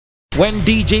When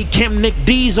DJ Kim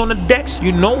Nickdee's on the decks,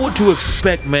 you know what to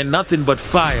expect, man. Nothing but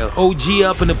fire. OG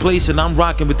up in the place, and I'm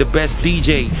rocking with the best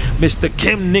DJ, Mr.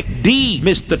 Kim Nickdee,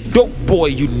 Mr. Dope Boy.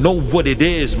 You know what it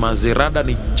is, man. Zerada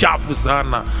ni chafu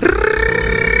sana.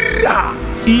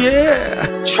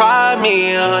 Yeah. Try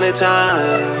me 100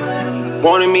 times.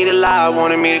 Wanted me to lie,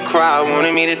 wanted me to cry,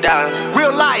 wanted me to die.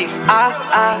 Real life.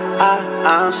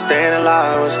 I'm staying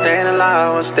alive, I'm staying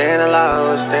alive, I'm staying alive,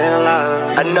 I'm staying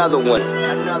alive. Another one.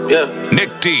 Yeah.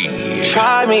 Nickdee.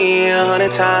 Try me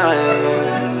 100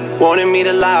 times. Wanted me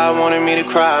to lie, wanted me to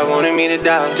cry, wanted me to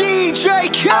die. DJ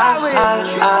Khaled.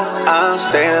 I'm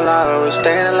staying alive, I'm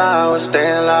staying alive, I'm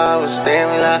staying alive, I'm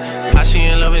staying alive. How she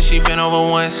in love and she been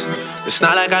over once. It's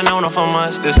not like I known her for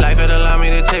months. This life had allowed me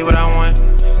to take what I want.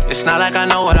 It's not like I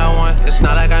know what I want. It's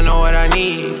not like I know what I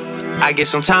need. I get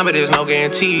some time, but there's no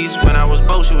guarantees. When I was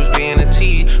broke, she was being a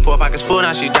tease. 4 pockets full,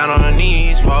 now she down on her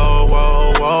knees. Whoa,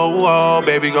 whoa, whoa, whoa.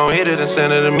 Baby gon' hit it and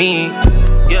send it to me.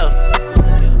 Yeah.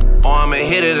 Or I'ma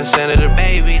hit it and send it to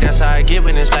baby. That's how I get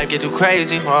when this life get too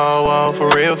crazy. Whoa, whoa, for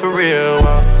real,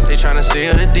 whoa. They tryna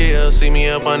seal the deal. See me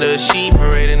up under a sheet,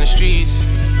 parade in the streets.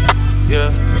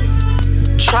 Yeah.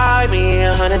 Try me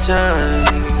 100 times.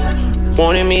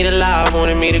 Wanted me to lie,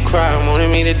 wanted me to cry, wanted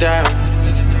me to die.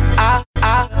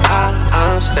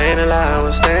 I'm staying alive,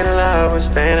 I'm staying alive, I'm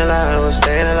staying alive, I'm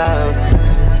staying alive.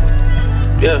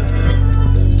 Yeah.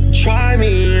 Try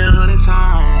me 100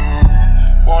 times.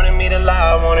 Wanted me to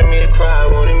lie, wanted me to cry,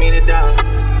 wanted me to die.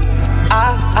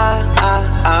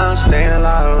 I'm staying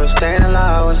alive, I'm staying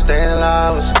alive, I'm staying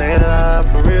alive, I'm staying alive,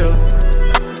 for real.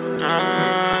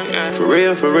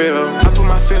 Yeah, for real. I put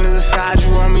my feelings aside,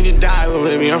 you want me to die, well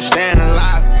baby, I'm staying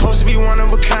alive. Supposed to be one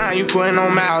of a kind, you putting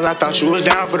on miles, I thought you was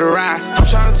down for the ride. I'm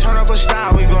trying to turn up a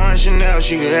style, we going Chanel,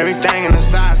 she get everything in the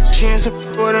size. She ain't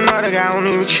with another guy, I don't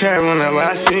even care whenever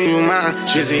I see you mine.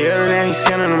 She's the other than he's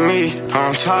sending to me,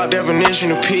 I'm top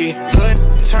definition of P. Hood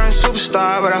turn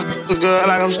superstar, but I f*** good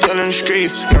like I'm still in the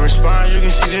streets. No response, you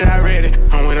can see that I read it.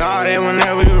 I'm with all that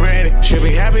whenever you ready. She'll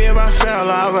be happy if I fell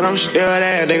off, but I'm still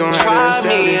there, they gon' have to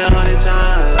try me accept it. 100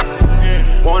 times.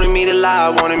 Wanted me to lie,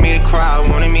 wanted me to cry,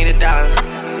 wanted me to die.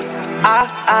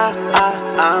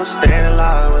 I'm staying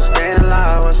alive, I'm staying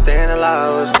alive, I'm staying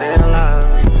alive, I'm staying alive.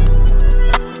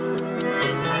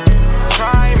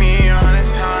 Try me 100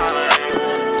 times.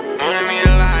 Wanted me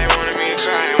to lie, wanted me to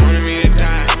cry, wanted me to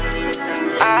die.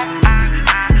 I'm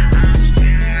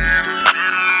staying alive, I'm staying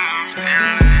alive, I'm staying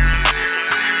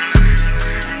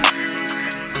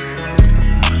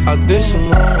alive. I did some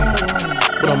wrong,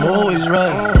 but I'm always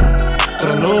right.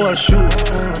 Said I know how to shoot,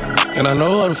 and I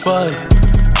know how to fight.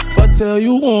 If I tell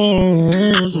you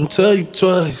once, I'll tell you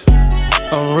twice.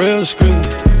 I'm real discreet,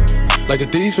 like a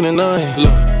thief in the night.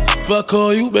 Look, if I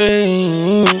call you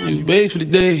babe, you babe for the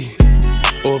day,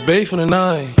 or babe for the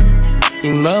night.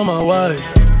 You not my wife,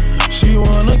 she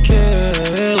wanna kill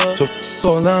her, so f***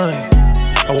 all night.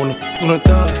 I wanna f*** on the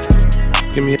thigh,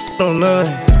 give me a all night.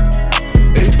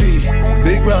 AP,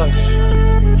 big rocks,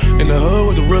 in the hood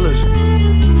with the realest.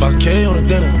 5K on the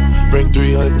dinner, bring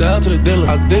 300 down to the dealer.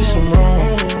 I did some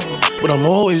wrong, but I'm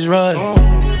always right.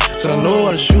 Said I know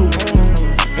how to shoot,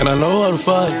 and I know how to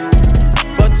fight.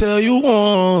 If I tell you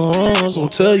once, I'll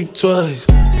tell you twice.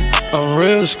 I'm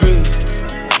real discreet,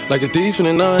 like a thief in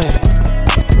the night.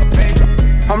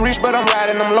 I'm rich, but I'm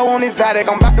riding, I'm low on exotic.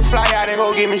 I'm about to fly out and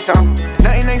go get me some.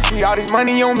 Nothing ain't sweet, all this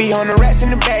money on me. On the rats in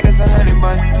the bag, that's 100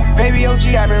 bun. Baby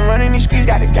OG, I been running these streets,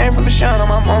 got a game full of shine on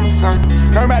my mama's son.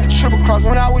 Learned about the triple cross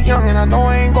when I was young, and I know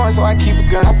I ain't going, so I keep a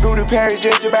gun. I flew to Paris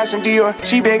just to buy some Dior.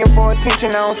 She begging for attention,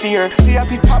 I don't see her.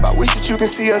 CIP pop, I wish that you can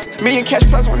see us. Million cash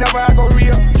plus whenever I go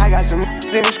real. I got some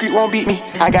in the street, won't beat me.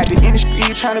 I got the industry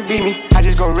trying to beat me. I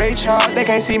just go Ray Charles, they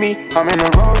can't see me. I'm in the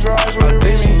Rolls Royce with I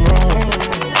did some wrong,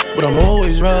 but I'm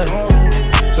always right.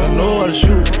 So I know how to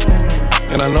shoot,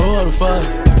 and I know how to fight.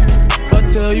 If I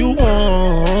tell you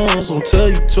once, I'll tell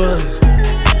you twice.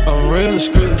 I'm real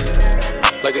discreet,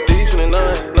 like a thief in the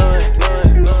night.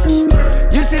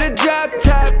 You see the drop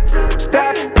top,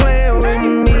 stop playing with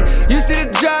me. You see the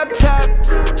drop top,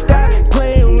 stop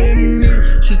playing with me.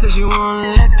 She said she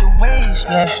wanna let the waves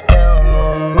splash down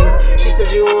on me. She said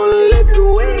she wanna let the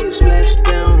waves splash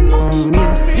down on me.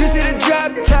 You see the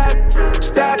drop top,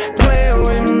 stop playing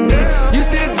with me. You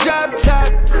see the drop top,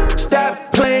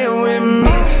 stop playing with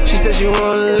me. She said she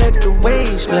wanna let the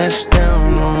waves splash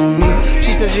down on me.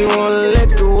 She said she wanna let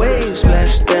the waves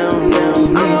splash down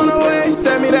on me. I'm on the way,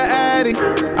 send me the Addy.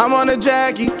 I'm on the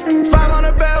Jackie, 5 on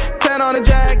the belt, 10 on the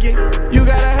jacket. You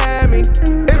gotta have me.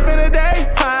 It's been a day,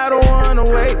 I don't wanna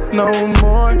wait no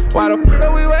more. Why the f***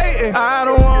 are we waiting? I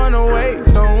don't wanna wait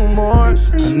no more.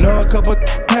 Know a couple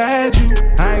had you.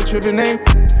 I ain't trippin', ain't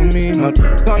me. No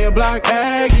on your block,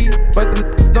 Aggie, but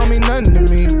them don't mean nothing to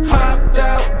me. Hopped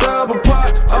out, double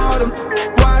park, all them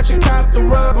watchin', cop the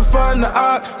rubber from the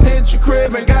arc. Hit your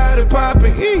crib and got it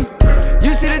poppin'.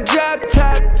 You see the drop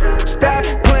top, stop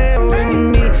playing with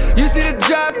me. You see the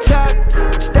drop top,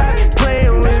 stop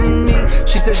playing with me.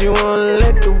 She said she wanna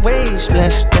let the waves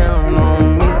splash down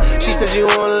on me. She said she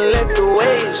wanna let the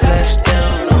waves splash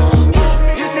down on me.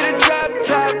 You see the drop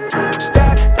top,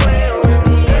 stop playing with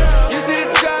me. You see the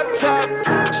drop top,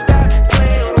 stop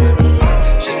playing with me.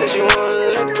 She said she wanna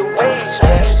let the waves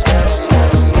splash down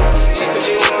on me. She said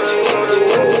she wanna let the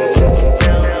waves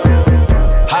splash down.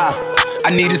 Ha, I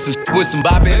needed some with some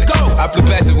bop in it. I flew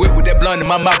past the whip with that blunt in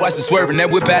my mouth, watched it swerving.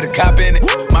 That whip had a cop in it.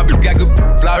 My bitch got good,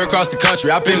 fly her across the country.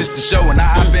 I finished the show and I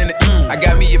hop in it. I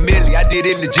got me a milli, I did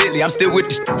it legitly. I'm still with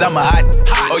the shit, I'm a hot.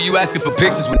 Oh, you asking for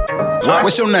pictures with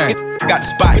what's your name? Got the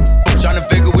spot. Tryna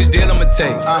figure which deal I'ma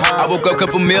take. I woke up,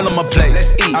 couple meal on my plate.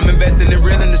 Let's eat. I'm investing in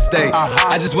real estate.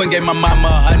 I just went and gave my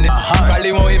mama 100.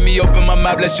 Probably won't hear me open my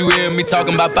mouth, unless you hear me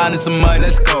talking about finding some money.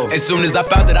 Let's go. As soon as I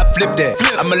found that, I flipped that.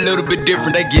 I'm a little bit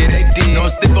different, they get it. No, I'm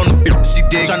stiff on the bitch, she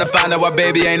dig. Tryna find out why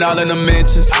baby ain't all in the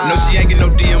mentions. No, she ain't get no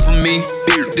DM from me.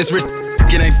 This wrist,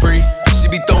 it ain't free. She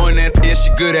be throwing that, yeah, she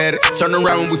good at it. Turn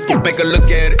around when we make her look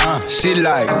at it. She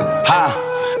like, ha.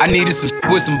 I needed some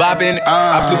with some bop in it.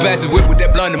 I flew past the whip with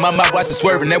that blunt in my mouth, watched it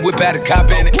swerving. That whip had a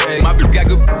cop in it. My bitch got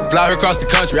good, fly her across the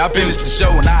country. I finished the show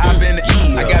and I hop in it.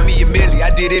 I got me a milli, I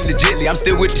did it legitly. I'm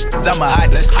still with the shit, I'm a hot.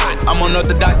 I'm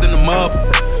unorthodox than the mother.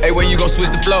 Hey, when you gon'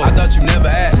 switch the flow? I thought you never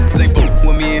asked. They fuck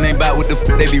with me and ain't bout what the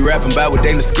they be rapping about what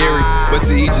they look scary. But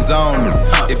to each his own.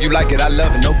 If you like it, I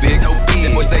love it, no big.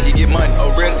 That boy say he get money. Oh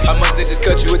really? How much they just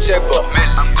cut you a check for?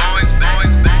 I'm going.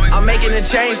 I'm making a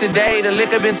change today. The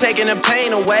liquor been taking the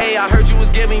pain away. I heard you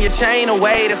was giving your chain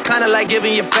away. That's kinda like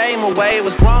giving your fame away.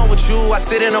 What's wrong with you? I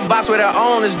sit in a box where the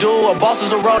owners do. A boss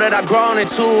is a role that I've grown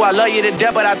into. I love you to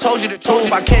death, but I told you the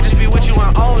truth. I can't just be with you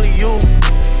and only you.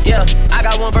 Yeah, I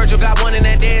got one Virgil, got one, and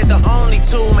that there is the only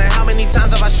two, man. How many times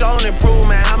have I shown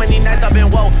improvement? How many nights I've been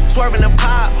woke, swerving the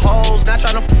potholes, not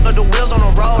trying to put the wheels on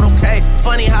the road, okay?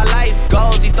 Funny how life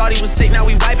goes. He thought he was sick, now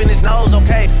we wiping his nose,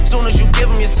 okay? Soon as you give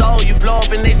him your soul, you blow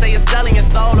up and they say you're selling your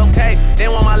soul, okay? They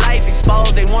want my life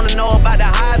exposed, they wanna know about the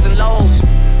highs and lows.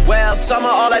 Well, summer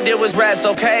all I did was rest,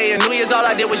 okay? And New Year's all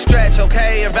I did was stretch,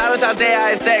 okay? And Valentine's Day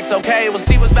I had sex, okay? We'll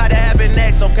see what's about to happen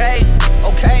next, okay?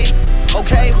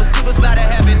 Okay, we'll see what's about to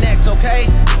happen next, okay?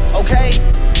 Okay,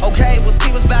 we'll see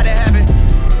what's about to happen.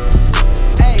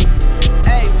 Hey,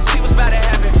 we'll see what's about to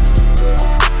happen.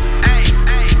 Hey.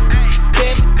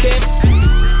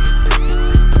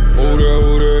 Hold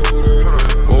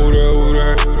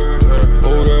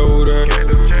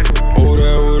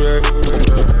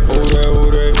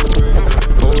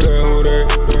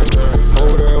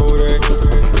that.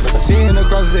 Seeing the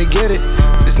crosses, they get it.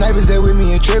 The snipers, they with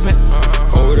me and tripping.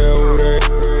 Hold that.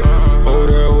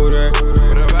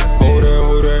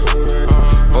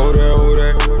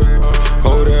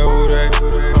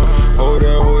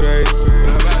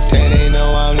 Saying they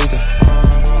know I'm lethal.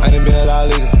 I done been a lot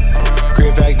legal.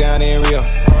 Crib back down in Rio.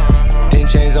 10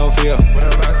 chains on feel.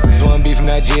 Doing beef from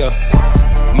that Geo.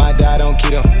 My dad on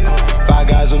keto. 5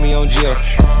 guys with me on Geo.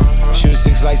 Shoot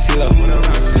 6 like CeeLo.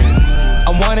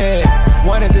 I'm one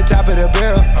at the top of the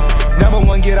barrel. Number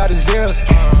 1, get out the zeros.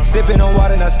 Sipping on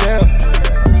water, not sterile.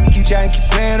 Keep chatting, keep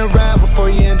playing around before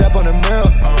you end up on the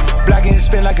mural. Blocking and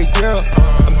spin like a girl.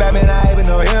 I'm Batman, I ain't even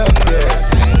no hero. Yeah.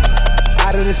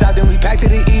 Out of the south, then we back to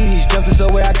the east. Jumped to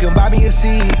somewhere I couldn't buy me a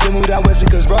seed. Then moved out west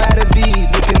because bro had a V.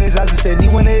 Looked in his house and said,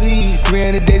 need one of these.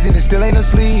 300 days and it still ain't no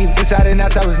sleep. Inside and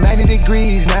outside was 90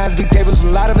 degrees. 9 big tables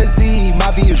with a lot of a seed.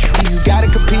 My VIP, you gotta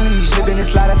compete. Slipping and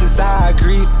slide up the side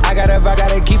creep. I gotta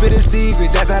keep it a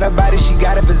secret. That's not a body, she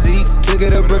got a physique. Took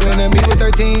her to Brooklyn to meet with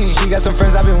 13. She got some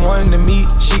friends I've been wanting to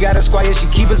meet. She got a squad, yeah, she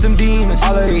keepin' some demons.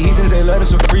 All of the heathens, they love them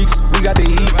some freaks. We got the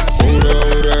heat.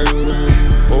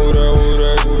 Hold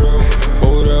that.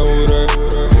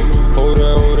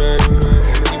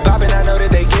 We poppin', I know that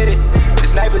they get it. The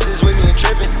snipers is with me and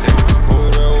trippin'.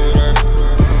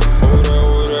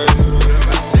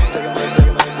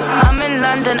 I'm in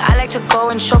London, I like to go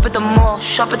and shop at the mall.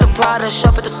 Shop at the Prada,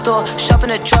 shop at the store. Shop in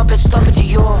the drop it, stop at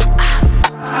Dior.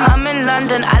 I'm in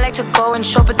London, I like to go and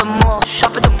shop at the mall.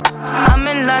 Shop at the I'm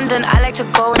in London, I like to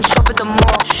go and shop at the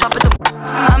mall. Shop at the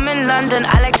I'm in London,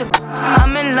 I like to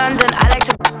I'm in London, I like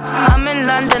to I'm in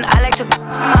London, I like to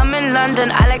I'm in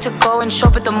London, I like to go and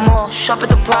shop at the mall. Shop at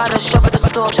the Prada, shop at the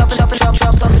store. Shop at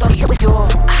Dior.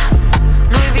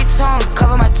 Louis Vuitton Vuitton,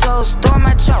 cover my toes, throwing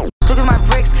my choke. Look at my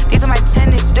bricks, these are my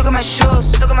tennis. Look at my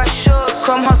shoes, look at my shoes.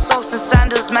 Chrome hot socks and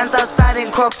sandals, man's outside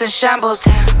in Crocs and shambles.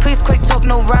 Please quick talk,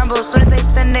 no rambles. Soon as they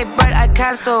send they bread, I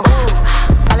cancel. Ooh.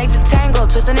 I like to tangle,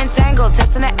 twisting and tangle,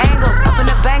 testing the angles. Up in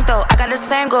the bank though, I got the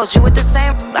same goals. You with the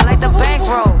same, I like the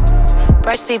bankroll.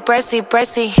 Bracy,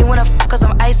 he wanna f cause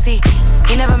I'm icy.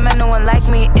 He never met no one like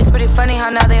me. It's pretty funny how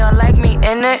now they all like me,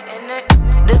 innit?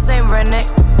 This ain't rented.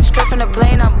 Straight from the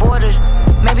plane, I'm boarded.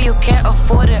 Maybe you can't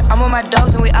afford it. I'm with my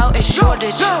dogs and we out in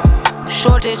shortage.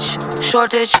 Shortage.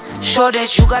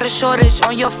 You got a shortage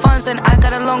on your funds and I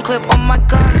got a long clip on my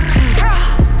guns.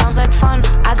 Sounds like fun.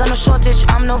 I got no shortage.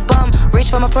 I'm no bum. Reach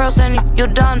for my person, you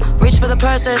done. Reach for the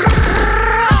purses.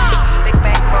 Big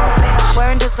bankroll, bitch.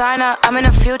 Wearing designer, I'm in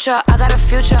the future. I got a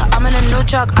future. I'm in a new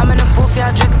truck. I'm in a booth,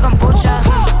 yeah, drinking kombucha.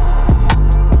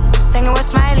 Singing with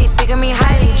Smiley, speaking me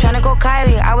highly. Tryna go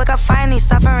Kylie, I wake up finally.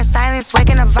 Suffer in silence,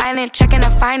 waking up violent. Checking the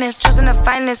finest, choosing the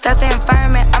finest. That's the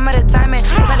environment, I'm at the timing.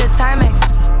 Look at the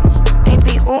Timex.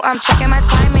 AP, ooh, I'm checking my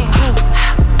timing. Ooh.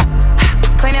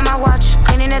 Cleaning my watch,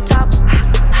 cleaning the top.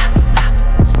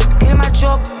 Getting my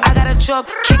job, I got a job.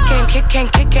 Kicking,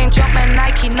 jumping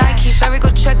Nike. Very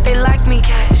good check, they like me.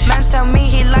 Man tell me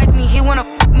he like me, he wanna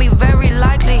f me very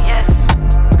likely. Yes.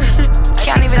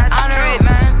 Can't even honor it,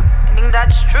 man.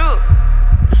 That's true.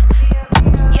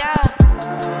 Yeah.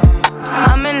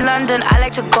 I'm in London, I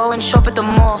like to go and shop at the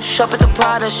mall. Shop at the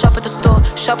Prada, shop at the store.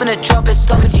 Shop in the drop it,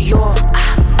 stop at Dior.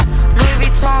 Louis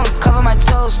Vuitton, cover my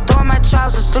toes. Throw my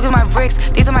trousers, look at my bricks.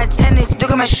 These are my tennis,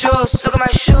 look at my shoes.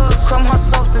 Chrome hot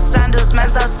socks and sandals.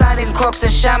 Man's outside in Crocs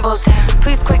and shambles.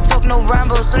 Please quick talk, no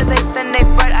rambles. Soon as they send they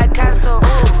bread, I cancel.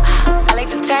 Ooh. I like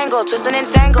to tangle, twisting and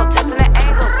tangle, testing the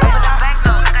angles. Up in the bank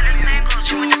though, I got the same goals.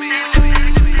 You with the same.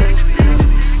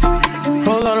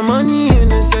 Whole lot of money in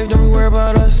the safe, don't worry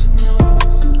about us.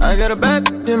 I got a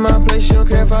bad in my place, she don't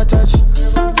care if I touch.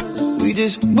 We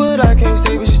just, but I can't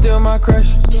stay, but she still my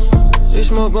crush. This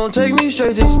smoke gon' take me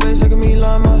straight to space like a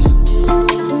Elon Musk.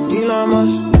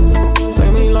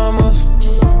 Like me Elon Musk.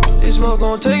 This smoke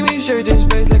gon' take me straight to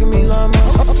space like a Elon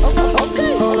Musk.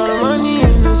 Whole lot of money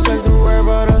in the safe, don't worry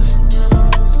about us.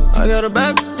 I got a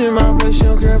bad in my place, she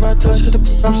don't care if I touch.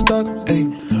 I'm stuck, ayy,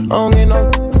 I don't get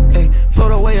no.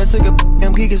 Float away, I took a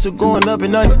damn geekin', so going up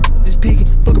and night, just peeking.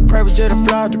 Book a private jet and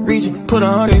fly out the region. Put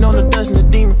 100 on the dust and the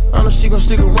demon. I know she gon'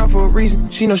 stick around for a reason.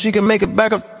 She know she can make it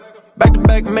back up. Back to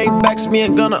back, make backs. Me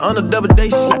and Gunna on a double day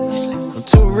slap. I'm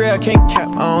too real, I can't cap.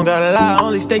 I don't gotta lie, I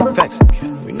only state facts.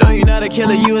 We know you're not a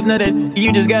killer, you is not a.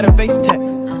 You just got a face tag.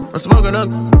 I'm smoking up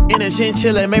in a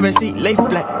chinchilla, maybe seat lay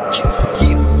flat.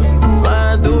 Yeah.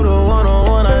 Flying through the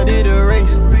one-on-one, I did a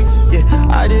race.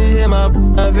 I just hit my,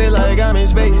 I feel like I'm in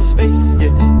space.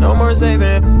 Yeah, no more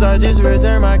saving, I just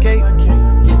return my cake.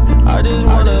 Yeah, I just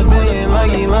want $1 billion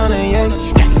like Elon and Ye.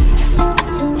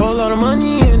 Whole lot of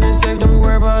money in the safe, don't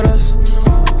worry about us.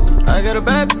 I got a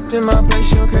bad in my place,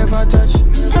 she don't care if I touch.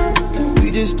 We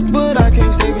just, but I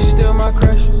can't stay, but she still my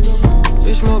crush.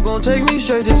 This smoke gon' take me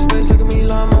straight to space like a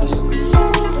Elon Musk. Like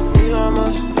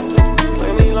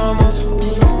Elon Musk.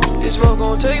 This smoke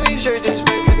gon' take me straight to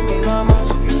space like a Elon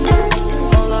Musk.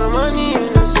 Money in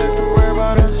the safe, don't worry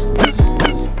about us.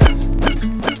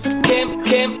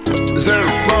 Kim, Zero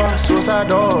boss, suicide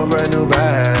door, brand new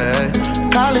bag.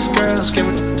 College girls, give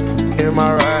it in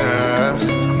my raps.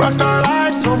 Rockstar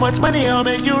life, so much money, I'll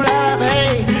make you laugh.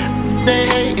 Hey, they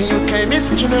hate, and you can't miss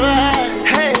what you never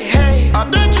had. Hey, off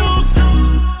the juice,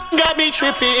 got me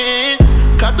tripping.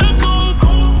 Cut the coupe,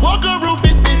 walker roof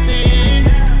is missing.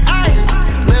 Ice,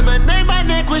 lemonade, my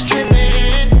neck was tripping.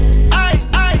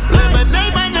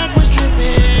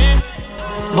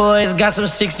 Boys got some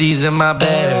 60s in my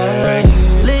bag.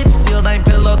 Lips sealed, ain't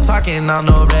pillow talking on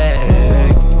no rag.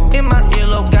 In my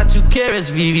earlobe, got 2 carats,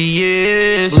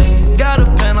 VVS. Got a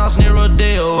penthouse near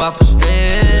Rodeo, out for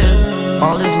stress.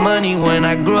 All this money, when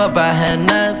I grew up, I had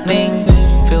nothing.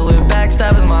 Filled with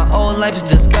backstabbing, my whole life is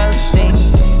disgusting.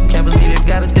 Can't believe it,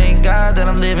 gotta thank God that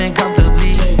I'm living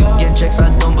comfortably. Getting checks, I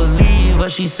don't believe,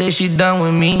 but she say she done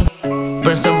with me.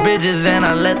 Burn some bridges and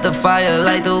I let the fire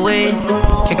light the way.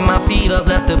 Kicking my feet up,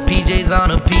 left the PJs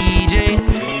on a PJ.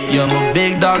 Yeah, I'm a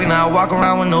big dog and I walk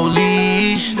around with no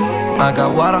leash. I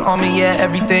got water on me, yeah,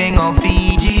 everything on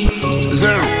Fiji.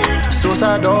 Zero,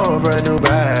 suicide door, brand new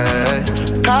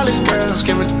bag. College girls,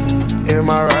 give it in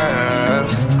my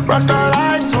raps. Rockstar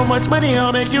life, so much money,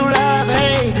 I'll make you laugh.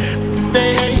 Hey,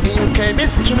 they hate, and you can't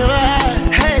miss what you never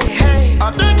had. Hey,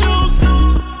 off the juice,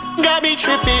 got me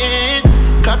tripping.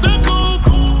 Cut the coupe,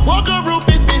 walker roof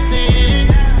is missing.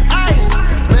 Ice,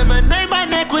 lemonade, my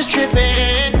neck was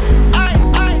tripping.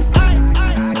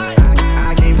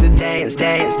 I came to dance,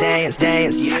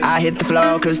 dance. I hit the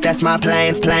floor cause that's my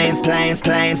planes.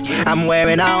 I'm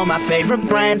wearing all my favorite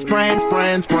brands.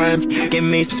 Give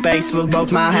me some space for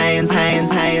both my hands.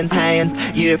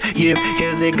 Yep,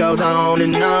 cause it goes on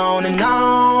and on and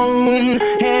on.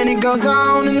 And it goes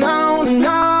on and on and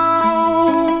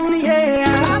on.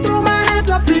 Yeah, I throw my hands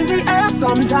up in the air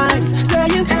sometimes,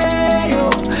 saying, hey, yo,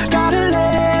 gotta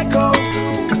let go.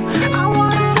 I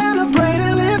wanna celebrate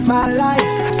and live my life,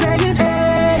 saying,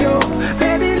 hey, yo,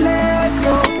 baby, let's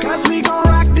go. Cause we gon'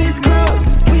 rock this club,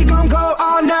 we gon' go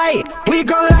all night. We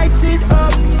gon' light it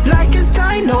up like it's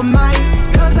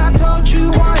dynamite. Cause I told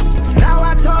you once, now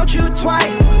I told you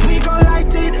twice. We gon'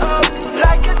 light it up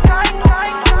like it's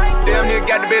dynamite. Damn near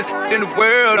got the best in the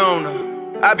world on her.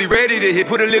 I be ready to hit,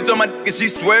 put her lips on my dick and she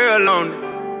swear on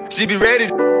it. She be ready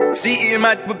to, she eating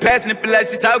my dick with passion, it feel like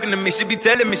she talking to me. She be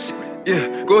telling me shit,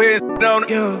 yeah, go ahead and on it.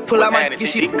 Yeah, pull out my dick,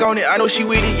 she on it. I know she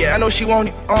with it, yeah, I know she want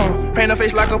it. Paint her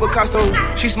face like a Picasso.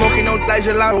 She smoking on like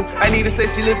gelato. I need a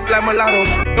sexy lip like mulatto.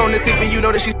 On the tip and you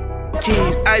know that she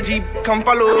keys. IG, come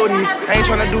follow these. I ain't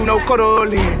tryna do no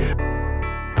cuddling.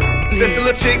 Sexy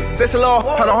little chick, sexy little.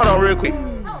 Hold on, real quick.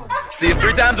 See it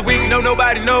 3 times a week, no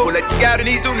nobody know. Pull that dick out and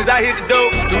eat soon as I hit the door.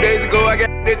 2 days ago, I got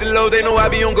at the low. They know I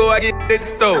be on go, I get at the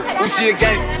stove. Ooh, she a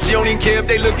gangster. She don't even care if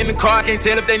they look in the car. I can't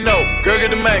tell if they know. Girl,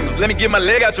 get the mangoes. Let me get my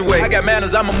leg out your way. I got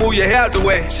manners, I'ma move your hair out the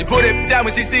way. She put it down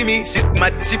when she see me. She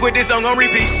put this song on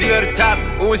repeat. She at the top.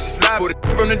 Ooh, and she slide. Put it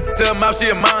from the to her mouth. She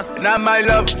a monster. And I might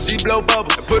love her. She blow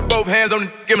bubbles. I put both hands on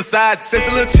the dick, massage. Sexy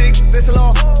little chick, sexy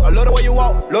little. I love the way you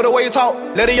walk, love the way you talk.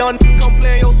 Let a young come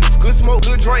play yo. Good smoke,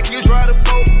 good drink, you drive the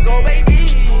boat. Go baby,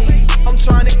 I'm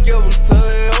trying to give them to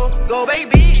you. Go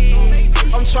baby,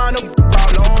 I'm trying to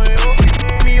all on you.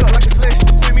 Me up like a slash,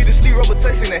 give me the sleep rubber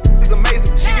testing that. It's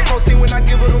amazing. She get protein when I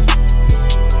give her them.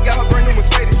 Got her brand new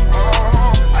Mercedes.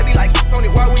 I be like on it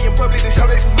while we in public to show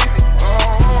that you miss it.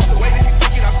 The way that she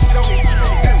take it, I put on it.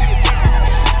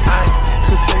 I'm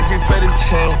too sexy for this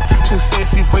chain, too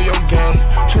sexy for your game,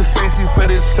 too sexy for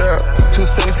this syrup, too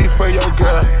sexy for your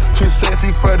girl, too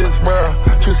sexy for this world,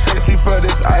 too sexy for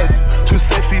this ice, too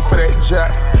sexy for that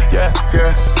jack. Yeah,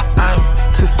 I'm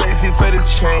too sexy for this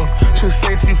chain, too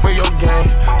sexy for your game,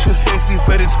 too sexy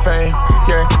for this fame.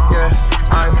 Yeah,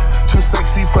 I'm too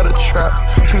sexy for the trap,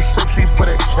 too sexy for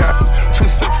that cap, too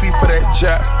sexy for that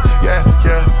jack. Yeah.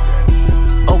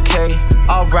 Okay,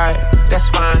 alright, that's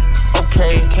fine.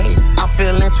 Okay, I'm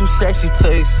feeling too sexy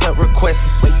to accept requests.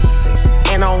 Way too sexy.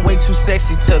 And I'm way too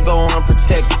sexy to go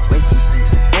unprotected. Way too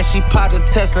sexy. And she popped a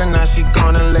Tesla, now she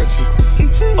gonna let you.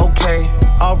 Okay,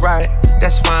 alright,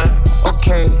 that's fine.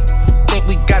 Okay, think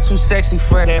we got too sexy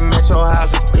for that metro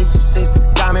housing. Way too sexy.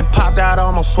 Diamond popped out,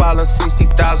 almost swallowed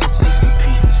 60,000. 60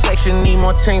 pieces. Section need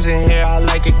more things in here, I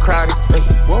like it crowded. Hey,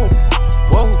 whoa.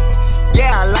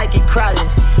 Yeah, I like it crowded.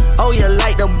 Oh, you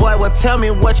like the boy? Well, tell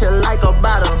me what you like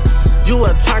about him. You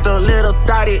a turned a little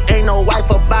thotty, ain't no wife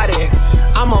about it.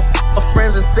 I'm a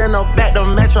friends and send her back to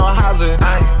Metro Housing.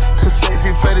 I'm too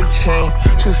sexy for this chain,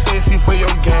 too sexy for your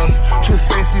game, too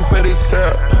sexy for this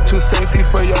syrup, too sexy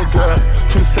for your girl,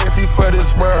 too sexy for this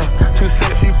world, too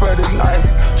sexy for this life,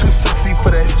 too sexy for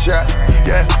that jack.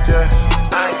 Yeah.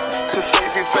 I'm too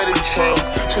sexy for this chain,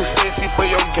 too sexy for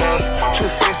your game, too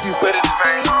sexy for this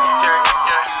fame. Yeah.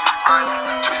 I'm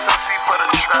too sexy for the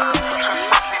trap, too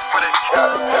sexy for that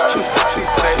jack, too sexy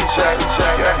for that jack.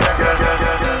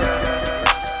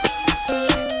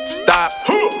 Stop.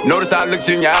 Notice how I looked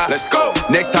you in your eye. Let's go.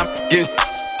 Next time, get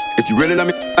if you really love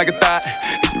me like a thought,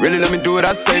 if you really let me do what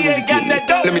I say, when you get me,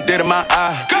 let me dead in my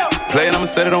eye. Play it, I'ma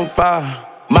set it on fire.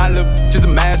 My little bitch is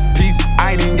a masterpiece.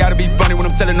 I ain't even gotta be funny when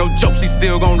I'm telling no jokes. She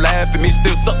still gon' laugh at me.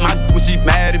 Still suck my d- when she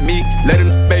mad at me. Let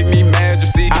her make me mad, you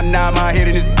see. I nod my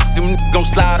head in this them gon'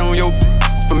 slide on your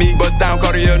for me. Bust down,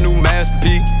 Cartier, new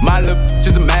masterpiece. My little bitch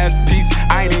is a masterpiece.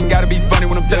 I ain't even gotta be funny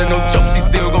when I'm telling no jokes. She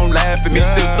still gon' laugh at me.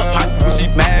 Still suck my d- when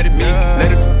she mad at me.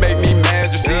 Let her make me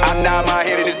mad, you see. I nod my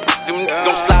head in this them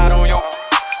gon' slide on your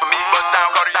for me. Bust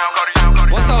down, Cartier.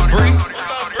 What's up, Bree?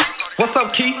 What's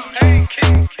up, Keith?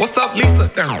 What's up, Lisa?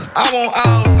 I want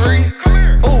all three.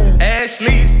 Ooh,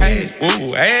 Ashley. Hey,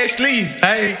 ooh, Ashley.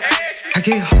 Hey, I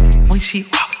get her when she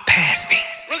walk past me.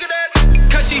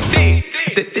 Cause she thick.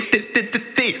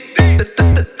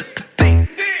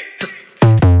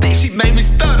 She made me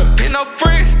stutter. And her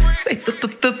friends, they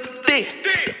thick.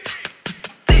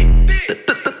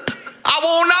 I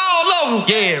want all of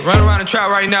them. Yeah, run around the trap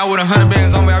right now with 100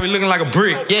 bands on me. I be looking like a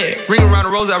brick. Yeah, ring around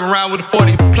the rose. I been around with a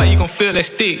 40. Play, you gon' feel that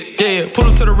stick. Yeah, pull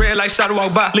up to the red light, shot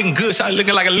walk by. Looking good, shot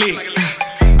looking like a lick.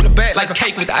 The back like a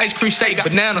cake with the ice cream shake.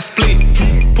 Banana split.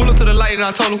 Pull up to the light and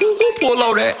I told her, who pull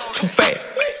low that? Too fat.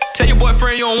 Tell your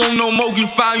boyfriend you don't want no more. You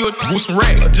find you with some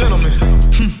racks. A gentleman.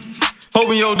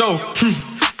 Open your door,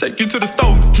 take you to the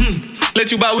store,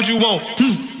 let you buy what you want,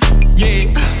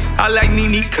 yeah. I like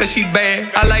Nene cause she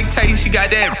bad. I like Tay, she got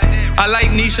that. I like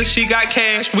Nisha, she got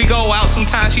cash. We go out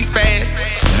sometimes, she spaz.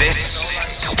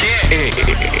 This is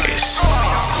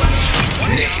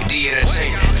Nickdee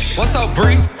Entertainment. What's up,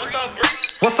 Bree?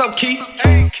 What's up, Keith?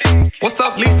 What's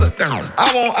up, Lisa?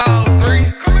 I want all three.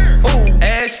 Ooh,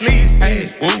 Ashley, hey.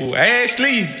 Ooh,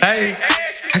 Ashley, hey.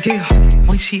 I get her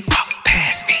when she walk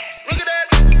past me.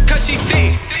 Cause she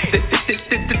thick.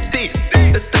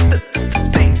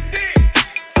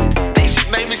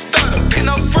 She made me stutter. Pin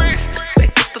up freaks.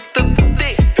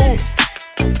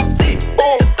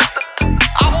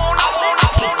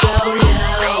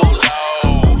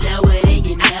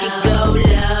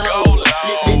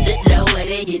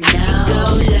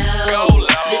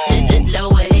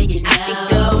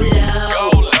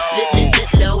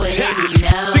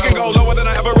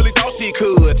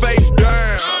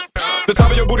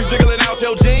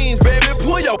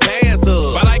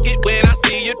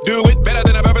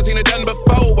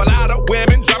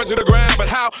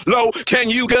 Low can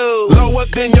you go? Lower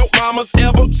than your mama's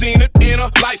ever seen it in a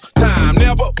lifetime.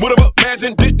 Never would have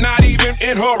imagined it, not even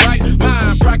in her right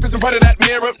mind. Practice in front of that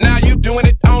mirror, now you doing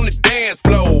it on the dance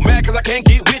floor. Mad cause I can't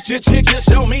get with your chick, just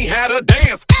show me how to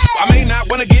dance. I may not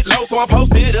wanna get low, so I'm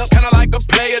posted up, kinda like a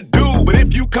player do. But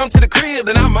if you come to the crib,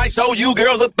 then I might show you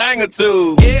girls a thing or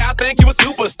two. Yeah, I think you a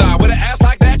superstar. With an ass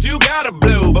like that, you gotta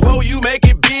blow. Before you make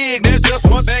it big, there's just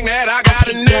one thing that I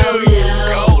gotta know.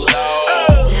 Go low.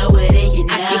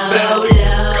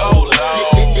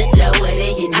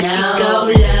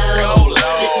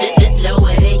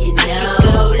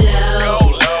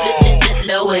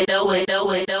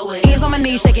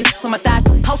 On my thigh,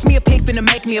 post me a pic, finna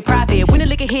make me a profit. When the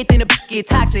liquor hit, then the get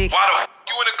toxic. Why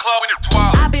do you in the club with your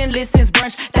 12? I've been lit since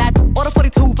brunch. That order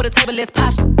 42 for the table, let's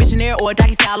pop. Missionaire or a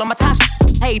doggy style on my top.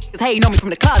 Hey, know me from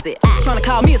the closet. Tryna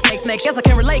call me a snake, guess I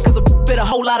can relate, cause a bit a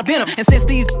whole lot of venom. And since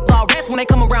these all rats, when they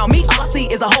come around me, all I see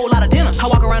is a whole lot of dinner. I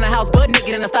walk around the house butt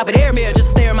naked and I stop at air mirror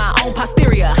just to stare at my own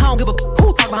posterior. I don't give a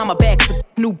who talk behind my back, cause the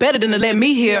knew better than to let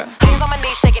me hear. Hands on my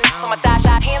knees, shaking on my thigh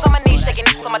shot. Hands on my knees, shaking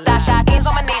on my thigh shot. Hands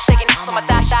on my knees, shaking on my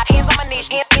thigh shot. Hands on my knees,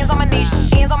 hands on my knees,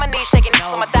 hands on my knees, shaking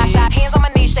on my thigh shot. Hands on my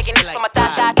knees, shaking on my thigh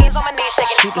shot. Hands on my knees,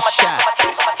 shaking on my thigh shot.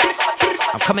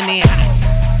 I'm coming in hot.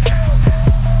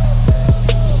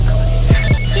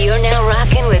 You're now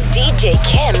rocking with DJ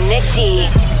Kim Nickdee,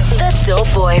 the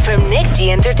dope boy from Nickdee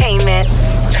Entertainment.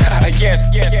 Yes.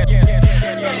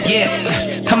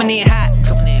 Yeah, coming in hot.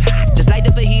 Just like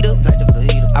the fajita.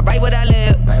 I write what I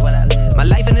live. My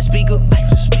life in the speaker.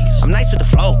 I'm nice with the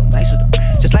flow.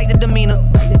 Just like the demeanor.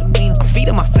 I'm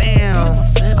feeding my fam.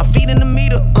 I'm feeding the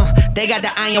meter. They got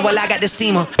the iron while I got the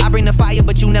steamer. I bring the fire,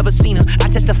 but you never seen her. I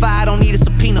testify, I don't need a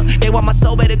subpoena. They want my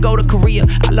soul, better go to Korea.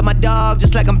 I love my dog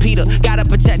just like I'm Peter. Gotta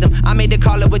protect him. I made the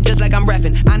call, it was just like I'm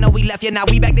reffing. I know we left, yeah, now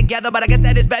we back together, but I guess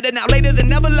that is better now. Later than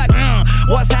never, like,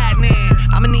 what's happening?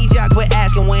 I'ma need y'all quit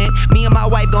asking when. Me and my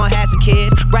wife gonna have some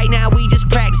kids. Right now we just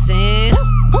practicing.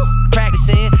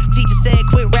 Teacher said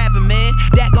quit rapping, man.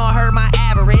 That gon' hurt my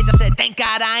average. I said thank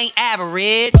God I ain't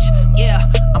average.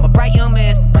 Yeah, I'm a bright young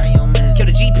man. Kill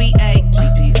the GPA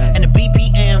and the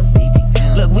BPM.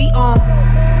 Look, we on.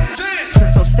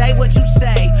 So say what you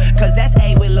say, cause that's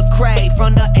A with Lecrae.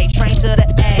 From the A train to the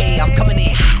A, I'm coming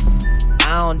in hot.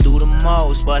 I don't do the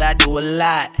most, but I do a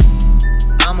lot.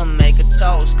 I'ma make a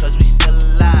toast, cause we still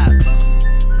alive.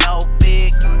 No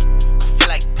big, I feel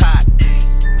like Pac.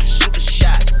 Shoot a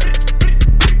shot.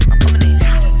 I'm coming in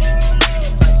hot.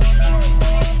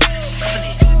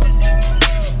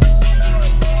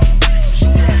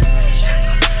 Shoot that shot.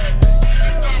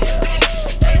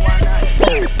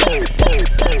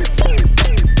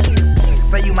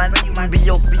 Say you might be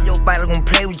your body gon'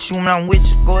 play with you when I'm with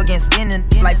you. Go against any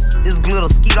like this glitter,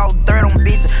 skeet all dirt on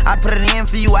bitches. I put it in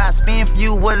for you, I spin for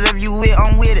you. Whatever you with,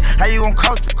 I'm with it. How you gon'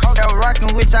 coast it? That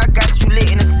rockin' with you, I got you lit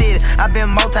in the city. I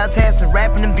been multitasking,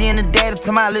 rapping and being a daddy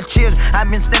to my little children. I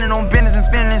been spinning on business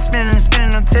and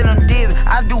spinning until I'm dizzy.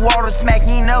 I do all the smack,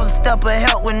 you ain't never step or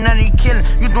help with none of you killing.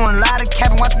 You doing a lot of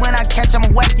capping, watch when I catch, I'ma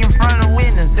whack you in front of the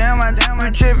witness. Damn, I'm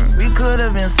trippin'. We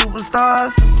could've been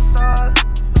superstars.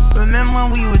 Remember when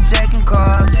we were jacking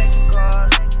cars?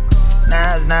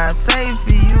 Now it's not safe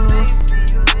for you.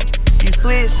 You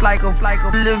switch like a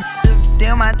little.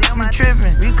 Damn, I'm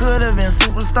trippin'. We could've been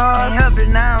superstars. Can't help it,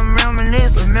 now I'm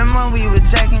reminiscing. Remember when we were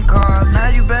jacking cars? Now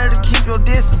you better keep your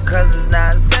distance, cause it's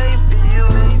not safe for you.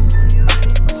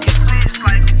 You switch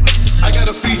like I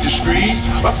gotta feed the streets.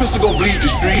 My pistol gon' bleed the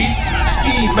streets.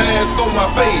 Ski mask on my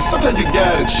face. Sometimes you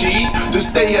gotta cheat. This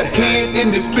stay ahead in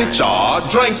this picture.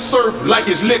 Drink surf like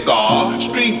it's liquor.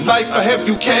 Street life will have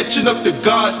you catching up to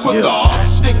God quicker.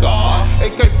 Sticker,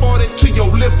 AK-40 to your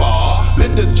lipper.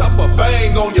 Let the chopper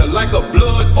bang on you like a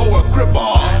blood or a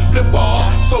cripper.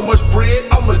 Flipper, so much bread,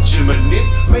 I'm a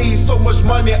gymnast. Made so much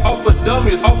money off the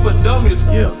dummies,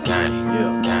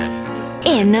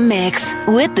 In the mix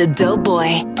with the dope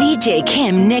boy, DJ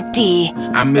Kim Nickdee.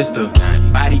 I'm Mr.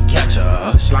 Body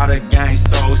Catcher, Slaughter Gang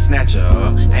Soul Snatcher.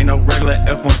 Ain't no regular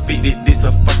F-150, this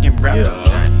a fucking rapper.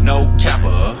 No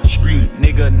capper, street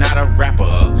nigga, not a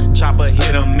rapper. Chopper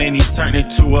hit him and he turned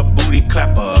into a booty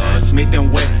clapper. Smith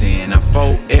 & Wesson, I'm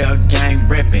 4L gang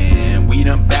reppin'. We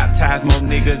done baptized more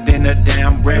niggas than a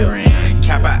damn reverend.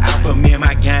 Kappa Alpha, me and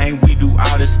my gang, we do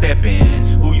all the steppin'.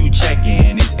 Who you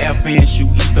checkin'? It's FN,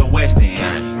 shoot east or west end.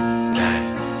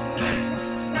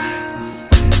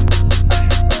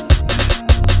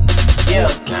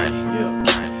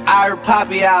 I heard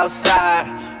Poppy outside,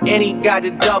 and he got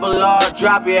the double R,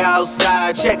 drop it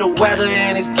outside. Check the weather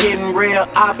and it's getting real,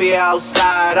 I'll be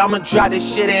outside. I'ma drop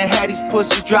this shit and have these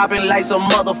pussies dropping like some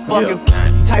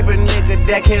motherfucking type of nigga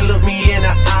that can't look me in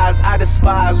the eyes. I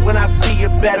despise when I see you,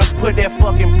 better put that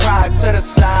fucking pride to the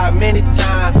side. Many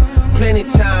times, plenty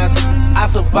times, I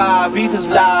survive, beef is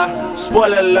live.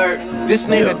 Spoiler alert, this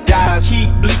nigga dies. Keep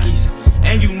blickies,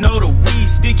 and you know the weed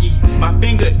sticky. My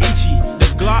finger itchy, the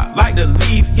Glock like to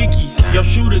leave hickeys. Your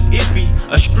shooter's iffy,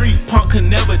 a street punk can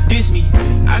never diss me.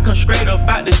 I come straight up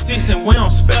out the six and we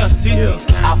don't spell sissies.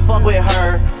 I fuck with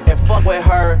her, and fuck with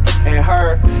her, and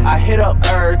her. I hit up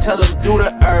her, tell him do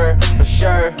the for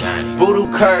sure.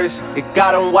 Voodoo curse, it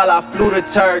got him while I flew the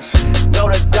Turks. Know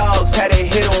the dogs had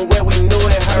it hit him where we knew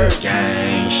it hurts.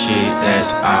 Gang shit,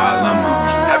 that's all I'm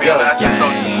on.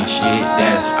 Gang shit,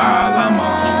 that's all I'm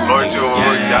on.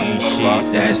 Gang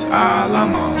shit, that's all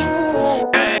I'm on.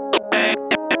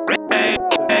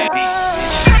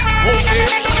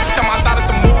 Tell my side of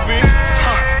some movie.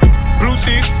 Blue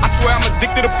cheese, I swear I'm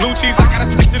addicted to blue cheese. I gotta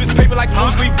stick to this paper like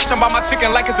blue sleep. Bitch, I'm about my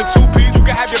chicken like it's a two-piece. You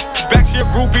can have your back, she a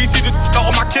groupie. She just throw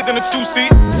all my kids in a two-seat.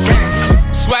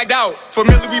 Swagged out,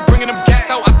 familiar, we bringing them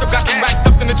gas out. I still got some racks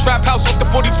stuffed in the trap house. Off the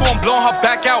 42, I'm blowing her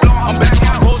back out. I'm back on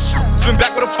my bullshit, swim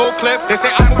back with a full clip. They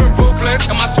say I'm moving ruthless,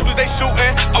 and my shooters they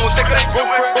shooting. I won't take her, they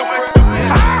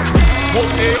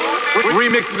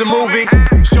Remix is a movie.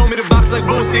 Show me the box like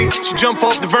Boosie. She jump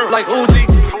off the vert like Uzi.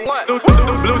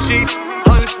 Blue cheese,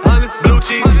 hundreds, blue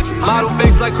cheese. Model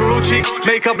face like Karuchi.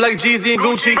 Makeup like Jeezy and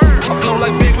Gucci. I flow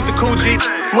like big with the coochie.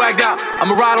 Swagged out,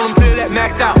 I'ma ride on them till that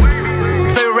max out.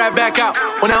 Favorite rap back out.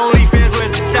 When I only fans where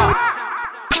it's out.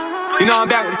 You know I'm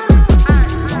back with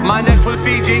my neck full of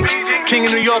Fiji. King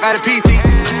in New York out of PC.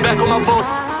 Back on my boat.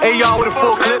 AR with a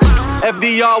full clip.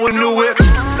 FDR with a new whip.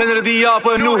 Send it to DR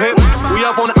for a new hit. We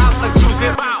up on the ops like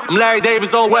 2-zip. I'm Larry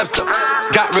Davis on Webster.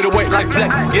 Got rid of weight like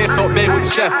Flex. Yeah, Salt Bay with the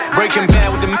chef. Breaking Bad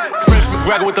with the French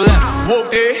McGregor with the left.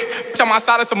 Whooped it, tell my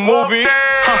side of some movie.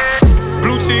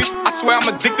 Blue cheese, I swear I'm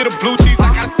addicted to blue cheese.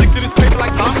 I gotta stick to this paper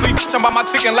like blue sleep. Bitch, I'm about my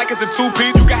chicken like it's a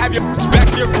two-piece. You can have your back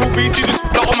to your groupie. She just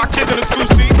throw all my kids in a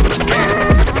two-seat.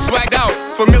 Swagged out,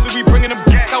 familiar, we bringing them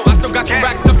out. I still got some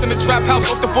racks stuffed in the trap house.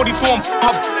 Off the 42, I'm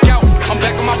out. I'm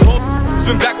back on my boat,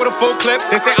 spin back with a full clip.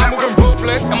 They say I'm moving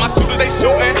ruthless, and my shooters they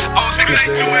shooting. I won't take it,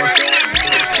 they do it.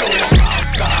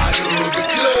 outside of the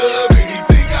club,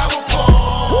 anything I would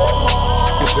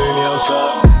pump. You see me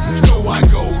outside? So I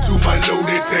go to my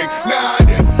loaded tank. Now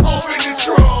that's off in the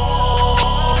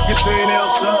trunk. You see me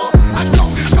outside? I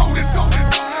told it.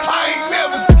 I ain't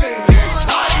never scared.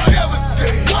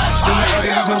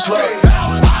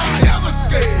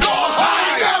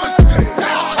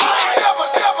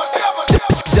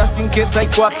 Just in case I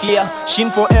quack here, Shin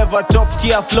forever, top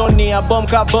tier, flow near, bomb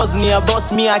car Bosnia,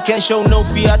 boss me, I can't show no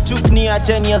fear. Took near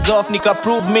 10 years off, nika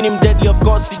prove minim deadly, of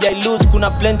course, I lose, kuna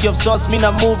plenty of sauce,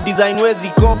 mina move, design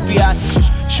wezi copy,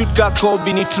 shoot ka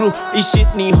Kobe, ni true, this shit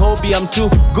ni hobby, I'm too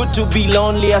good to be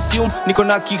lonely, assume, niko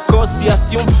na kikosi,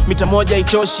 assume, mita moja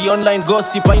itoshi, online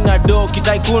gossip, aina do,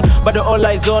 kitaikun, but all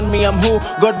eyes on me, I'm who,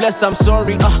 God blessed, I'm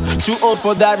sorry, too old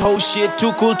for that whole shit,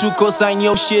 too cool to co-sign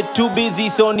your shit, too busy,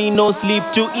 so need no sleep,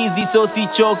 too easy, so see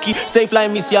choky, stay fly,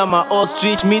 miss ya ma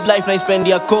ostrich, midlife na spend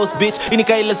ya coast, bitch,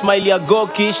 inika ile smile ya go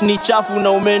kish, ni chafu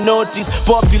na ume notice,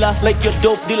 popular, like your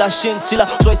dope dealer, shinchilla,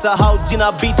 so I saw how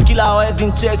jina beat killer, hawezi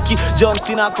ncheki, John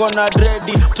Cena, na kona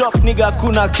dready. Top nigga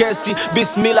kuna kesi,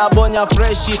 bismillah bonya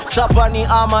freshi. Sapani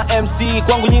ama MC,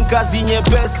 kwangu nyinkazi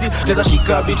nyepesi. Neza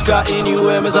shika bitka ini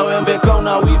uwe meza wembe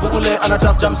kauna wivu. Ule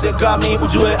anatafuta msekami,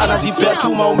 ujue anajipea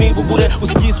tu maumivu bure.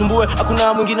 Usijisumbue,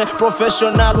 hakuna mwingine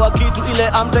professional wa kitu ile.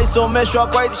 Amtaisomeshwa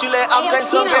kwa hizi shule,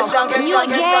 amtaisomesha.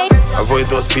 Avoid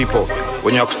those people,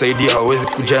 wenye wakusaidia hawezi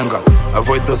kujenga.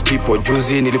 Avoid those people,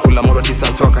 juzi nilikula moro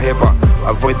distance wakahepa.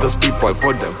 Avoid those people,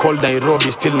 avoid them. Cold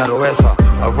Nairobi still narowesa.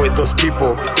 Avoid those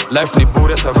people, life ni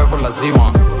bure, survival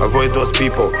lazima. Avoid those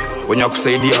people, wenye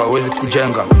wakusaidia hawezi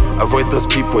kujenga. Avoid those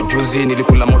people, juzi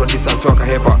nilikula moro distance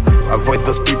wakahepa. Avoid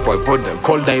those people, avoid them.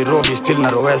 Cold Nairobi still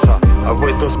narowesa.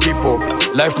 Avoid those people,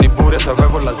 life ni bure,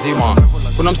 survival lazima.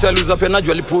 Kuna mse aliuza pena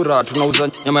juu alipura. Tunauza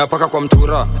nyama ya paka kwa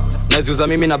mtura. Naziuza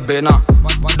mimi na bena,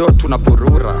 do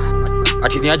tunapurura.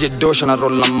 Ati niaje dosh na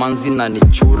roll na manzi na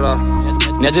nichura.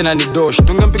 Niaje na ni dosh,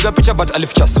 tungempiga picha but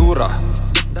alificha sura.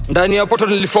 Ndani ya poto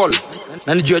nilifall,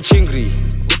 na nijua chingri.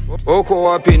 Oko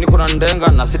wapi niko na ndenga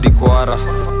na sidi kwara.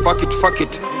 Fuck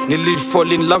it,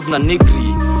 nilifall in love na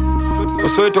Nickdee.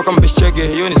 Usiwe toka mbishchege,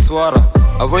 hiyo ni swara.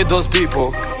 Avoid those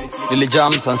people,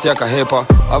 nilijam sansia kahepa.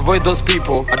 Avoid those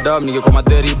people, Adam ningekuwa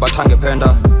madheri but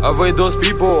hangependa. Avoid those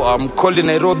people, I'm cold in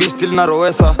Nairobi still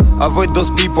narowesa. Avoid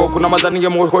those people, kuna madhani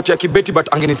ningemwokoti ya kibeti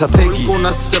but angenita thegi.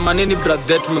 Unasema nini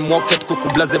brother, tumemwoket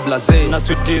kukublaze blaze. Na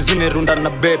sweeties unirunda na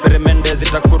be, peremende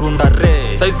zitakurunda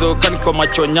re. Saizo kaniko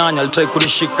macho nyanya, alitry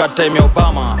kunishika time ya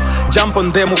Obama. Jump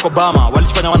on them uko Obama,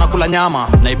 walichifanya wanakula nyama.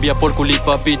 Naibia Paul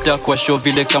kulipa pita kwa show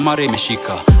vile kamera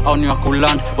imeshika. Au ni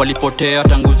wakuland, walipotea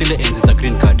tangu zile enzi za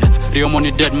green card. Rio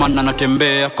Money dead man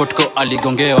anatembea, Kotko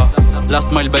aligongewa.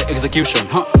 Last mile by execution,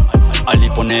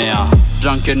 aliponea.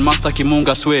 Drunken master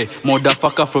kimunga swe,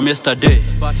 motherfucker from yesterday.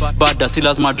 Bada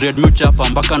silas Madrid muchapa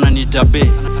mpaka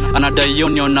nanitabe. Anadai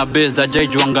yoni ona beza, jai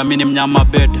juanga mini mnyama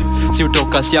bed. Si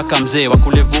utoka siaka mzee,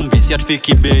 wakule vumbi, si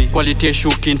atfiki bay. Quality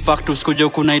shuki, in fact uskuje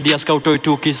kuna idea scoutoi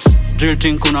tukis. Drill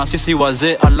ting kuna sisi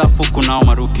wazee, alafu kuna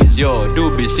omarukis. Yo,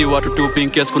 dubi, si watu tu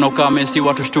pinkes, kuna ukame, si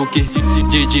watu shtuki.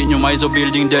 Gigi, nyuma hizo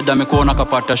building dead, amekuona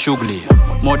kapata shughuli.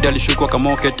 Model shukwa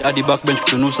kamoket, adi backbench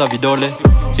kutunusa vidole.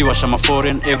 Si washama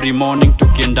foreign, every morning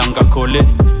tukiendanga kole.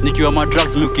 Nikiwa ma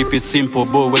drugs, me keep it simple,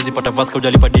 bo, wezi pata vaska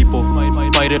ujalipa dipo.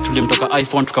 Pirate tulimtoka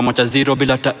iPhone, tukamocha zero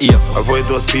bila ta earphone. Avoid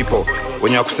those people,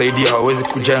 wenye wakusaidia hawezi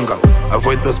kujenga.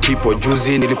 Avoid those people,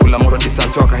 juzi nilikula moro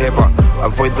distance wakahepa.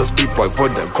 Avoid those people,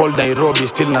 avoid them. Cold Nairobi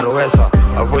still narowesa.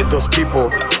 Avoid those people,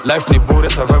 life ni bure,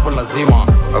 survival lazima.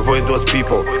 Avoid those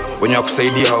people, wenye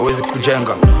wakusaidia hawezi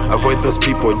kujenga. Avoid those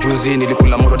people, juzi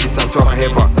nilikula moro distance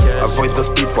wakahepa. Avoid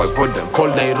those people, avoid them.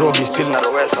 Cold Nairobi still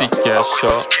narowesa.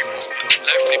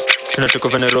 Tunatoka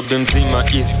vya Nairobi mzima,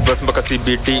 East Bus mpaka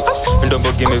CBD.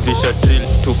 Ndombo game visha drill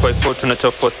 254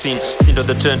 tunachafua scene. Sindo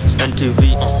the trend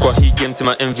NTV, kwa hii game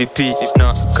sima MVP.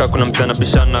 Na kaa kuna msana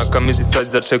bishana, kamizi size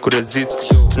za try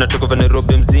kuresist. Tunatoka vya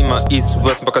Nairobi mzima, East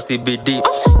Bus mpaka CBD.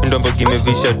 Ndombo game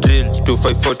visha drill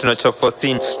 254 tunachafua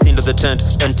scene. Sindo the trend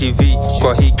NTV,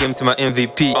 kwa hii game sima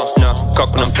MVP. Na kaa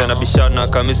kuna msana bishana,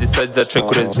 kamizi size za try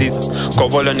kuresist. Kwa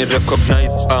wala ni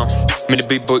recognize, mini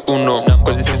big boy uno.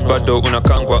 Kwa this is bado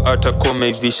unakangwa ata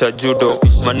kome visha judo.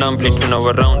 Manambli tuna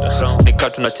waround, nika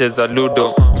tunacheza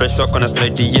ludo. Fresh wako na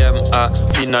slide DM,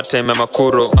 sina time ya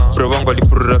makuro. Bro wangu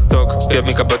alipurura stock, pia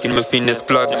mikabaki nimefines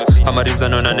plug. Hamariza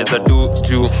naona neza do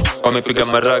juu, wamepiga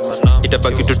marags.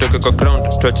 Itabaki tutoke kwa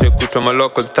ground, tuache kutwa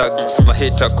malocal tags.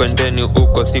 Mahita kwendeni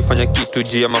uko, sifanya kitu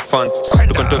juu ya mafans.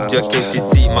 Tuko top juu ya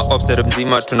KCC, maobsere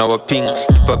mzima tunawaping.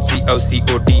 PUBG au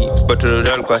COD, battle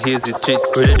royale kwa hizi streets.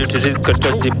 We ready to risk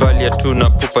atoji bali, hatuna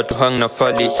pupa tuhang na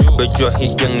fali. Wejua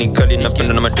hii gang ni kali,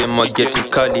 napenda na mademo getting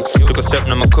kali. Tuko strap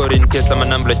na makori in case ama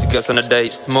nambla jigasa na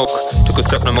die smoke. Tuko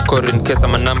strap na makori in case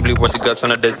ama nambli wajigasa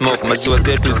na die smoke. Maziwa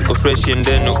zetu ziko fresh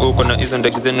endenu, uko na hizo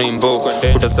ndegi zenu imbo.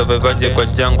 Utasurvivaje kwa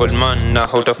jungle man na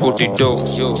hautafuti do.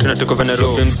 Tunatoka vya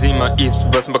Nairobi mzima, East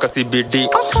Bus mpaka CBD.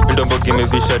 Ndombo game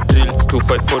visha drill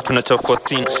 254 tunachafua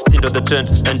scene. Sindo the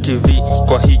trend NTV,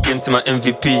 kwa hii game sima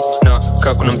MVP. Na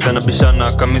kaa kuna msana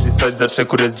bishana, kamizi size za try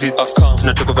kuresist.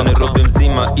 Tunatoka vya Nairobi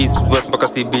mzima, East West mpaka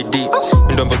CBD.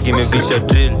 Ndombo game visha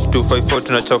drill 254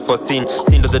 tunachafua scene.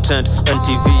 Sindo the trend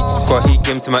NTV, kwa hii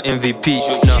game sima MVP.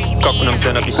 Na kaa kuna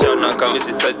msana bishana,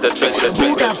 kamizi size za try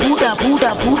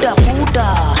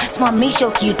Buda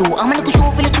simamisha kitu ama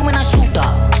nikushow vile tume na shooter.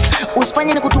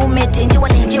 Usifanye nikutume tenje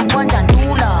wala nje kwanja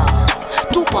ndula.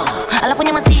 Tupa, alafu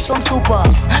nyamasisho msupa.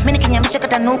 Mimi nikinyamisha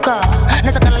katanuka,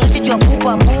 naweza kalalisha jua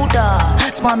pupa buda.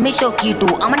 Simamisha kitu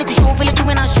ama nikushow vile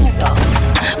tume na shooter.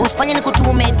 Usifanye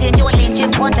nikutume tenje wala nje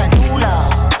kwanja ndula.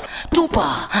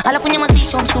 tupa, alafu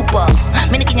nyamazisha msupa.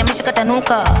 Mimi kinyamisha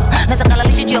katanuka, naweza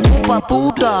kalalisha juu ya pupa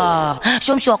puta.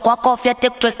 Shomshwa kwako fya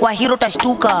take track kwa hero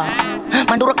tashtuka.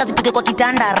 Mandura kazipige kwa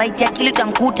kitanda, right ya kili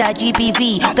tamkuta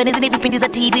GPV. Utanizi ni vipindi za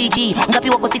TVG, ngapi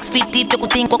wako 6 feet deep, choku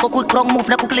think wako quick wrong move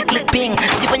na kuklik click ping.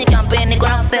 Sijifanye champion niko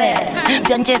na fair,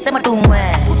 mjanje sema tumwe.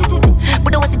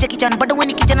 Bado wasije kijana, bado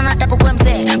weni kijana nataka kuwe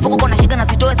mzee. Fuko kona shida na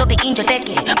sitoe zote inje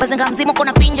teke. Bazenga mzima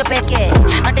kona finje peke.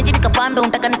 Natenji nikapambe,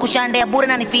 unataka nikushande ya bure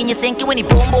na nifinye senki weni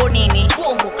pombo nini.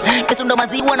 Pesa ndo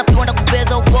maziwa na kuonda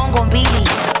kupeza ubongo mbili.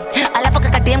 Alafu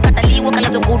kakadem kataliwa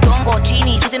kalazo kudongo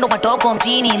chini. Sisi ndo matoko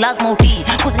mjini, lazima uti.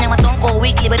 Kusanya masonko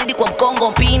wiki, baridi kwa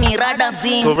mkongo mpini. Rada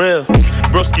mzini. For real,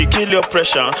 broski kill your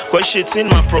pressure. Kwa shit in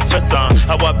my professor.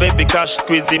 Our baby cash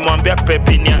squeezy, mwambia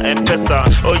pepi ni ya M-Pesa.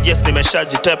 Oh yes,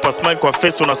 nimeshajitepa, smile kwa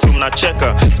face unasum na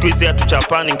cheka. Squeezy ya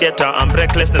tuchapani ngeta, I'm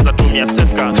reckless neza tumia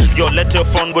seska. Yo lete your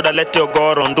phone buda lete your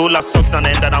goro. Ndula socks na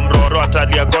naenda na mroro.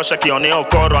 Atalia gosha kioneo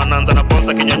koro. Ananza na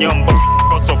bonza kinyonyo mbo.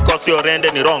 Of course your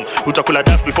rende ni wrong. Utakula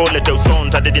dust before lete uson.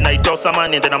 Tadedi na itosa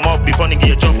man and then I'm up before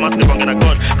ningie job mas niponge na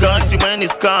god. Cause you when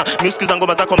is car. Musikiza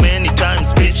ngoma zako many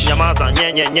times bitch. Nyamaza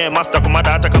nye master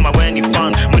kumada hata kama weni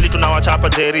fan. Mwili tunawachapa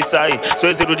Jerry sai.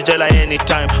 Soezi rudi jela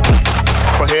anytime.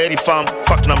 Kwa heri fam,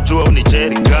 fuck na mjua uni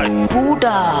Jerry guy.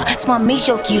 Buda,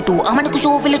 simamisha kitu ama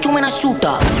nikushow vile chume na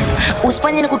shoota.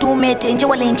 Usifanye nikutume tenje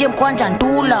wale nje mkwanja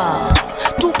ndula.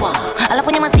 Tupa,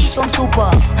 alafu nyamazisha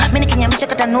msupa. Mimi kinyamisha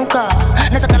katanuka,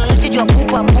 naweza kalalisha juu ya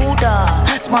pupa buda.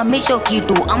 Simamisha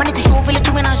kitu ama nikushow vile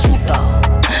chume na shoota.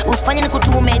 Usifanye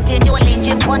nikutume tenje wale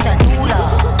nje mkwanja ndula.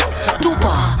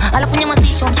 Tupa, alafu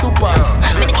nyamazisha msupa.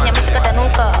 Mimi kinyamisha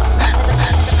katanuka.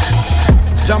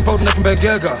 Jump out na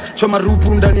kimbegega, choma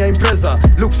rupu ndani ya impreza.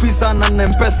 Look fisa na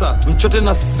M-Pesa, mchote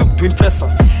na soup to impressa.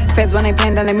 Fez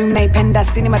wanaipenda na mimi naipenda,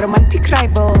 cinema romantic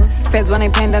rivals. Fez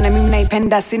wanaipenda na mimi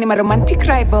naipenda, cinema romantic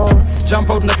rivals. Jump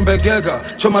out na kimbegega,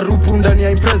 choma rupu ndani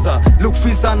ya impreza. Look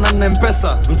fisa na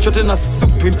M-Pesa, mchote na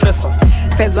soup to impressa.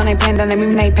 Fez wanaipenda na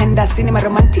mimi naipenda, cinema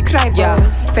romantic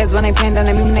rivals. Fez wanaipenda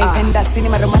na mimi naipenda,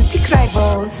 cinema romantic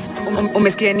rivals.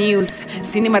 Umesikia news,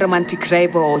 cinema romantic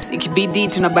rivals. Ikibidi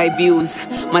tunabuy views.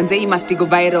 Manzei must go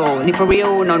viral. Ni for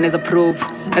real na unaweza prove.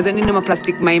 Nazo nini ma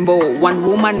plastic maimbo. One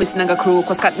woman misinanga crew.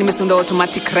 Kwa skat nimesunda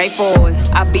automatic rifle.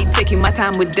 I've been taking my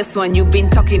time with this one. You've been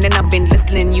talking and I've been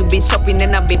listening. You've been shopping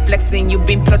and I've been flexing. You've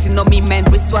been plotting on me man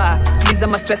wiswa. Please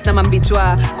ama stress na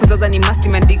mambichwa. Kuzoza ni must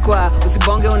imeandikwa.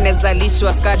 Usibonge unaweza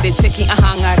lishwa. Skade checking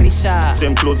ahangarisha.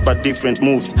 Same clothes but different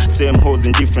moves. Same hoes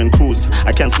in different crews.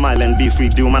 I can smile and be free.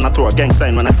 Do man I throw a gang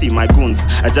sign when I see my goons.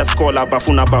 I just call a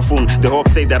buffoon. The hope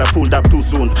say that I pulled up too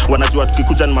soon. Wanajua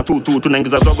tukikuja ni matutu.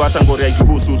 Tunaingiza zogo hata ngori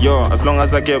haituhusu. Yo, as long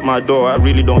as I get my dough, I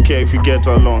really don't care if you get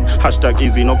along. Hashtag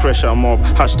easy, no pressure mob.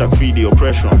 Hashtag free the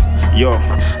oppression. Yo,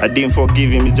 I didn't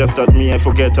forgive him, it's just that me, I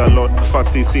forget a lot. Fuck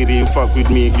city, you fuck with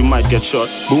me, you might get shot.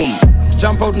 Boom.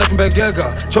 Jump out na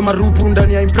kimbegega, choma rupu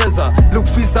ndani ya impreza. Look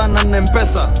fisa na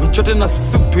M-Pesa, mchote na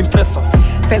soup to impressa.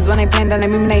 Fez wanaipenda na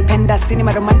mimi naipenda,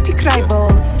 cinema romantic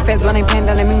rivals. Fez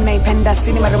wanaipenda na mimi naipenda,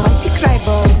 cinema romantic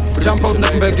rivals. Jump out na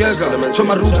kimbegega,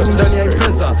 choma rupu ndani ya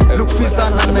impreza. Look fisa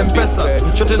na M-Pesa,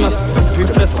 mchote na soup to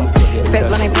impressa.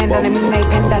 Fez wanaipenda na mimi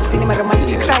naipenda, cinema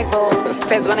romantic rivals.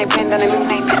 Fez wanaipenda na mimi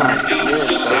naipenda, cinema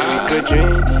romantic rivals. Good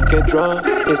drink, get drunk,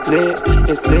 it's lit,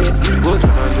 it's lit. Go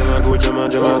jama, go jama,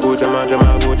 jama, go jama,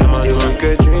 jama, go jama. They want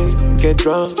good drink, get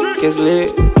drunk, it's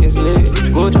lit, it's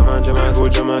lit. Go jama, jama, go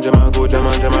jama, jama, go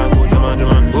jama, jama, go jama,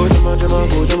 jama. Go jama, jama,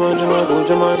 go jama, jama, go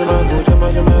jama, jama, go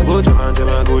jama, jama. Go jama,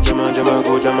 jama, go jama, jama,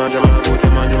 go jama, jama, go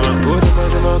jama, jama. Go jama,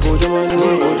 jama, go jama,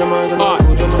 jama, go jama, jama,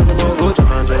 go jama, jama. Go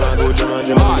jama, jama, go jama,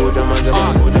 jama, go jama,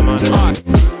 jama, go jama, jama.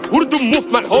 Urdu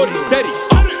movement, hold it steady.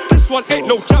 This one ain't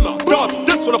no jammer. Dog,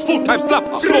 this one a full-time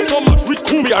slapper. Smoke so much, we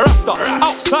call me a rasta.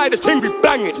 Outside the thing be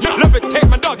banging. Levitate,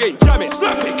 my dog ain't jamming.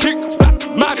 Kick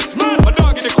back, man, it's smooth. My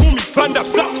dog, they call me Van Damme.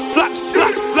 Slap, slap,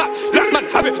 slap, slap. Let man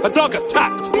have it, a dog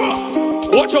attack.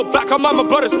 Watch your back, I'm my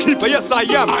brother's keeper. Yes, I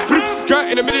am. Flip skirt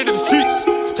in the middle of the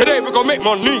streets. Today we gon' make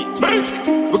money.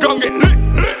 We gon' get lit.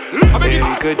 Baby,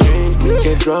 good drink,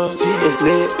 get drunk, it's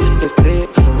lit, it's lit.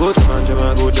 Go jama,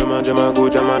 jama, go jama, jama, go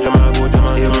jama, jama, go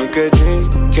jama. They want good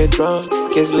drink, get drunk,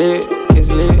 it's lit, it's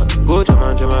lit. Go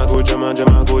jama, jama, go jama,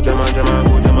 jama, go jama, jama,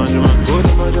 go jama, jama. Go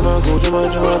jama, jama, go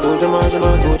jama, jama, go jama,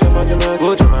 jama, go jama, jama.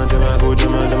 Go jama, jama, go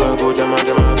jama, jama, go jama,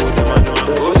 jama, go jama, jama.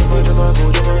 Go jama, jama,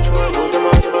 go jama, jama, go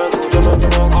jama, jama, go jama,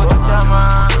 jama, go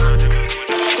jama.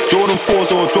 Jordan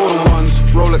 4s or Jordan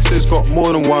 1s, Rolexes got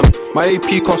more than one. My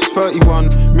AP costs 31,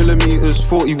 millimeters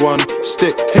 41.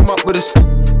 Stick him up with a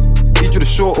need you the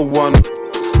shorter one.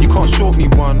 You can't short me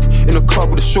one. In a club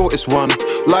with the shortest one.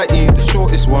 Lighty, the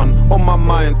shortest one. On my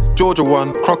mind, Georgia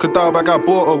one. Crocodile bag, I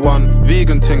bought her one.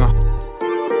 Vegan tinger.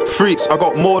 Freaks, I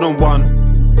got more than one.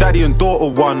 Daddy and daughter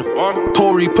one.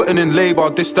 Tory putting in labour,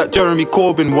 this that Jeremy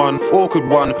Corbyn one. Awkward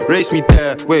one, race me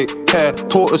there, wait, care,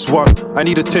 tortoise one. I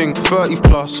need a ting, 30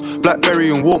 plus, Blackberry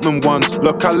and Walkman ones.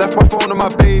 Look, I left my phone and my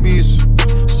babies.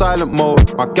 Silent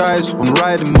mode, my guys on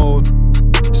riding mode.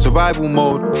 Survival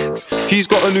mode. He's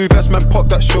got a new investment pot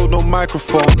that showed no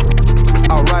microphone.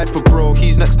 I'll ride for bro,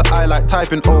 he's next to I like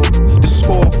typing O. The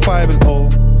score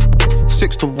 5-0,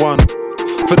 6-1.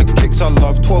 For the kicks I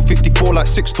love, 12.54 like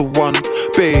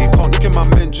 6-1. Babe, can't look at my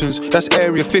mentions, that's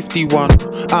area 51.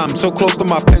 I'm so close to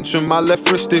my pension, my left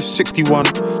wrist is 61.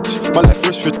 My left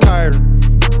wrist retiring.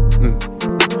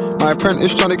 My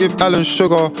apprentice trying to give Alan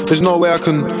sugar, there's no way I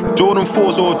can. Jordan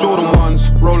 4s or Jordan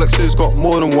 1s, Rolexes got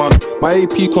more than one. My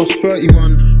AP costs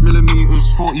 31,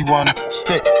 millimeters 41.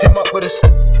 Stick him up with a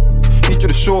need you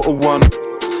the shorter one.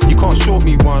 You can't short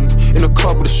me one. In a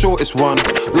club with the shortest one.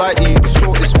 Lighty, the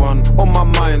shortest one. On my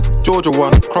mind, Georgia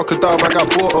one. Crocodile bag, I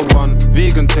bought her one.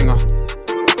 Vegan tinger.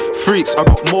 Freaks, I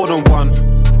got more than one.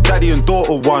 Daddy and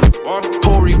daughter one.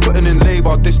 Tory putting in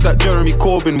labour, this that Jeremy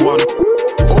Corbyn one.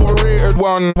 Overrated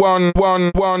one.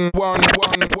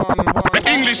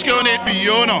 English girl named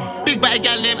Fiona. Big bad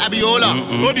gal named Abiola.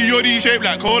 Body yoddy shaped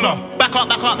like cola. Back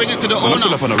up, bring it to the owner. I'm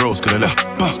still up on the roads, could I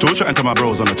left. Still chatting to my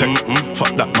bros on the tech.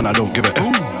 Fuck that man, I don't give a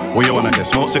F. Where you wanna get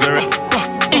smoke cigarette?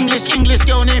 English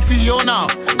girl named Fiona.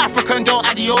 African girl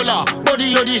Adiola.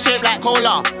 Body yoddy shaped like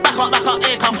cola. Back up,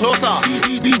 here come closer.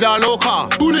 Vida loca.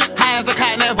 High as a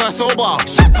cat, never sober.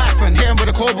 Shit Python, hit him with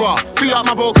a cobra. Free up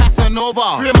my bro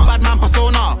Casanova. Free my bad man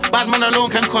persona. Bad man alone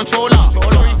can control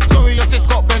her. Sorry, your sis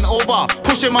got bent over.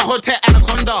 Pushing my hood to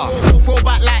Anaconda. Throw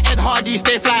back like Ed Hardy.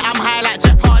 Stay fly, I'm high like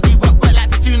Jeff Hardy. Work like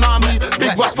the tsunami.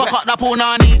 Big Ross, fuck up that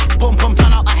punani. Pum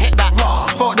turn up, I hit that.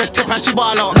 Fuck this tip and she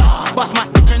ball out. Bust my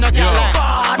in the gal like.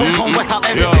 Pum wet up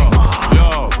everything.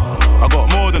 I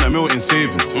got more than $1 million in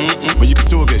savings, but you can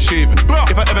still get shaven.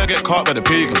 If I ever get caught by the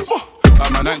pagans,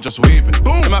 like my night just waving.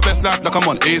 In my best life, like I'm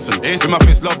on Asen. With my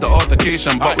face, love the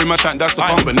altercation, but with my shank, that's a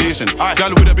combination. Gal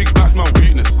with a big back's my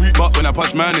weakness, but when I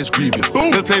punch man, it's grievous.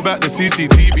 Just play back the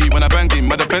CCTV when I bang him,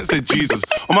 my defense said Jesus.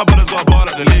 All my brothers got a ball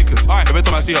like the Lakers. Every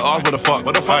time I see her arch, what the fuck?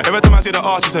 Every time I see the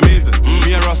arch, it's amazing.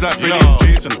 Me and Ross like Freddie and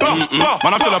Jason.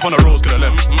 Man, I'm still up on the roads, could I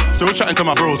left. Still chatting to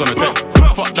my bros on the tech.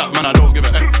 Fuck that man, I don't give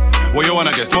a F. Where you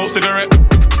wanna get smoke cigarette?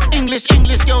 English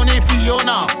girl named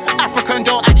Fiona. African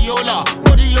girl Adiola.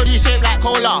 Body yoddy shaped like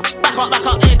cola. Back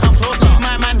up, here come closer.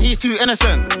 My man, he's too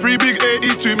innocent. Free big A,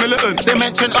 he's too militant. They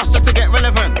mention us just to get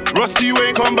relevant. Rusty, you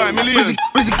ain't come by millions.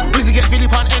 Wizzy get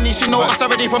Philip on any. She know us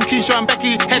already from Keisha and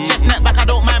Becky. Head, chest, neck, back, I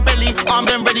don't mind belly. Armed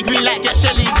and ready, green light, get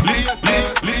Shelly.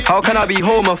 How can I be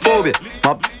homophobic?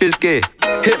 My is gay.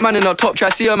 Hitman in a top try,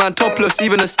 see a man topless,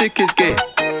 even a stick is gay.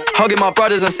 Hugging my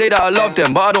brothers and say that I love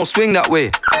them, but I don't swing that way.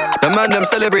 The man them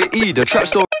celebrate Eid, the trap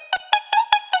store.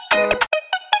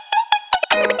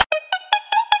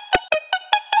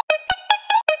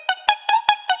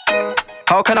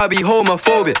 How can I be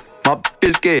homophobic? My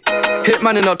is gay.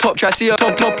 Hitman in a top try, see a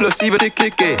topless, even stick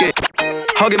is gay.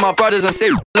 Hugging my brothers and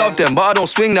say love them, but I don't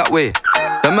swing that way.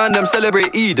 The man them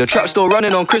celebrate Eid, the trap store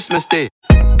running on Christmas Day.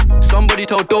 Somebody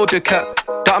told Doja Cat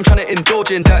that I'm trying to indulge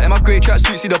in that. In my grey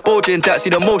tracksuit, see the bulge in that. See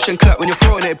the motion clap when you're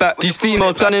throwing it back. These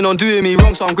females planning on doing me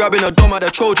wrong, so I'm grabbing a dom at the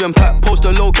Trojan pack. Post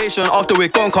a location after we're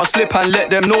gone, can't slip and let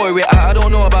them know where we're at. I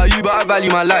don't know about you, but I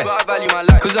value my life.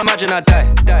 Cause imagine I die,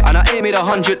 and I ain't made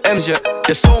 100 M's yet.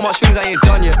 There's so much things I ain't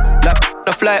done yet. Like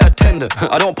a flight attendant.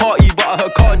 I don't party, but I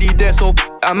heard Cardi there, so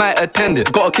I might attend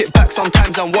it. Gotta kick back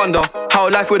sometimes and wonder how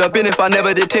life would have been if I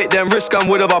never did take them risks and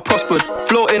would have I prospered.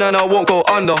 Floating and I won't go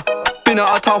under. Been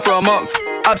out of town for a month.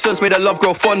 Absence made the love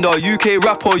grow fonder. UK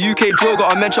rapper, UK drill,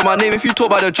 gotta mention my name if you talk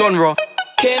about the genre.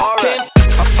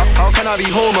 How can I be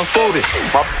homophobic?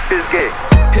 My is gay.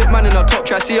 Hitman in a top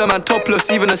try, see a man topless,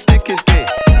 even a stick is gay.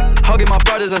 Hugging my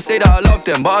brothers and say that I love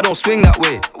them, but I don't swing that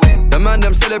way. The man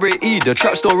them celebrate Eid, the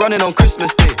trap store running on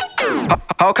Christmas Day.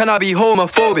 How can I be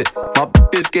homophobic? My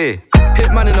is gay.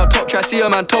 Hitman in a top try, see a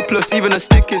man topless, even a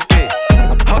stick is gay.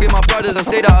 Hugging my brothers and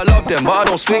say that I love them, but I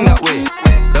don't swing that way.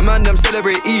 The man them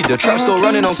celebrate Eid, the trap store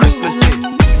running on Christmas Day.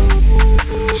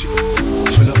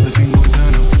 Pull up the thing, go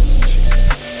turn up.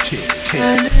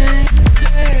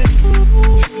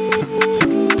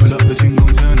 Pull up the thing, go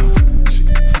turn up.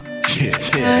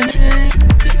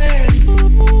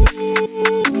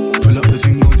 Pull up the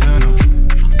thing, go turn up.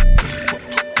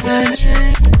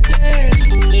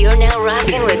 You're now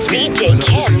rocking with DJ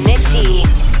Kim Nickdee,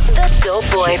 the dope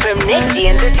boy from Nickdee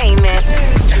Entertainment.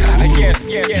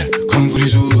 Come for the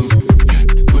zoo.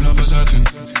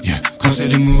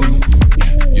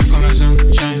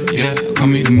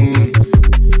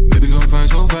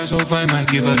 fine, might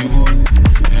give her the wood.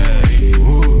 Hey,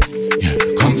 ooh, yeah,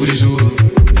 come for this wood.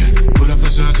 Yeah, pull up for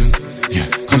certain. Yeah,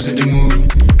 come set the mood.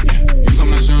 Yeah, you got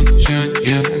my sunshine.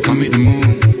 Yeah, come meet the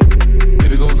moon.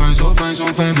 Baby, go fine, so fine,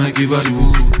 might give her the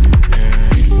wood.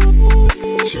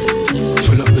 Yeah,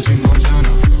 pull up the thing, come turn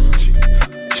up.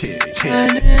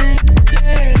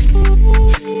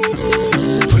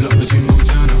 Pull up the thing, come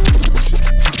turn up.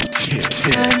 Pull up the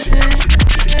thing, come turn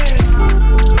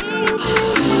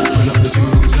up. Pull up the thing,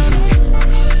 come turn up.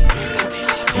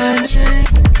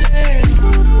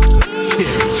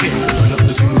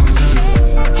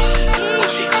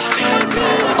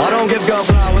 I don't give girl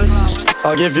flowers,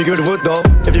 I'll give you good wood though.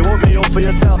 If you want me all for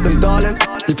yourself, then darling,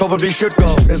 you probably should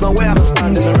go. There's no way I'ma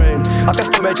stand in the rain. I can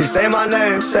still make you say my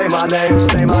name, say my name,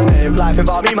 say my name. Life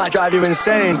without me might drive you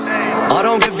insane. I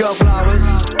don't give girl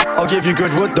flowers, I'll give you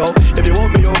good wood though. If you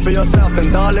want me all for yourself,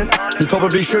 then darling, you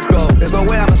probably should go. There's no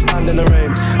way I'ma stand in the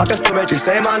rain. I can still make you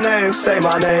say my name, say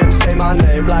my name, say my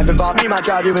name. Life without me might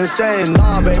drive you insane.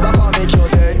 Nah babe, I can't make your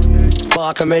day, but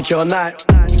I can make your night.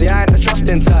 See, I ain't the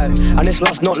trusting type, and it's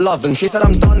love's not love. And she said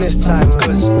I'm done this time,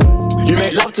 cause you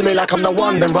make love to me like I'm the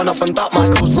one, then run off and duck my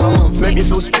calls for a month. Make me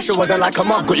feel special, well then like a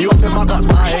mug. Got you up in my guts,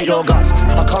 but I hate your guts.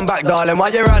 I come back, darling, why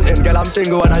you ranting? Girl, I'm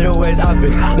single and I always have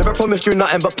been. Never promised you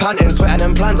nothing but panting, sweating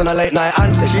and plans on a late night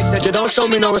answer. She said you don't show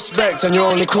me no respect, and you're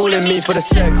only calling me for the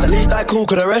sex. At least I cool,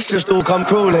 cause the rest just all come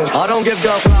crawling. I don't give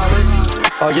girl flowers,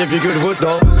 I'll give you good wood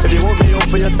though. If you want me all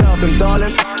for yourself, then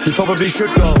darling, you probably should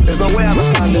go. There's no way I'ma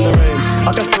stand in the rain.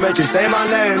 I can still make you say my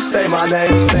name, say my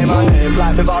name, say my name.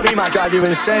 Life without me might drive you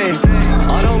insane.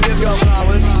 I don't give girl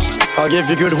flowers, I'll give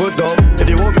you good wood though. If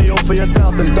you want me all for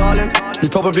yourself, then darling, you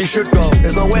probably should go.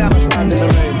 There's no way I'ma stand in the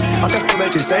rain. I can still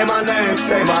make you say my name,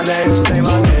 say my name, say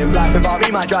my name. Life without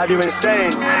me might drive you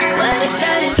insane.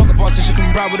 Fuck a politician,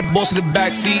 come ride with the boss in the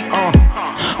backseat.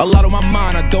 A lot on my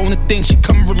mind, I don't wanna think. She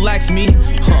come and relax me.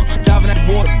 Dive in that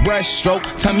water, breaststroke.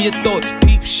 Tell me your thoughts,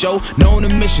 peep show. Knowing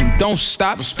the mission, don't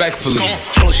stop. Respectfully.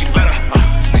 Told her she better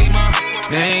say my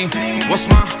name. What's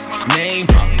my name?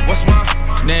 What's my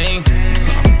name?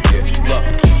 Yeah, look.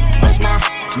 What's my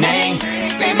name?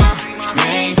 Say my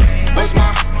name. What's my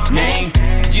name?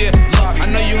 Yeah, look, I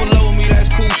know you in love with me, that's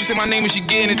cool. She said my name and she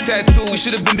getting a tattoo. We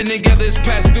should've been together, it's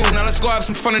past due. Now let's go have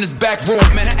some fun in this back room.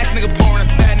 Man, that ex nigga boring,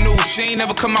 that's bad news. She ain't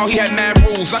never come out, he had mad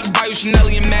rules. I could buy you Chanel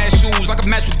and mad shoes. I could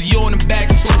match with Dior in the back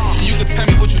too. And you could tell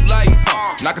me what you like,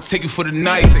 and I could take you for the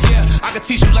night. Yeah, I could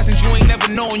teach you lessons you ain't never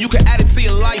known. You could add it to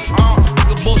your life, I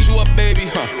could boss you up,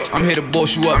 baby. I'm here to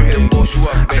boss you up, baby.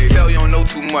 I can tell you don't know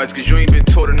too much, cause you ain't been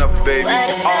taught enough, baby.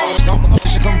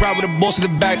 She come ride with the boss in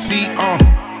the backseat,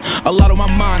 A lot on my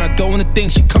mind, I don't wanna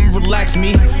think. She come and relax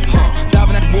me, Dive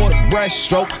in that water,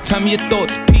 breaststroke. Tell me your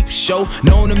thoughts, peep show.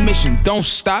 Knowing the mission, don't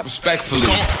stop. Respectfully.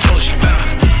 Told her she better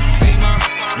say my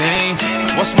name.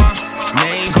 What's my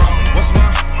name? What's my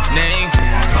name?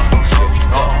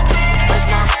 What's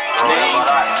my name?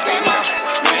 Say my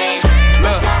name.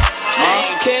 What's my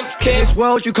name? In this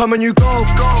world you come and you go.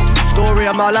 Story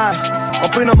of my life.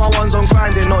 I've been on my ones on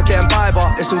grinding, not getting by,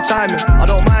 but it's all timing. I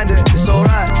don't mind it, it's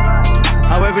alright.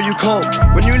 However you cope,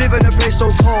 when you live in a place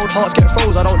so cold, hearts get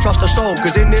froze, I don't trust a soul.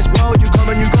 Cause in this world you come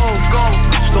and you go.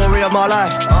 Story of my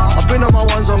life. I've been on my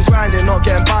ones on grinding, not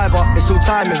getting by, but it's all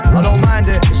timing. I don't mind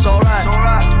it, it's alright.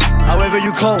 However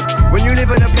you cope, when you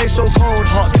live in a place so cold,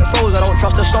 hearts get froze, I don't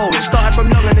trust a soul. It started from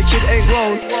young and the kid ain't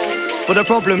grown, but the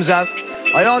problems have.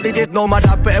 I hardly did know my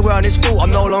dad better wear on his fault.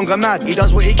 I'm no longer mad, he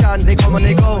does what he can, they come and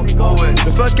they go.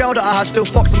 The first girl that I had still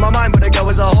fucks in my mind, but the girl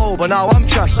was a hoe. But now I'm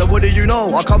trash, so what do you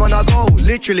know? I come and I go,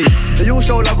 literally. They all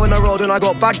show love on the road and I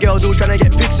got bad girls all trying to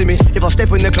get pics of me. If I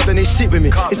step in the club then they sit with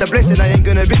me. It's a blessing, I ain't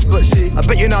gonna bitch, but see, I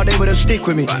bet you now they wouldn't stick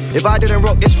with me if I didn't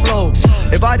rock this flow,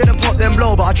 if I didn't pop them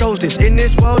blow. But I chose this, in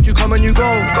this world you come and you go.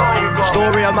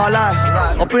 Story of my life.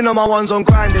 I've been on my ones on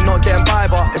grinding, not getting by,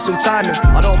 but it's all timing.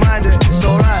 I don't mind it, it's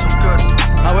alright.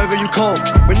 However you cope,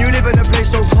 when you live in a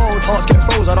place so cold, hearts get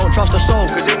froze, I don't trust a soul.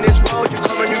 Cause in this world you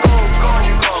come and you go.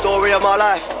 Story of my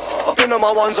life. I've been on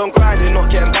my ones on grinding, not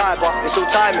getting by, but it's all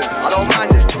timing. I don't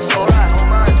mind it, it's alright.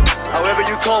 However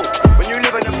you cope, when you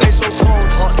live in a place so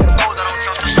cold, hearts get froze, I don't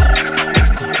trust a soul.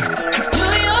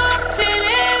 New York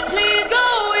City, please go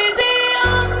easy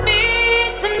on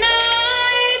me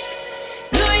tonight.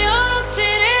 New York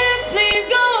City, please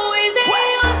go easy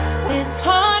on this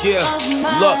heart of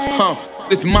mine. Look,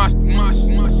 this is my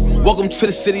welcome to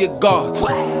the city of gods.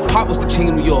 Pop was the king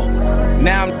of New York.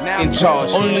 Now I'm in charge.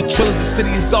 Only the drillers, the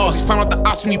city is ours. Find out the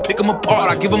ops when you pick them apart.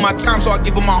 I give them my time, so I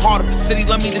give them my heart. If the city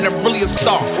love me, then they're really a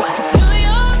star. New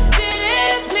York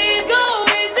City, please go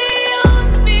easy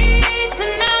on me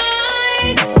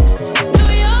tonight.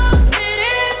 New York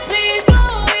City, please go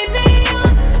easy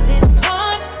on this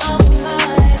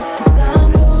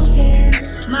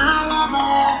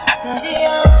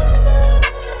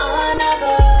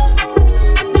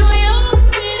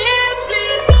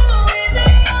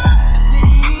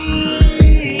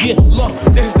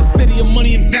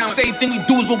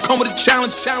gon' come with a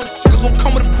challenge. Niggas gon'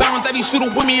 come with a balance. Every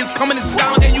shooter with me is coming in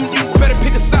silent. And you better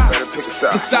pick a side.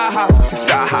 Decide how.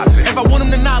 If I want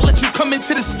him to not let you come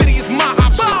into the city, it's my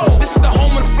option. This is the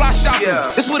home of the fly shopping.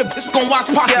 This where the bitch gon'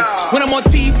 watch pockets. When I'm on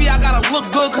TV, I gotta look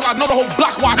good, cause I know the whole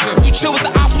block watching. We chill with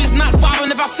the ops, we is not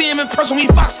vibing. If I see him in person, we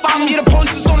fox following. Yeah, the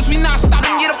police is on us, we not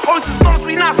stopping. Yeah, the police is on us,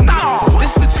 we not stopping.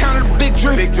 This is the town of the big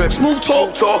drip. Smooth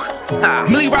talk.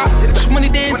 Millie rock, money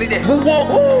dance, woo walk.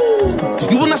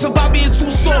 You will not survive being too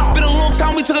soft. Been a long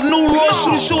time, we took a new law.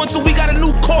 Shoot a show until we got a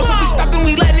new course. If we stop, then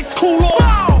we letting it cool off.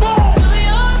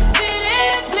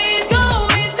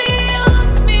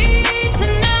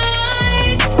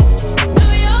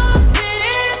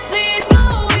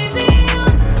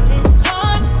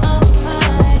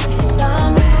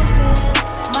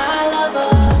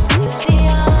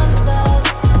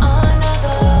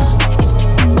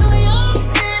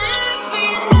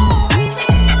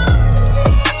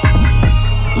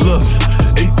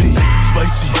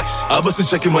 I bustin'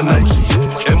 checking my Nike,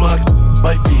 and my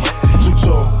might be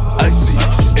two-tone, icy,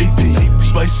 AP,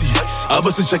 spicy. I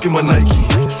bustin' checking my Nike,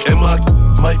 and my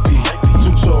might be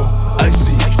two-tone,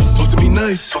 icy. Talk to me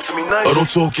nice, or don't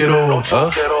talk at all, huh?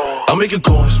 I make a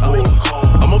corner sport,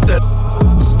 I'm off that.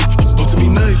 Talk to me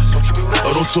nice,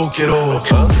 or don't talk at all,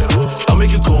 huh? I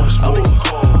make a corner sport,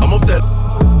 I'm off that.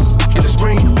 In the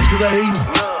spring, it's cause I hate him,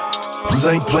 cause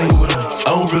I ain't playing with him.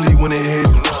 I don't really wanna hit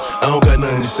him, I don't got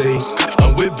nothing to say.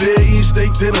 With beer, eating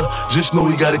steak dinner, just know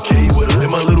he got a K with him. And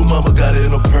my little mama got it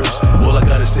in her purse, all I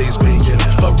gotta say is bacon.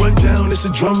 If I run down, it's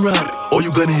a drum round, all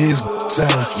you gonna hear is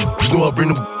sounds. Just know I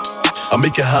bring the I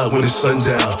make it hot when it's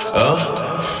sundown,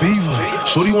 fever,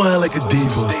 shorty want like a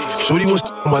diva. Shorty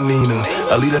wants my Nina,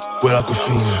 I leave that with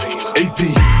Aquafina. AP,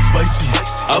 spicy,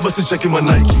 I bustin' checking my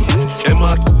Nike. And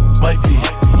my might be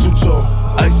two-tone,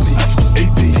 icy.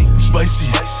 AP,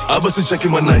 spicy, I bustin' checking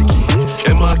my Nike.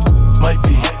 And my might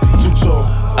be two-tone,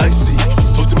 icy.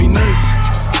 Talk to me nice,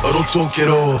 or don't talk at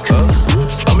all,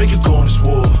 I make a corner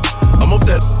swore, I'm off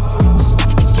that.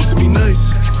 Talk to me nice,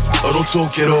 or don't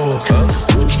talk at all,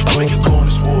 I make a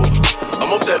corner swore, I'm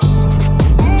off that.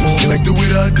 She like the way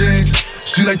that I dance,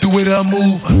 she like the way that I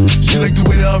move, she like the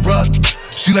way that I rock,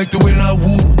 she like the way that I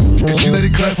woo, and she let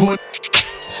it clap for it,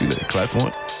 she let it clap for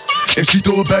it, and she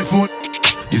throw it back for it,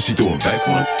 yeah, she throw it back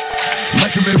for it.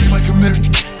 Michael Mary,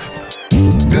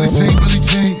 Billie Jean,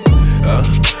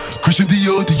 Christian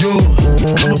Dior,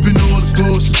 I'm up in all the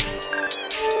stores.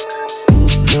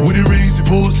 When it rains, it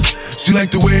pours. She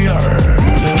like the way I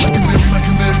like a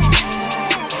Mary,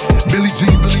 Billie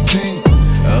Jean,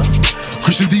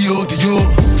 Christian Dior,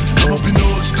 I'm up in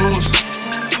all the stores.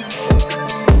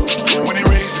 When it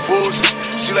rains, it pours.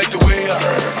 She like the way I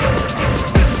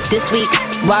This week,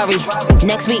 Rari,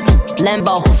 next week,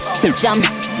 Lambo. Jump,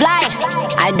 fly,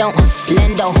 I don't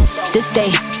lendo. This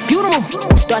day, funeral,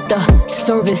 start the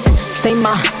service. Say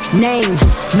my name,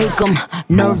 make them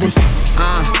nervous.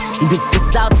 You bit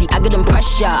this salty, I get them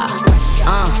pressure.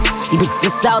 You bit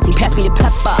this salty, pass me the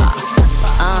pepper.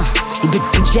 You bit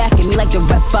the jacking me like the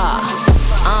rapper.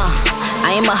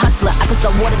 I am a hustler, I can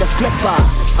sell water to flipper.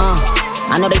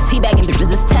 I know they teabagging,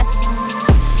 bitches is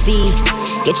testy.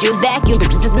 Get you a vacuum,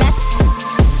 bitches is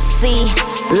messy.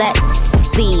 Let's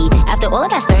see. After all of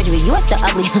that surgery, you are still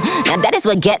ugly. Now that is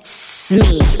what gets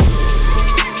me.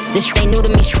 This shit ain't new to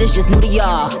me, this just new to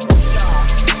y'all.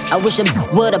 I wish I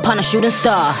would upon a shooting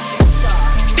star.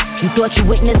 You thought you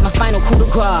witnessed my final coup de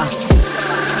grace.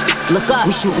 Look up,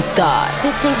 we shooting stars.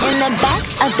 Sitting in the back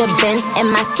of the Benz and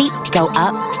my feet go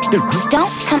up.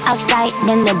 Don't come outside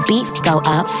when the beef go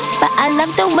up. But I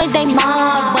love the way they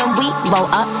mob when we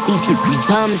roll up. These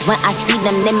bums, when I see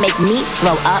them, they make me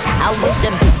throw up. I wish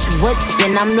a bitch would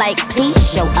spin, I'm like, please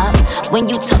show up. When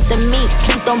you talk to me,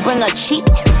 please don't bring a cheap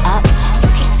up.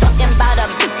 You keep talking about a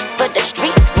bitch, but the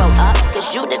streets grow up.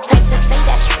 Cause you the type to say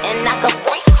that shit and knock a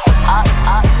freak up.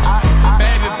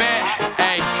 Baby bet,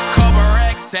 ayy, couple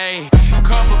racks, ayy,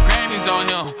 couple Grammys on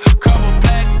him, couple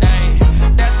plaques, ayy,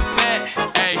 that's a fact,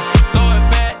 ayy, throw it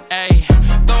back, ayy,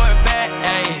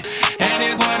 ayy, and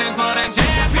this one is for the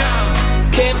champion.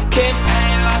 Kim,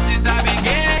 ain't lost since I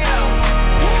began, yo.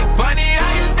 Funny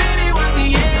how you said it was the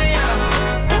year, yo.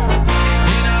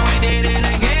 You know we did it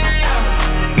again, yo.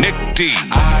 Nickdee.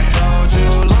 I told you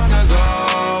long ago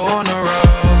on the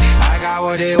road, I got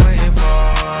what they waiting for.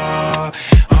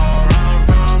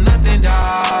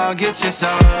 Get your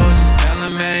soul, just tell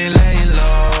him I ain't laying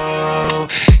low.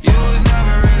 You was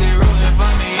never really rooting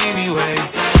for me anyway.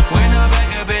 When I'm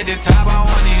back up at the top, I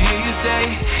wanna hear you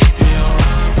say, you don't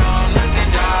run from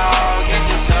nothing, dog. Get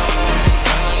your soul, just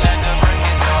tell him let the break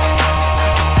is on.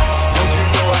 Don't you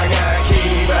know I got a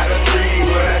key by the 3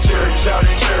 when I church out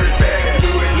in church, back and do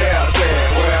it now, said,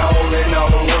 well,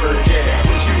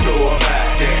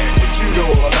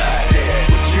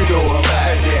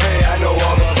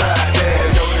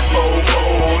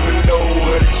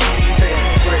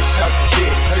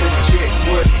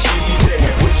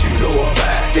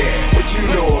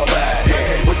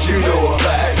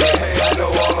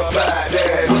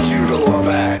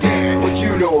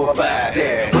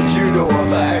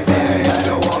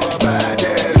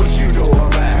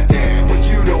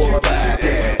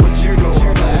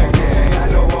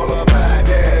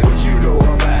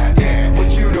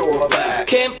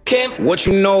 What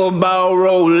you know about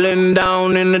rolling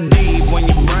down in the deep? When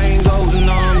your brain goes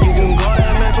numb, you can call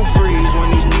that mental freeze. When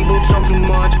these people talk too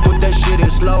much, put that shit in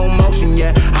slow motion.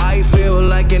 Yeah, I feel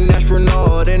like an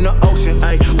astronaut in the ocean.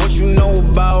 Ay, what you know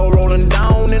about rolling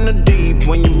down in the deep?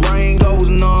 When your brain goes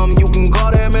numb, you can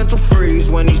call that mental freeze.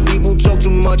 When these people talk too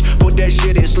much, put that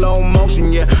shit in slow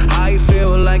motion. Yeah, I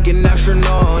feel like an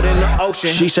astronaut in the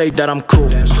ocean. She say that I'm cool.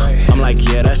 I'm like,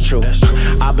 yeah, that's true.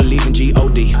 I believe in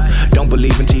G-O-D, don't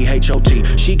believe in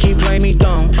T-H-O-T. She keep playing me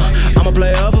dumb, I'm a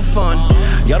player for fun.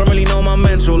 Y'all don't really know my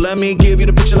mental, let me give you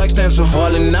the picture like stencil.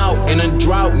 Falling out in a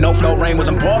drought, no flow rain was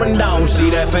I'm pouring down. See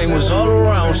that pain was all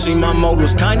around, see my mode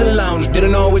was kinda lounge.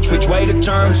 Didn't know which way to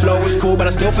turn, flow was cool but I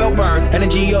still felt burned.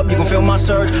 Energy up, you can feel my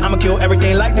surge, I'ma kill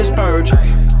everything like this purge.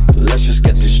 Let's just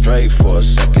get this straight for a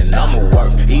second. I'ma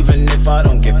work, even if I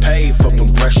don't get paid for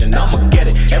progression. I'ma get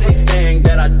it. Everything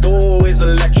that I do is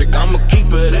electric. I'ma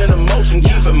keep it in motion,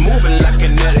 keep it moving like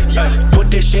kinetic.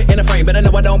 Put this shit in a frame, but I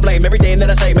know I don't blame everything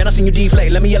that I say. Man, I seen you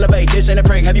deflate. Let me elevate. This ain't a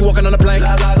prank. Have you walking on a plane?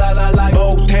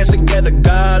 Both hands together,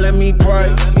 God, let me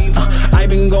pray. I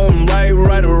been going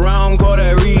right around, call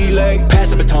that relay.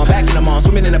 Pass the baton, back in the mall,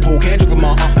 swimming in the pool, can't drink them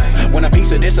all. When a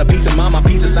piece of this, a piece of mine, my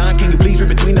piece of sign. Can you please read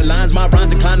between the lines? My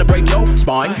rhymes inclined to break your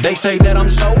spine. They say that I'm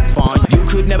so fine, you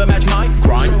could never match my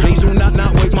grind. Please do not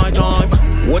waste my time.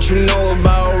 What you know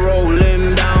about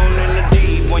rolling down in the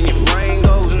deep? When your brain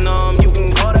goes numb, you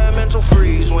can call that mental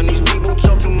freeze. When these people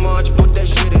talk too much, put that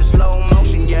shit in slow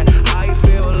motion. Yeah, I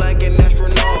feel like an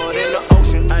astronaut in the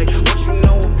ocean. Ay, what you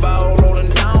know about rolling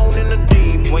down in the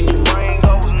deep? When your brain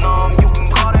goes numb, you can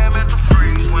call that mental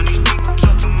freeze. When these people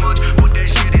talk too much, put that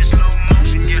shit in slow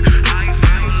motion. Yeah, I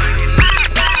feel like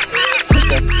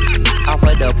an off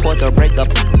of the porch or break up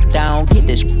down. Get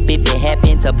this if it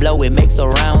happen to blow, it makes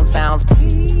surround sounds.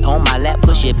 On my lap,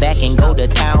 push it back and go to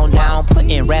town. Down,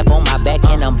 putting rap on my back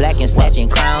and I'm black and snatching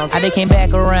crowns. I came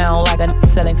back around like a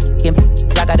selling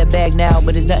I got a bag now,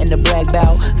 but it's nothing to brag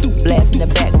about. Blast in the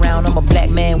background, I'm a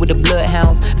black man with the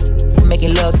bloodhounds.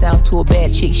 Making love sounds to a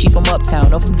bad chick, she from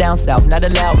uptown, or from down south, not a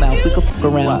loudmouth, we could fuck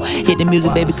around. Hit the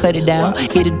music, baby, cut it down.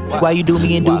 Hit it while you do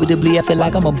me indubitably, I feel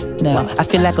like I'm a now. I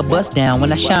feel like a bust down, when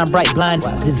I shine bright, blind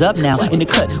is up now. In the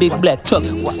cut, big black truck,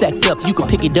 sacked up, you can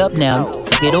pick it up now.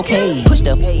 Get okay, push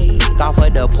the off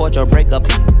of the porch or break up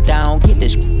down. Get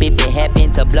this if it happen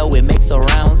to blow, it makes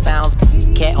surround sounds.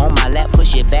 Cat on my lap,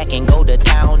 push it back and go to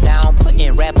town. Down,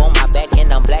 putting rap on my back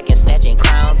and I'm black and snatching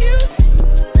crowns.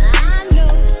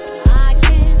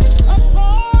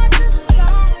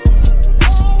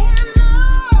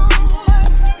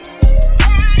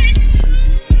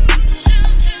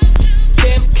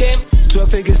 Kim,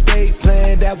 12-figure state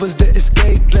plan, that was the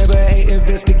escape plan, but I ain't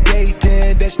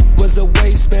investigating. That shit was a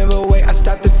waste, man, but wait, I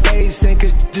stopped the facing, cause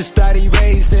just started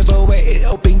racing, but wait, it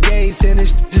opened gates, and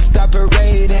it just stopped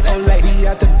parading. Oh, like we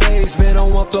out the basement,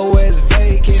 on one floor where it's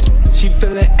vacant. She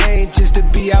feeling anxious to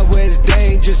be out where it's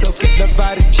dangerous, okay, the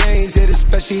body change it,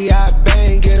 especially how I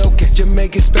bang it, okay,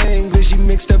 Jamaican Spanglish, she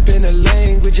mixed up in the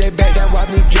language, hey, back that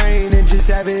wipe me drain, and just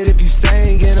have it if you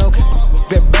sang it, okay.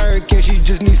 That bird can she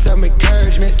just need some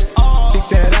encouragement. Fix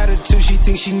that attitude, she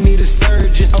thinks she need a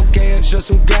surgeon. Okay, I show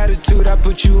some gratitude, I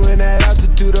put you in that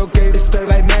altitude. Okay, it's stuck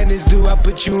like madness do, I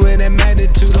put you in that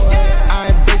magnitude. Okay,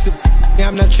 I embrace it,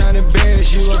 I'm not trying to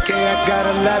embarrass you. Okay, I got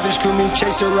a lavish crew, me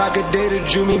chase a rocket, data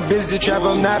drew me busy trap.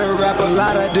 I'm not a rapper, a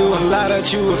lot I do, a lot I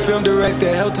chew. A film director,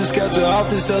 helter skelter,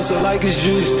 off the hustle like it's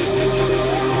juice.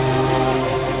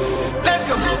 Let's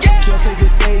go, yeah. 12-figure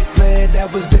state plan,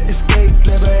 that was the escape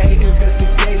plan, but I hate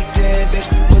investigating. That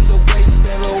shit was a waste,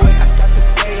 man, but wait, I stopped the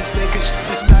facing, cause shit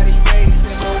just started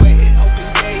racing, but wait, it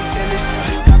opened gates, and it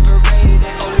just stopped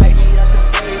parading. Oh, like me out the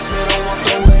basement, on one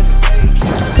floor where it's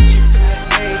vacant. She feeling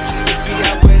anxious to be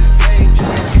out where it's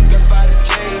dangerous, so keep the body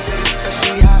chains, and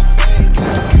especially how I bang it.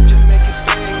 Get Jamaican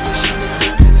Spanglish, she mixed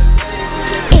up in the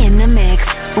language. In the mix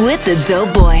with the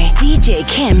dope boy, DJ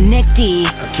Kim Nickdee.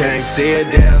 I can't see a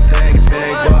damn thing if it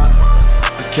ain't guap.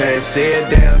 I can't see a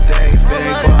damn thing if it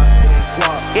ain't guap.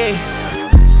 Yeah,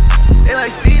 they like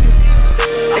Stevie,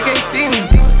 they can't see me,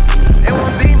 they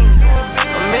won't beat me.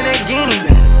 I'm in that guinea,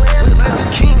 look like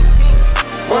zucchini.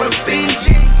 Wanna feed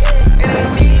you, and they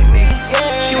need me.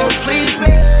 She won't please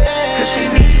me, cause she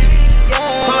need me.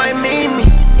 Her like me,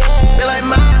 they like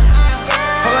mine.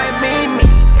 Her like me,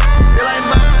 they like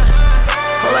mine.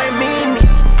 Her like me,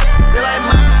 they like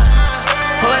mine.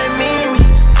 Her like me,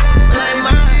 they like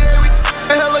mine.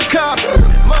 Helicopters,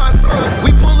 monsters,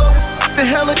 we pull up the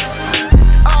helicopters,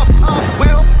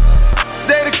 will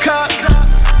they the cops?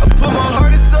 I put my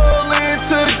heart and soul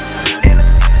into the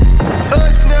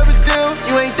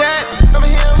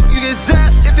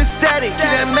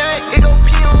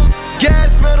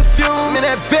fume. In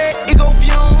that vet, it go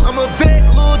fume. I'm a vet,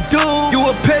 little dude. You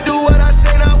a pet, do what I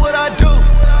say, not what I do.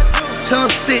 Tell 'em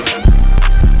sick.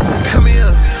 Come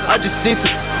here, I just seen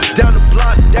some down the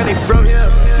block, that ain't from here.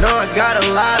 No, I got a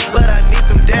lot, but I need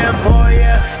some damn more,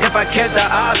 yeah. If I catch the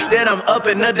ops, then I'm up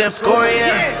in the damn score,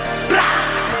 yeah.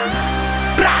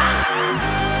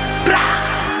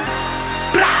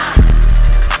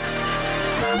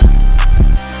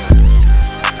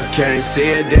 I can't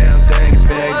see a damn thing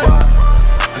if it ain't guap.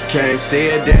 I can't see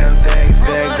a damn thing if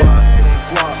it ain't guap.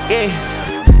 Yeah,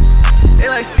 they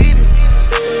like Stevie,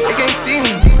 they can't see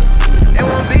me, they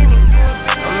won't beat me.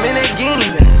 I'm in that guinea,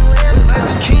 looks like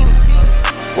zucchini.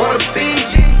 Wanna feed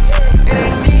you, it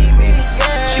ain't need me.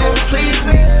 She won't please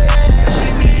me, she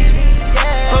need me.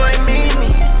 Oh, like me,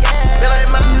 they like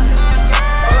mine.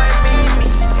 Oh, like me,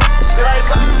 she like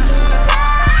mine.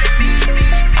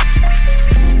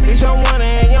 It's your one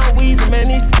and young Weezy, man,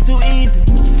 this too easy.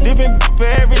 Different for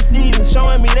every season,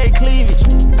 showing me they cleavage.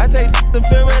 I take them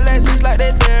feel relaxed, it's like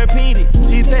that therapeutic.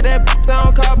 She take that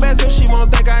down, call back so she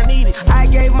won't think I need it. I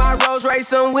gave my Rolls Royce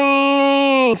some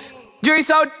wings. Jury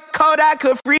so cold I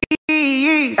could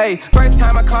freeze. Hey, first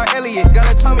time I called Elliot,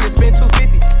 gonna tell me to spend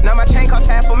 $250. Now my chain costs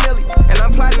 $500,000, and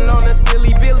I'm plotting on a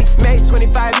silly Billy. Made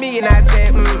 $25 million, I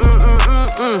said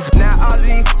Now all of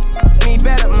these me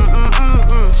better,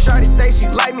 Shorty say she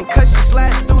like me, cause she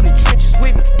sliding through the trenches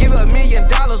with me. Give her $1 million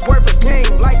worth of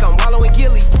game, like I'm wallowing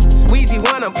Gilly. Weezy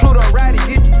one, I'm Pluto Ridey,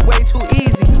 this way too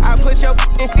easy. I put your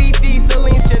in CC,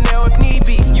 Celine, Chanel if need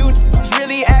be. You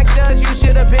really actors, you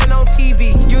should've been on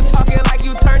TV. You talking like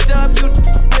you turned up, you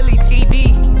really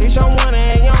TD. It's your one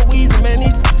and young Weezy, man,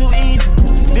 this too easy.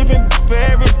 Different for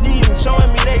every season,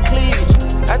 showing me they cleavage.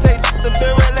 I take the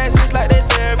feel relaxed, it's like that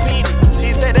therapeutic.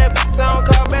 She take that down,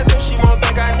 call back so she won't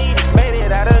think I need it. Made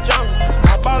it out of the jungle,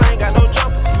 my ball ain't got no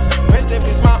jumper. Rest in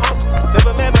peace, my uncle,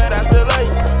 never met but I still love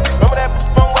you. Remember that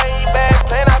from way back,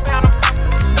 playing I pound him.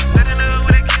 Standing up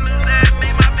with a killer's ass,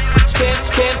 made my bitch.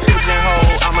 Can't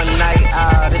pigeonhole, I'm a night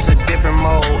owl, it's a different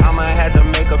mode. I'ma have to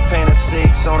make a paint of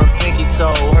 6 on a pinky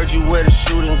toe. Heard you with a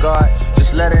shooting guard,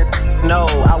 just let it know.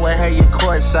 I would have you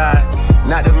courtside,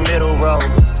 not the middle row.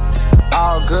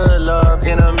 All good love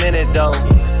in a minute though.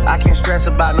 I can't stress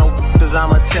about no cause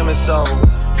I'm a timid soul.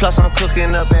 Plus I'm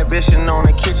cooking up ambition on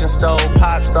the kitchen stove.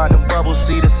 Pot start to bubble,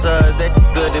 see the suds, they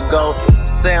good to go.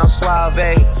 Damn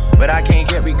suave, but I can't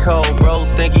get me cold, bro.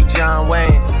 Think he John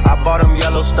Wayne. I bought them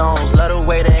Yellowstones, love the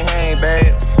way they hang,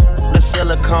 babe. The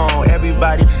silicone,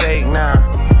 everybody fake now.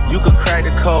 You could crack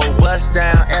the code, bust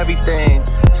down everything.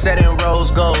 Set in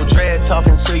rose gold, dread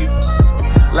talking to you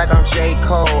like I'm J.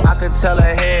 Cole. I could tell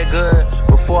her head good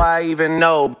before I even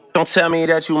know. Don't tell me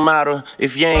that you model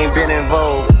if you ain't been in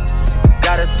vogue.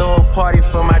 Gotta throw a party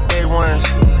for my day ones.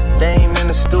 They ain't in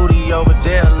the studio, but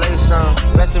they'll lay some.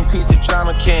 Rest in peace to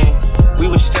Drama King, we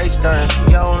was straight stunned.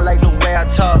 You don't like the way I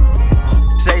talk,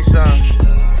 say something.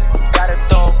 Gotta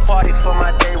throw a party for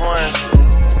my day ones.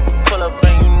 Pull up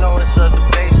and you know it's us, the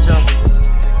bass jumping.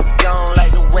 You don't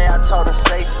like the way I talk, then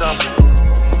say something.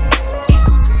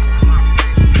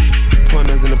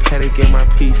 Pointers in the paddock, get my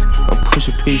piece. I'm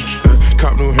pushing P.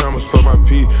 Cop new hammers for my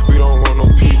P. We don't want no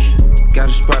peace. Got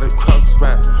a spot across the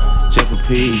spot, just for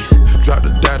peace. Drop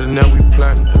the data, now we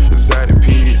plotting exotic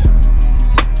peas.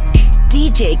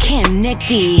 DJ Kim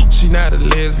Nickdee. She not a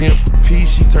lesbian, P.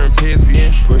 She turned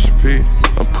lesbian. Push P.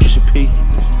 I'm pushing P.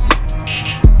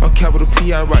 On capital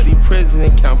P, I write these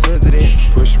presidents, count presidents.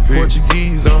 Push P.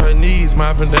 Portuguese on her knees,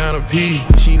 mopping down a P.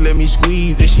 She let me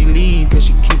squeeze and she leave, cause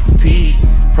she keep a P.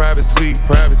 Private suite,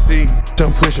 privacy,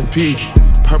 I'm pushing P.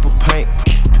 Purple paint,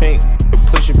 pink, I'm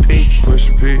pushing P.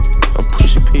 Pushing P. I'm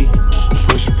pushing P.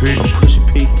 Pushing P. I'm pushing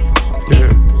P. Yeah.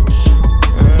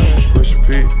 Pushing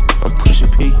P. I'm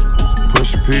pushing P.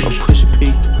 Pushing P. I'm pushing P.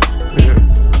 Yeah.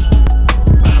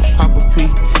 I pop a P,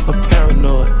 I'm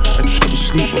paranoid. I keep it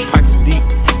sleep, my pockets deep.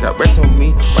 Got rest on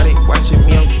me, why they watching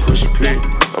me? I'm pushing P.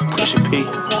 I'm pushing P.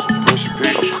 Pushing P.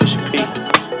 I'm pushing P.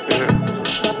 Yeah.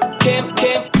 Kim.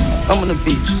 I'm on the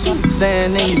beach,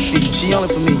 sand in your feet. She only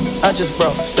for me. I just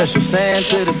brought special sand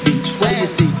to the beach. What do you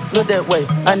see? Look that way.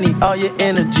 I need all your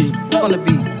energy. On the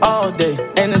beat all day,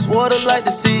 and it's water like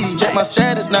the sea. Check my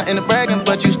status, not in the bragging,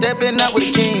 but you stepping out with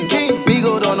a king.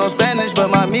 Migo don't know Spanish, but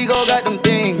my Migo got them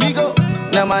things.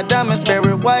 Now my diamonds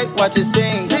buried white, watch it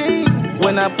sing.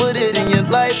 When I put it in your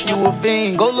life, you a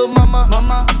fiend. Go little mama,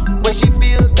 way she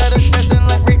feel, got her dressing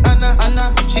like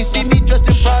Rihanna. She see me dressed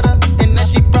in Prada, and then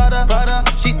she Prada.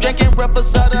 She drinking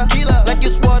reposada, like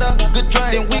it's water. Good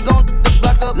drink, then we gon' the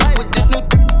block up with this new.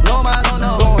 No mas,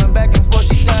 going back and forth,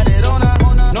 she got it on her.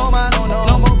 No mas,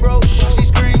 no more broke, she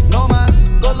scream. No mas,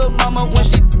 go little mama when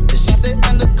she said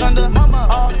anaconda.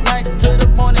 All night to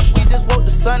the morning.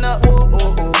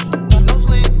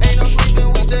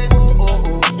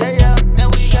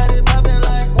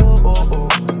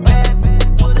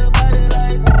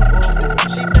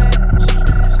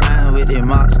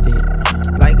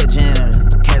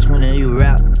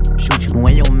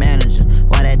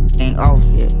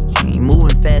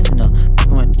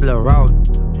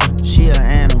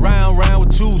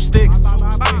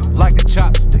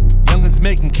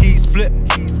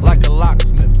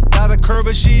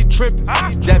 curve, she trippin'.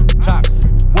 That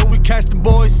toxic. When we catch the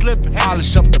boys slippin',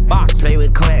 polish up the box. Play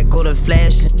with clack, go to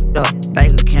flashing up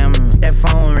like a camera. That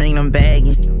phone ring, I'm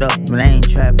bagging up, but I ain't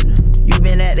trapping. You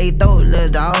been at they throat,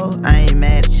 little dog. I ain't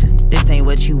mad at you. This ain't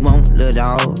what you want, little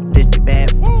dog. This be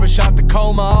bad. Fresh out the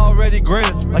coma, already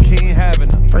grinning like he ain't having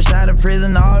them. Fresh out of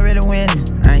prison, already winning.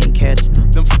 I ain't catching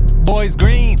them. Them boys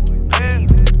green,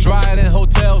 dry it in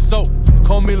hotel soap.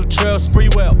 Call me Latrell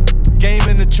Spreewell, game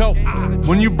in the choke.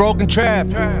 When you broken trap,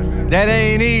 that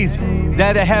ain't easy.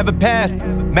 That'll have it past,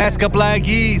 mask up like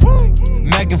easy.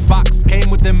 Megan Fox came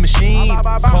with the machine.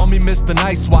 Call me Mr.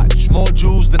 Nice Watch, more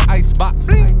jewels than Icebox.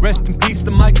 Rest in peace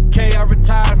to Michael K, I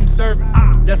retired from serving.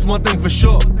 That's one thing for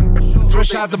sure.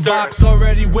 Fresh out the box,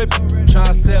 already whipping.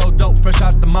 Tryna sell dope, fresh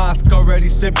out the mosque, already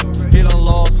sipping. Hit on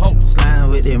lost hope. Sliding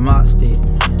with that mop stick,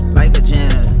 like a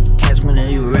janitor. Catch when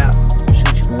you rap,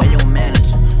 shoot you when your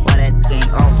manager. Why that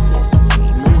ain't off yet? She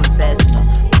ain't moving fast enough.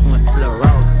 Went to the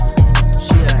road.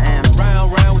 She a hammer.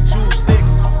 Round with 2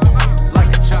 sticks,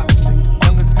 like a chopstick.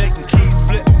 Youngins making keys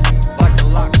flip, like a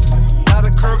locksmith. Got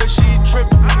a curve and she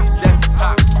trippin', that be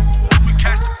toxic. We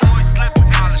catch the boys slippin',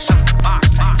 polish up the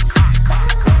box.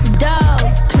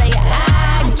 Dog, player,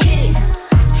 I get it.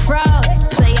 Fraud,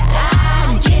 player,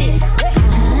 I get it.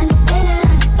 Understand.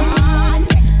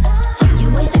 You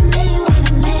wait a minute.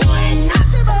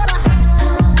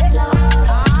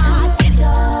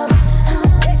 Dog.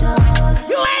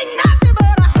 You ain't nothing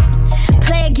but a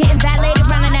player getting violated,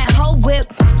 running that whole whip.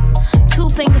 2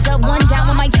 fingers up, 1 down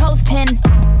with my toes 10.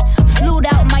 Flued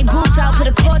out, my boots out, put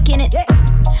a cork in it.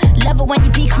 Love it when you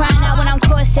be crying out when I'm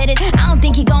corseted. I don't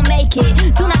think he gon' make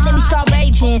it. Do not let me start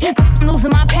raging. I'm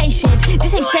losing my patience.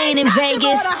 This ain't staying in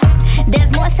Vegas.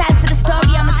 There's more sides to the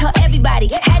story, I'ma tell everybody.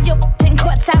 Had your in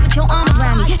courtside with your arm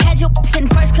around me. Had your in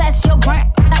first class with your burnt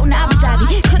out in Abu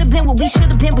Dhabi. Could've been what we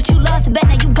should've been, but you lost a bet,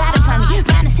 now you gotta find me.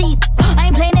 Find a seat, I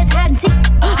ain't playing this hide and seek.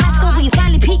 High school when you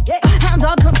finally peak. Hound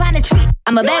dog couldn't find a treat.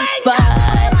 I'm a bad bud.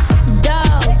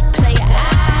 Dog, player,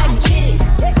 I get it.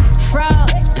 Fraud,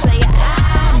 player,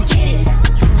 I get it.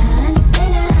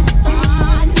 Understand.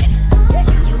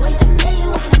 You wait a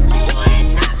minute.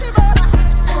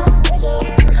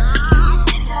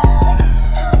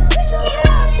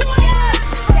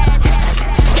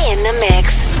 In the mix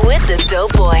with the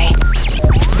dope boy,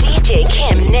 DJ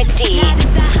Kim Nickdee.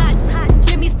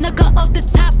 Jimmy Snugger off the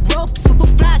top rope, super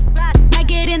fly. I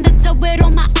get in the tub with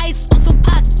all my ice on some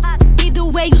pop. Either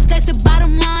way, you slice the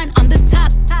bottom line on the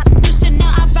top. You should know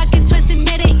I rock it, twist and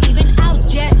made it even out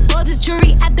yet. All this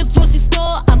jewelry at the grocery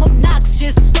store, I'm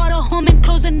obnoxious. Brought a home and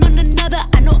closing on another,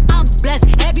 I know I'm blessed.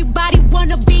 Everybody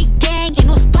wanna be gang, ain't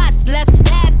no spots left.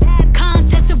 Bad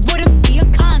contest, it wouldn't be a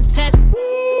contest.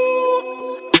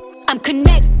 I'm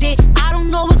connected, I don't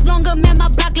know what's longer, man, my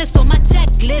block list on my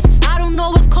checklist. I don't know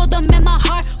what's colder, man, my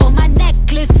heart on my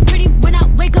necklace. Pretty when I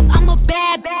wake up, I'm a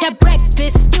bad at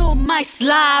breakfast. Still might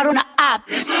slide on the op.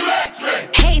 It's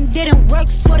electric. Hating didn't work,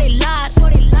 so they lied.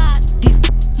 These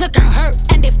looking hurt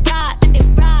and they fried.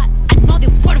 I know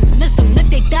they wouldn't miss them if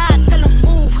they died. Tell them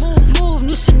move.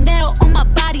 New Chanel on my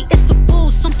body, it's a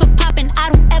boost. I'm so poppin', I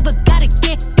don't ever gotta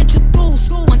get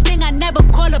introduced. One thing I never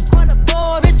call a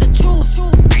bore, it's a truce.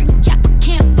 Yeah, I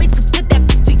can't wait to put that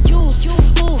bitch to use.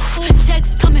 Ooh,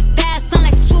 checks coming fast, sound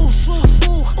like swoosh.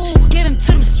 Give him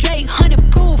to them straight,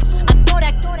 100 proof. I thought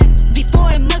that before,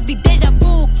 it must be deja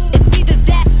vu. It's either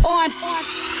that or I'm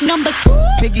number 2.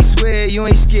 Piggy swear you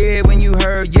ain't scared when you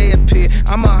heard yeah appear.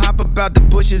 I'ma hop about the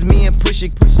bushes, me and push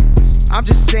it. I'm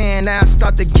just saying now I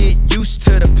start to get used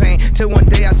to the pain. Till one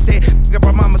day I said, I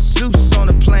brought my masseuse on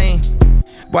the plane.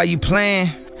 Why you playing?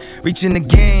 Reaching the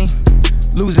game,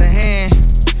 lose a hand.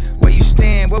 Where you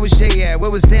stand? Where was Jay at? Where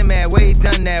was them at? Where he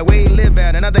done that? Where he live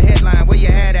at? Another headline, where you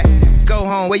had at? Go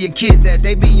home, where your kids at?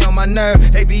 They be on my nerve,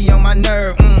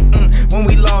 When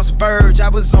we lost Verge, I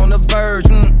was on the verge,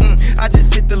 I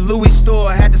just hit the Louis store,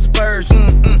 had to splurge,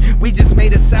 We just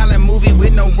made a silent movie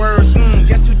with no words,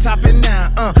 Guess who topping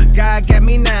now? God got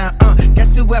me now,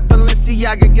 Guess who at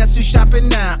Balenciaga? Guess who shopping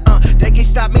now? They can't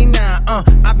stop me now,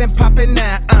 I've been popping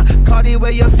now, Cardi,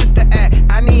 where your sister at?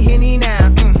 I need Henny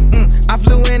now, I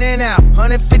flew in and out,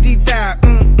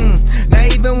 150,000, Now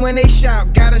even when they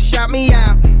shout, gotta shout me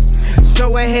out.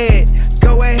 So ahead,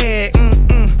 go ahead,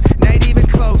 Not even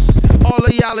close, all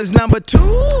of y'all is number 2.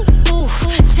 Ooh,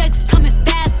 checks coming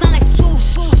fast, sound like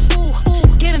swoosh.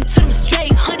 Give him to them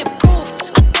straight, 100 proof.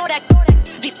 I thought that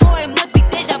before, it must be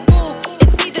deja vu.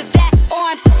 It's either that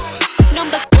or I'm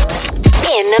number 2.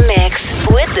 In the mix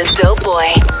with the dope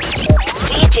boy,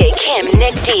 DJ Kim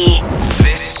Nickdee.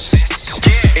 This is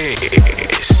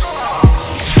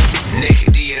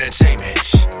Nickdee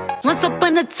Entertainment. Once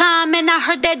upon a time, and I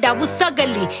heard that I was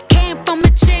ugly. Came from from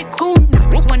a chick who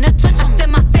wanna touch. I said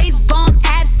my face bomb,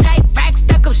 abs tight, rack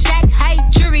stuck up, shack height,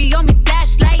 jury on me,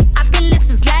 flashlight. I've been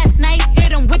listening since last night.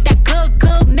 Hit 'em with that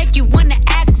good, make you wanna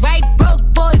act right. Broke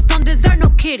boys don't deserve no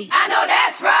kitty. I know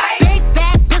that's right. Big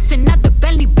bag, bustin' out the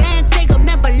belly band. Take a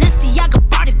man, Balenciaga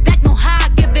brought it back. Know how I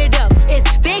give it up. It's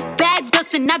big bags,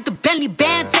 bustin' out the belly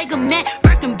band. Take a man,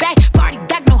 working back, party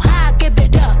back. Know how I give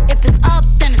it up. If it's up,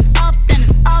 then it's up, then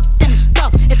it's up, then it's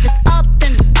stuff. If it's up,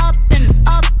 then it's up, then it's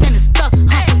up, then it's stuff.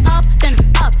 Up, then it's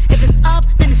up. If it's up,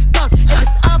 then it's stuck. If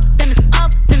it's up, then it's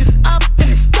up, then it's up, then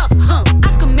it's stuck.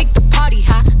 I can make the party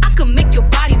hot. I can make your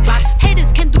body rock.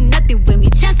 Haters can do nothing with me.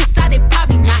 Chances are they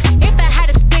probably not. If I had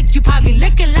a stick, you probably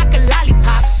lick it like a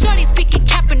lollipop. Shorty speaking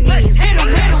Japanese. Hit 'em,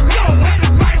 hit 'em, hit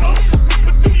 'em, hit 'em.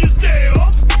 Do you still?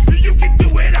 You can do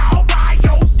it all by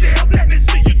yourself. Let me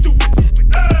see you do it.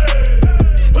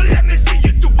 Let me see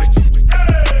you do it.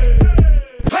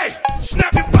 Hey,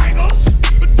 snap your bangles.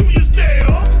 Do you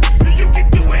still? You can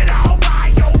do it all by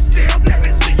yourself. Let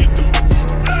me see you do it.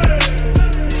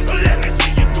 Let me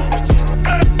see you do it.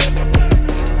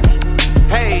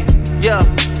 Hey, yeah,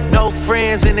 no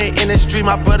friends in the industry.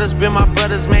 My brothers been my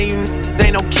brothers, man. You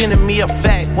ain't no kin to me, a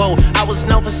fact. Whoa, I was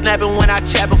known for snapping when I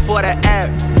chat before the app.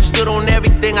 Stood on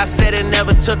everything I said and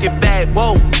never took it back.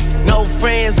 Whoa, no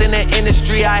friends in the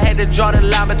industry. I had to draw the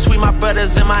line between my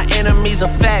brothers and my enemies, a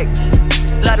fact.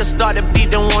 Let us start the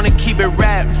beat, don't wanna keep it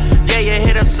rap. Yeah, you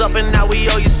hit us up and now we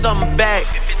owe you something back.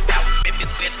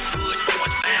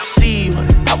 See,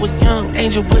 I was young,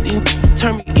 angel, but you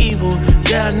turned me evil.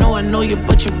 Yeah, I know you,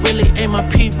 but you really ain't my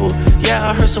people. Yeah,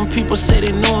 I heard some people say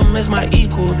they know him as my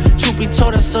equal. Truth be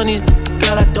told, us son, these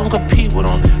girl, I don't compete with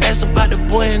them. Ask about the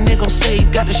boy and they gon' say he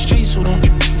got the streets with him.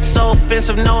 So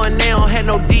offensive knowing they don't have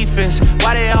no defense.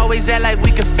 Why they always act like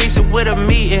we can fix it with a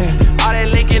meeting? All that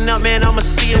linking up, man, I'ma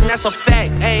see it, and that's a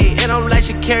fact. Ayy, and I'm like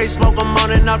she carry smoke, I'm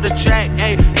on and off the track.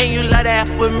 Ayy, and you love that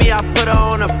with me, I put her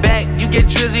on the back. You get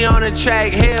drizzy on the track,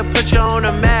 here, put you on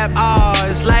the map. Oh,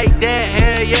 it's like that,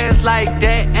 hell yeah, it's like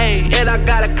that. Ayy, and I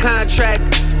got a contract,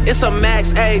 it's a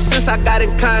max. Ayy, since I got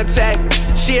in contact,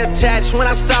 she attached. When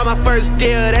I saw my first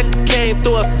deal, that came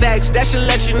through a fax. That should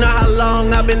let you know how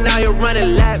long I've been out here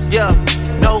running laps. Yeah,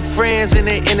 no friends in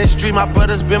the industry. My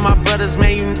brothers been my brothers,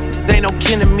 man. You ain't no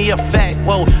kin to me, a fact.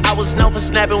 Whoa, I was known for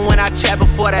snapping when I chat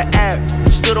before the app.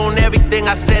 Stood on everything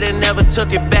I said and never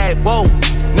took it back. Whoa,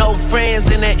 no friends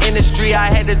in the industry. I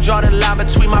had to draw the line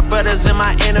between my brothers and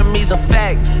my enemies, a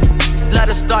fact. Let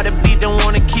us start the beat, don't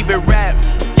wanna keep it rap.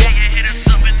 Yeah, you hit us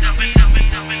up and dump it, dump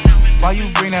it, dump it, dump it. Why you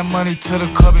bring that money to the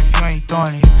club if you ain't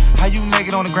throwing it? How you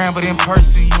naked on the ground but in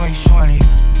person you ain't showing it?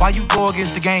 Why you go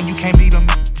against the game, you can't beat them,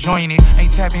 join it.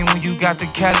 Ain't tapping when you got the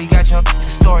Cali, got your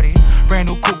distorted. Brand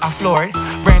new coupe, I floor it.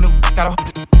 Brand new, got a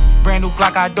brand new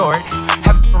Glock, I adore it.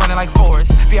 Have it running like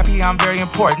Forrest. VIP, I'm very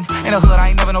important. In the hood, I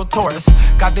ain't never no tourist.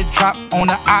 Got the drop on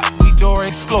the op, we door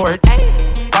explore it.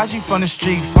 YG from the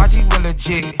streets, YG went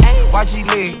legit. YG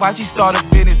lit, YG start a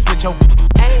business with your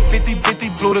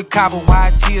 50-50 flew to Cabo,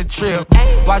 YG a trip.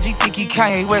 YG think he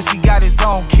Kanye West, he got his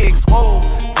own kicks. Whoa,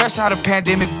 fresh out of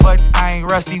pandemic, but I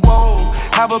ain't rusty. Whoa,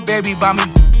 have a baby by me,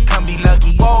 come be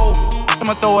lucky. Whoa,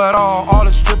 I'ma throw it all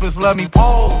the strippers love me.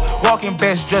 Whoa, walking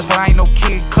best dressed, but I ain't no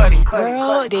Kid Cudi.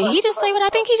 Girl, did he just say what I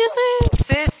think he just said?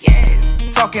 Sis,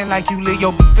 yes. Talking like you lit,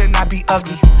 your better not be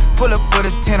ugly. Pull up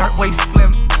with a 10 waist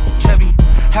slim, chubby.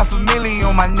 $500,000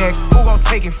 on my neck, who gon'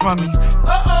 take it from me?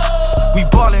 We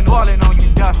ballin' on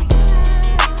you dummies.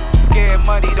 Scared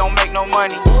money don't make no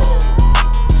money.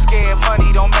 Scared money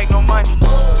don't make no money.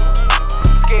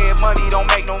 Scared money don't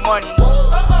make no money.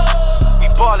 We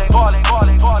ballin'.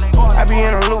 I be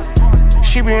in a loop,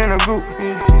 she be in a group.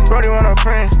 Brody want a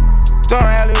friend, throwin'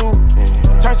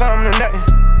 alley-oop. Turn something to nothing,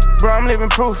 bro, I'm living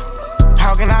proof.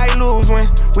 How can I lose when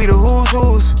we the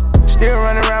who's? Still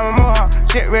running around with more,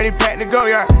 jet ready, packed to go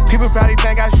yard. People probably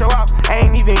think I show off, I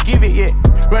ain't even give it yet.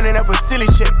 Running up a silly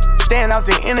check, staying off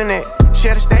the internet.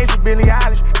 Share the stage with Billie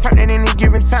Eilish, turn it any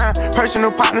given time.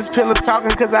 Personal partners, pillow talking,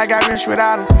 cause I got rich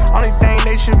without them. Only thing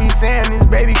they should be saying is,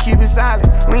 baby, keep it silent.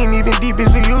 We ain't even deep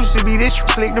as we used to be, this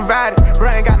slick divided.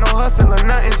 Bro ain't got no hustle or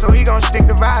nothing, so he gon' stick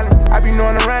to violence. I be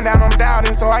knowing the rundown, I'm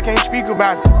doubting, so I can't speak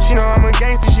about it. She know I'm a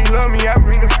gangster, she love me, I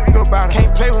bring the about it.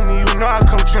 Can't play with me, you know I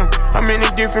come trim. I'm in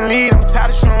a different league, I'm tired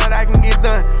of showing what I can get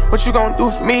done. What you gon' do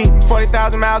for me?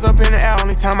 40,000 miles up in the air,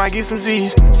 only time I get some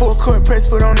Z's. Full court, press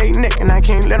foot on their neck, and I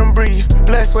can't let them breathe.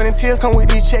 Blood, sweat, and tears come with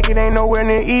these check, it ain't nowhere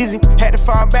near easy. Had to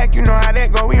fall back, you know how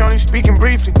that go, we only speak and breathe.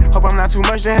 briefly. Hope I'm not too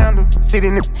much to handle. City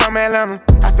nigga from Atlanta.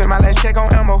 I spent my last check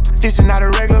on ammo. This is not a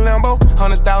regular Lambo.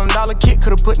 $100,000 kit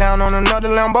could've put down on another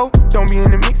Lambo. Don't be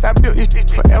in the mix, I built this shit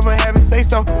forever, have it say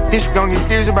so. This gon' get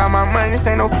serious about my money, this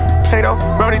ain't no play-doh.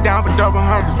 Wrote it down for double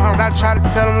humble. I try to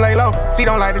tell him lay low. C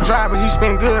don't like to drive, but he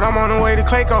spent good, I'm on the way to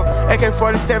Clayco.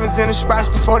 AK-47s in the spots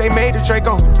before they made the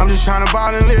Draco. I'm just tryna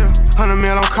ball and live. 100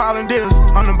 mil, I'm calling deals.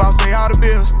 I'm the boss, pay all the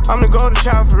bills. I'm the golden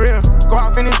child for real. Go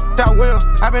off in this I will.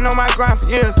 I've been on my grind for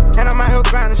years, and I'm out here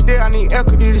grinding still. I need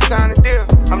equity to sign the deal.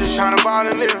 I'm just tryna ball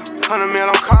and live. 100 mil,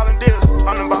 I'm calling deals.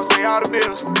 I'm the boss, pay all the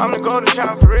bills. I'm the golden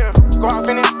child for real. Go off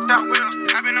in this I will.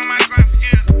 I've been on my grind for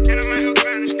years, and I'm out here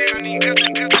grinding still. I need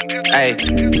equity. Hey,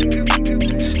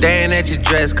 staring at your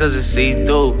dress cause it's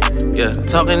see-through. Yeah,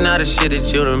 talking all the shit that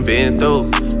you done been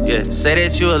through. Yeah, say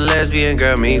that you a lesbian,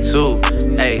 girl, me too.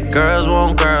 Hey, girls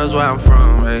want girls where I'm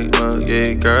from. Hey, well,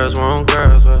 yeah, girls want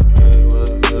girls where, yeah, well,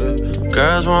 yeah.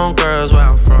 Girls want girls where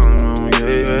I'm from.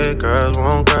 Yeah, yeah, girls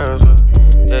want girls where,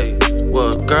 hey,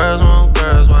 well, girls want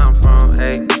girls where I'm from.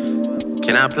 Hey,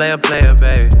 can I play a player,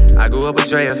 babe? I grew up with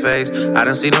Drea face. I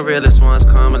done seen the realest ones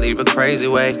come and leave a crazy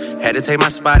way. Had to take my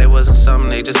spot, it wasn't something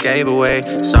they just gave away.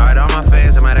 Sorry to all my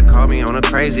fans, they might have called me on a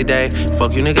crazy day.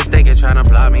 Fuck you niggas thinking, tryna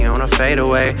block me on a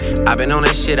fadeaway. I been on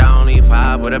that shit, I only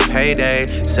vibe with a payday.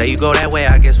 Say you go that way,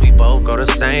 I guess we both go the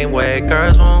same way.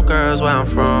 Girls want girls where I'm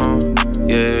from.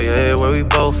 Yeah, yeah, where we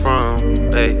both from.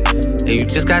 Hey, and you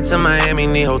just got to Miami,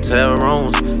 need hotel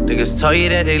rooms. Niggas told you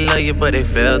that they love you, but they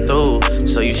fell through.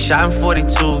 So you shot in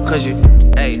 42, cause you,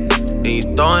 hey, and you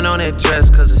throwing on that dress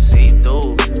cause it's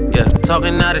see-through. Yeah,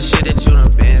 talking all the shit that you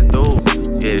done been through.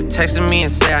 Yeah, texting me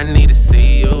and say I need to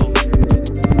see you.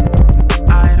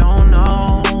 I don't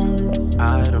know,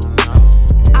 I don't know.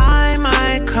 I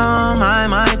might come, I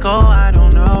might go, I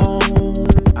don't know.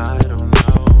 I don't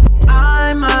know.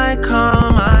 I might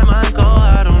come, I might go,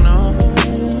 I don't know.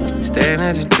 Staring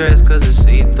at your dress cause it's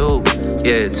see-through.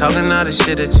 Yeah, talking all the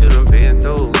shit that you done been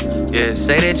through. Yeah,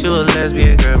 say that you a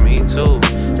lesbian, girl, me too.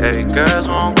 Hey, girls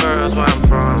want girls where I'm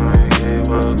from. Hey, yeah,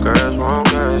 well, girls want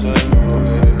girls. Yeah.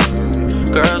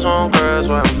 Girls want girls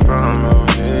where I'm from.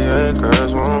 Yeah, yeah,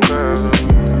 girls want girls.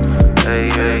 Hey,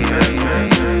 yeah, yeah, yeah,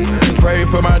 yeah, yeah. Pray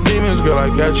for my demons, girl, I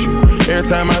got you. Every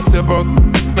time I sip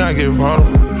on, I get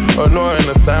vulnerable. Annoying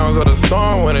the sounds of the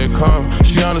storm when it comes.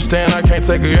 She understand I can't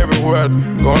take her everywhere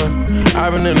I'm going.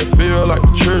 I've been in the field like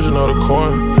the children of the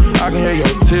corn. I can hear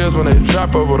your tears when they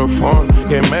drop over the phone.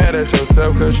 Get mad at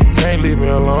yourself cause you can't leave me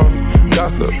alone.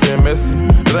 Gossip and messy,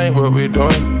 it ain't what we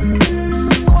doing.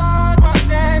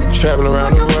 Traveling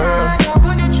around the world,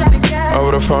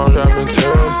 over the phone dropping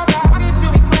tears.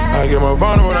 I get more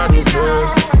vulnerable when I do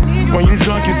this. When you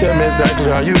drunk you tell me exactly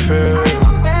how you feel.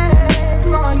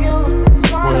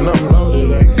 When I'm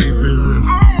loaded, I keep it real.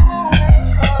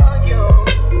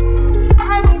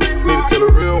 Need to tell a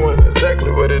real one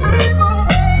exactly what it is.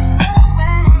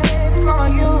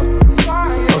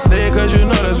 Don't say it cause you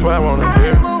know that's why I wanna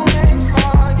hear.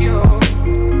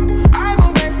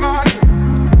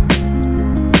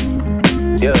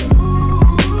 Yeah,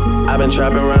 I've been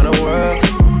trapping around the world.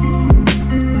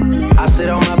 I sit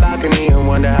on my balcony and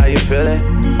wonder how you feeling.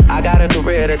 I got a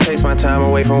career that takes my time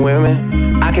away from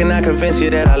women. I cannot convince you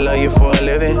that I love you for a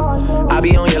living. I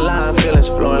be on your line, feelings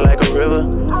flowing like a river.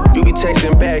 You be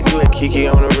texting back, you and Kiki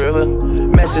on the river.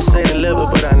 Message say deliver,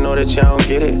 but I know that y'all don't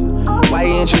get it. Why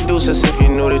you introduce us if you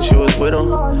knew that you was with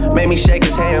him? Made me shake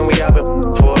his hand, we out been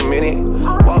for a minute.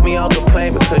 Walk me off the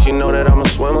plane because you know that I'm a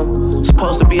swimmer.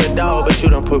 Supposed to be a dog, but you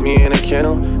done put me in a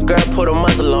kennel. Girl, put a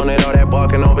muzzle on it, all that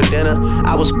barking over dinner.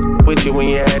 I was with you when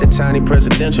you had a tiny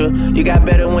presidential. You got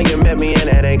better when you met me and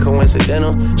that ain't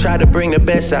coincidental. Tried to bring the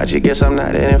best out you, guess I'm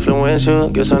not that influential.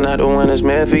 Guess I'm not the one that's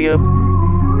meant for you.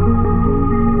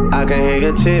 I can hear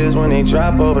your tears when they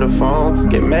drop over the phone.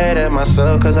 Get mad at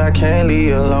myself cause I can't leave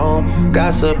you alone.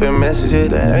 Gossip and messages,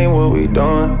 that ain't what we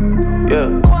doing.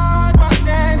 Yeah.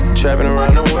 Trapping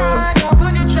around the world.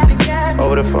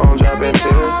 Over the phone, dropping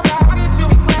tears.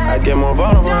 I get more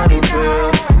vulnerable when I do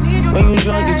feel. When you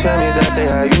drunk, you tell me exactly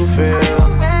how you feel.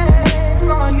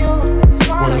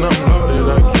 When I'm loaded,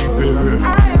 I keep it real.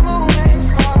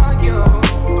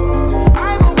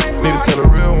 Need to tell a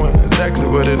real one exactly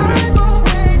what it is.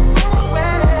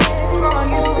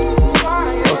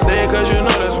 Don't say it cause you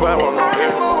know that's why I wanna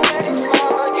hear.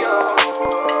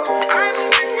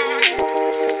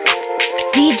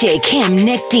 DJ Kim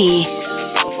Nickdee.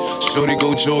 Shorty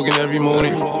go jogging every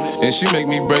morning, and she make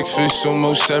me breakfast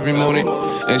almost every morning.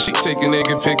 And she take a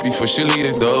nigga pic before she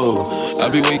leave the door. I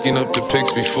be waking up the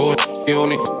pics before on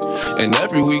it. And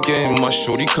every weekend my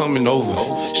shorty coming over.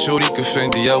 Shorty can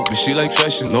Fendi out, but she like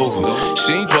Fashion Nova.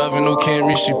 She ain't driving no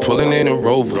Camry, she pulling in a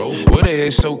Rover. With her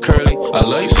hair so curly, I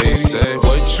like she said,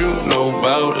 what you know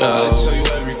about us? I tell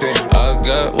you everything. I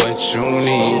got what you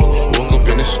need. Woke up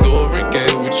in the store and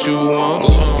get what you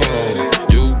want. Get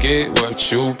it. You get what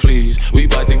you please. We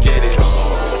bout to get it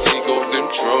on. Take off them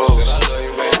drawers.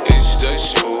 It's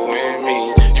just you and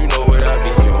me. You know what I be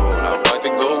on. I'm about to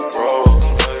go wrong.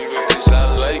 Cause I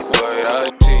like what I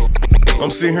see.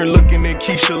 I'm sitting here looking at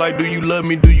Keisha like, do you love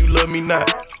me? Do you love me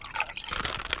not?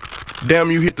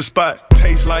 Damn, you hit the spot.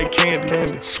 Taste like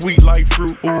candy, sweet like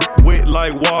fruit, ooh, wet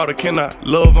like water. Can I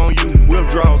love on you?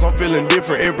 Withdrawals, I'm feeling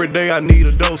different. Every day I need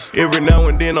a dose. Every now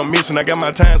and then I'm missing. I got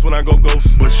my times when I go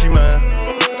ghost. But she mine,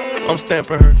 I'm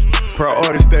stamping her.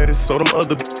 Priority status, so them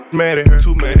other mad at her.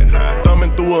 Too mad, high.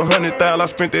 Thumbing through 100,000, I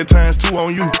spent that times 2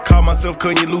 on you. Caught myself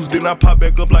cutting you loose, then I pop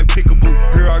back up like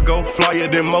Pickaboo. Here I go, flyer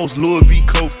than most, Louis V.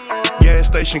 Coke. Gas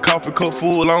station, coffee cup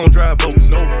full, I don't drive boats.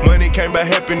 No money came by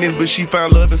happiness, but she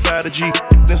found love inside a G.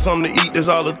 Then something to eat, that's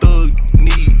all a thug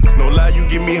need. No lie, you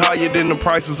get me higher than the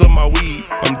prices of my weed.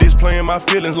 I'm displaying my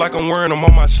feelings like I'm wearing them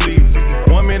on my sleeve.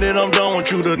 1 minute I'm done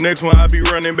with you, the next one I be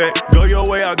running back. Go your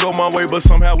way, I go my way, but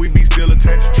somehow we be still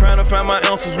attached. Trying to find my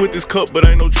ounces with this cup, but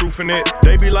ain't no truth in it.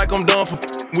 They be like I'm done for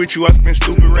with you, I spend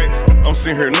stupid racks. I'm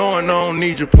sitting here knowing I don't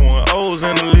need you, pouring O's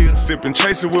in the lid. Sipping,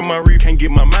 chasing with my reef, can't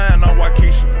get my mind on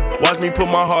Waukesha. Watch me put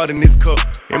my heart in this cup.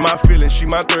 In my feelings, she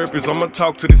my therapist, I'ma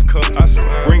talk to this cup. I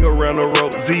swear. Ring around the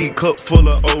road, Z, cup full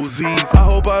of OZs. I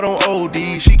hope I don't OD,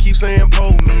 she keeps saying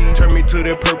pull me. Turn me to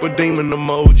that purple demon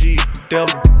emoji.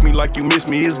 Devil me like you miss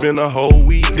me, it's been a whole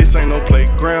week. This ain't no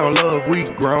playground, love, we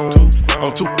grown.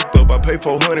 I'm too up, I pay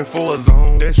 400 for a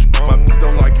zone. That's strong. My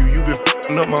don't like you, you been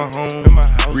f***ing up my home. In my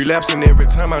house. Relapsing every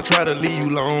time I try to leave you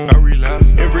alone. I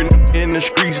relapse. Every in the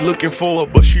streets looking for her,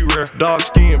 but she rare. Dark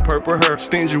skin, purple hair,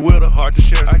 stingy with a heart to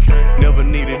share. I can't never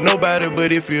needed nobody,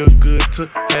 but it feel good to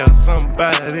have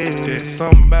somebody.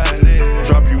 Somebody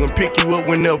drop you and pick you up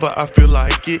whenever I feel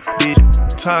like it. This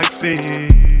toxic.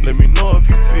 Let me know if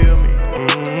you feel me.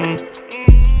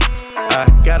 I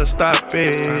gotta stop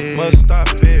it, must stop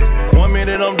it. 1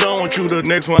 minute I'm done with you, the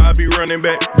next one I be running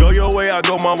back. Go your way, I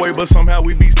go my way, but somehow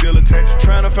we be still attached.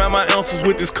 Trying to find my ounces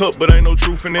with this cup, but ain't no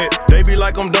truth in it. They be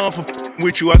like I'm done for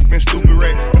with you, I spend stupid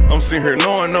racks. I'm sitting here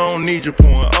knowing I don't need you,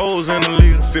 pouring O's in the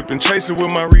lid. Sipping, chasing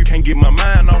with my reef, can't get my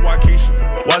mind on Waukesha.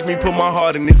 Watch me put my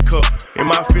heart in this cup. In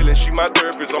my feelings, she my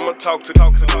therapist, I'ma talk to.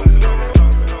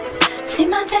 See,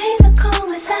 my days are cold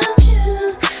without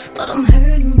you, but I'm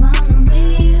hurting while I'm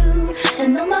with you.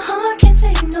 And though my heart can't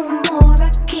take no more, I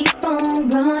keep on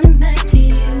running back to you.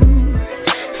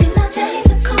 See, my days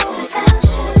are cold without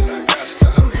you,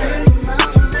 but I'm hurting while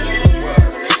I'm with you.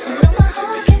 And though my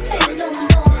heart can't take no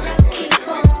more, I keep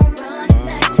on running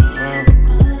back to you.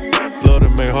 Love to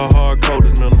make her heart cold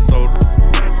as Minnesota.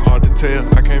 Hard to tell,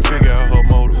 I can't figure out her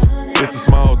motive. It's the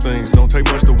small things, don't take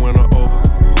much to win her over.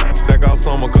 Stack out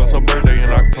summer cause her birthday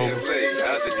in October.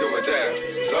 How's it going down?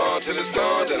 It's on to the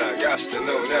storm, then I got to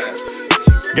know now.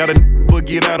 Got a but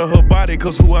get out of her body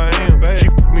cause who I am. She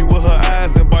f me with her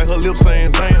eyes and bite her lips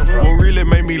saying Zam. What really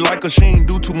made me like her, she ain't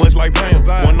do too much like Pam.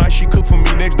 One night she cooked for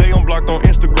me, next day I'm blocked on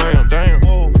Instagram. Damn.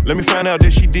 Let me find out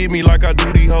that she did me like I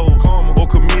do these hoes. Or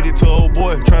committed to old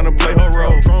boy, trying to play her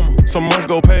role. Some months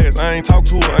go past, I ain't talked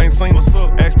to her, I ain't seen her.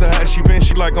 Asked her how she been,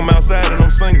 she like I'm outside and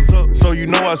I'm singing. So you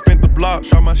know I spent the block,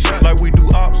 shot my shot like we do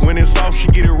ops. When it's off, she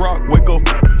get it rock, wake up,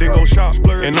 then go shop.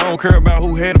 And I don't care about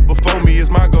who had it before me, it's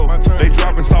my goal. They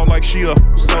dropping salt like she a,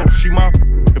 so she my.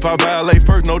 If I violate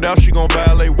first, no doubt she gon'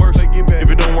 violate worse. If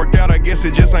it don't work out, I guess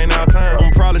it just ain't our time.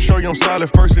 I'ma probably show you I'm solid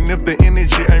first, and if the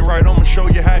energy ain't right, I'ma show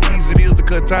you how easy it is to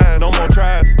cut ties. No more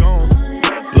tries, gone.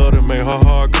 Love to make her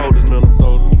heart cold as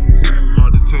Minnesota.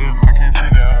 Hard to tell, I can't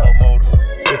figure out her motive.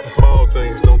 It's the small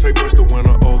things, don't take much to win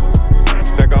her over.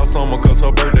 Stack out summer cause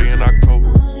her birthday in October.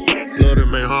 Love to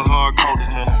make her heart cold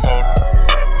as Minnesota.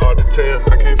 Hard to tell,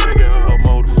 I can't figure out her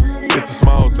motive. It's the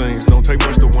small things, don't take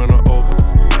much to win her over.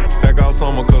 Stack out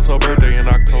summer cause her birthday in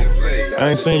October. I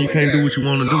ain't saying you can't do what you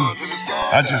wanna do,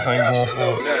 I just ain't going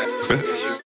for it.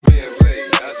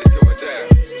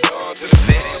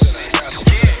 This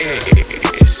is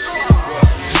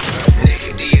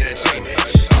Nickdee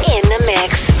Entertainment. In the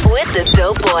mix with the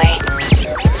dope boy,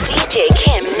 DJ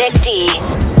Kim Nickdee.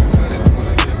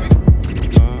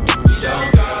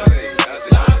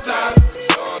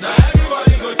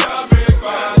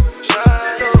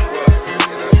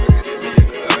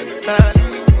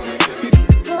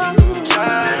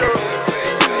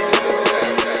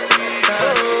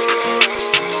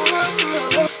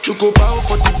 go bow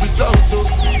for the result, oh.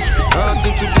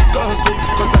 Nothing to discuss, oh.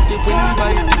 Cause I did win by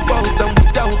default and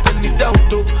without any doubt,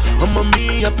 oh. I'm a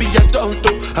me happy adult,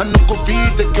 oh. I no go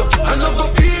feed the girl, I no go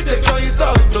feed the girl, it's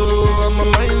out, oh. I'm a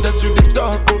mind that's you the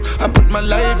talk, oh. I put my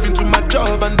life into my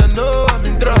job and I know I'm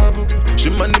in trouble.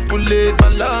 She manipulate my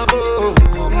love, oh.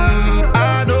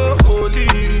 I know holy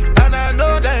and I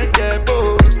know that get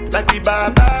both. Like the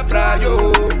Baba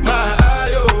Frayo, my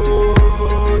ayo,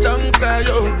 don't cry,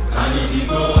 yo. I need to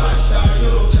go and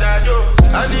shayo.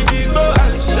 I need to go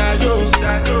and shayo.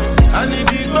 I need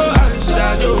to go and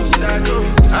shayo.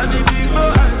 I need to go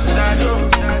and shayo.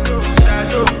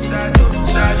 I need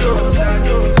to go.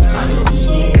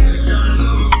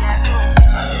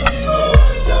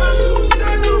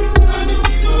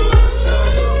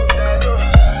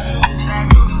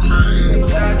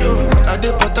 I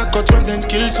dey Port and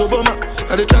kill Soboma.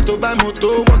 I dey try to buy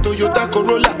moto, want Toyota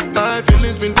Corolla. My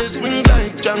feelings been they swing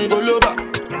like Django Lover.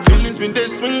 Feelings been they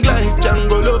swing like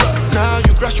Django Lover. Now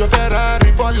you crash your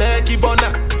Ferrari for Lucky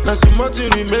Bona. Now some more to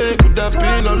remake with that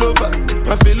pain all over.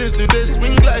 My feelings today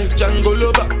swing like Django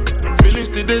Lover. Feelings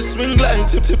today swing like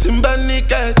Timbani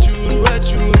at you.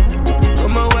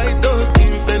 I'm a white dog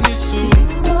in Venice.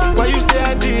 Why you say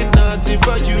I did nothing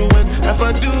for you when if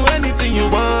I do anything you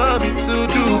want me to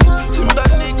do?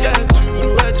 Timbani at you.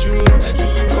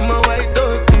 I'm a white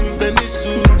dog in Venice.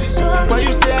 Why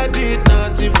you say I did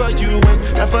nothing for you when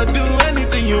if I do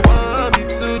anything you want me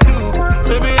to do?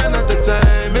 Maybe another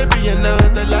time, maybe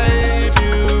another life.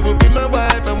 You will be my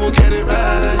wife and we'll get it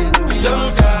right.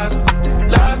 Young cast,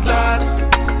 last.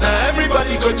 Now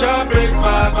everybody go job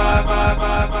breakfast, fast.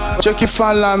 Cheki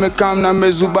fala me kam na me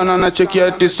zubana na cheki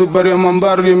ati Subaru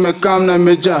Mambaru me kam na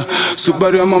meja.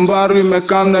 Subaru Mambaru me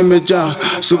kam na meja.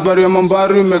 Subaru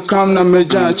Mambaru me kam na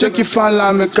meja. Cheki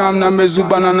fala me kam na me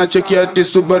zubana na cheki ati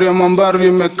Subaru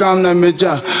Mambaru me kam na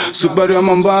meja. Subaru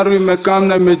Mambaru me kam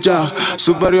na meja.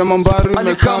 Subaru Mambaru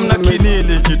me kam na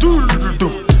kinini ki du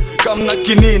kam na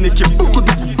kinini ki buku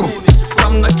du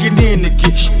kam na kinini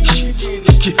ki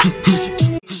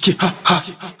ha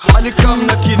Ali kam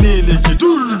na kinini ki du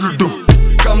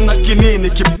kam na kinini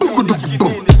ki buku du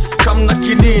kam na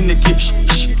kinini ki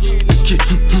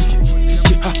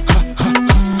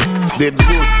Did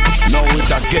good, now it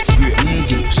a get great.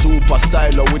 Super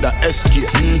styler with a SK.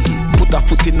 Put a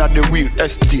foot in at the real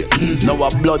estate. Now a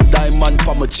blood diamond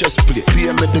for my chest plate.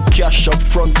 Pay me the cash up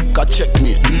front, ka check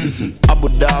me. Abu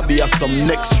Dhabi has some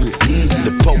next rate.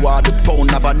 The power of the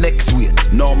pound have a next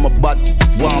weight. Now my bad,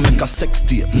 want make a sex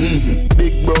tape.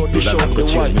 Big bro, they show the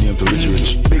white.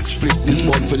 Big split, this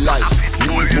born for life.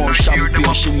 More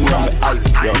champagne, she know me hype.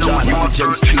 Yo, John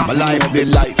Regent Street, my life, the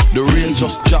life. The rain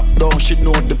just dropped down, she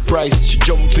know the price. She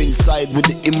jump inside with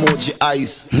the emoji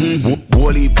eyes.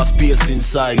 Whole heap of space in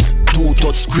size.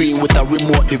 2-touch screen with a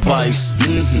remote device.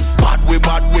 Bad we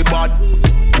bad.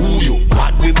 Ooh, you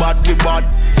bad we bad.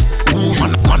 Ooh,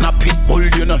 man a pit bull,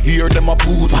 you know hear them a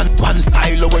poo. One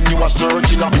style when you a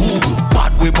searching a poo.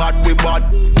 Bad we bad.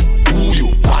 Ooh,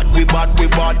 you bad we bad.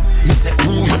 Me say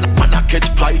ooh, man a catch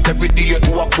flight every day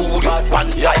to a food.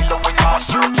 One style when you a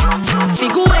searching.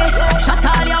 Big way, shut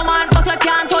all your man, but you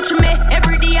can't touch me.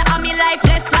 Every day I'm in life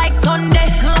blessed like Sunday.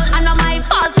 And not my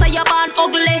fault, so you're born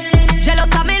ugly.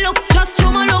 Jealous of me looks, just you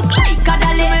me look like a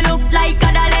dolly. Me look like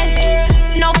a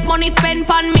dolly. Enough money spent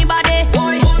on me body.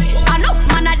 Enough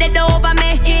man a dead over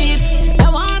me. If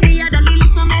you want me, a dolly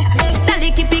listen me.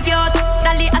 Dolly keep it cute,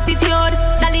 dolly attitude,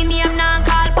 dolly name now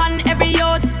call pan every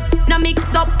youth. No mix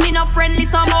up, me no friendly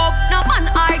some up. No man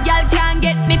or girl can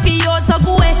get me for you. So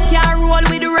go away, can't roll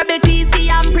with the rebel TC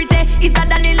and pretty. It's a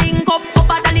dolly link up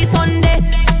a dolly Sunday.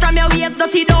 From your waist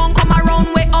dirty don't come around.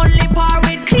 We only par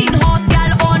with clean house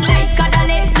girl on like a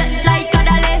dolly.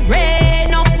 Rain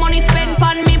enough money spent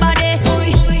on me body.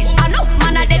 Enough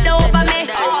man a dead over me.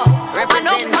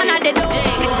 Enough man a dead over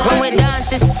me. When we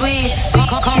dance it's sweet,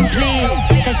 complete.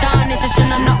 Tashan is a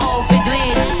shun on the outfit do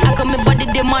it. I come me body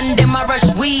demand them a rush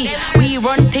we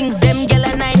run things them girl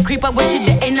and I creep up with shit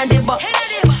the end of the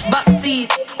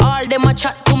backseat. All them a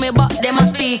chat to me but them a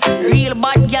speak. Real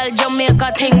bad girl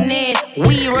Jamaica thing need.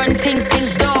 We run things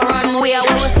don't run. We are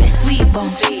always say sweet bong,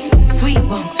 sweet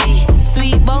bong,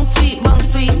 sweet bong, sweet bong,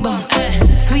 sweet bong,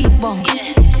 sweet bong,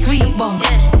 sweet bong,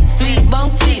 sweet bong,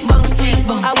 sweet bong, sweet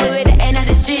bong. I went with the end of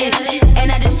the street,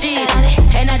 end of the street,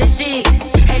 end of the street,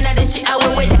 end of the street. I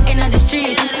went with the end of the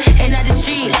street, end of the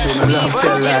street.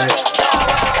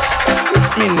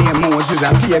 Me name Moses,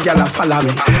 a pay girl a follow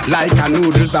me. Like a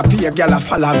noodles, a pay girl a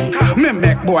follow me. Me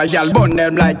make boy girl burn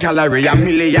them like calorie. A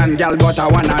million girl but I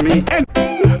wanna me.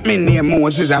 Me name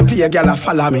Moses, a pay girl a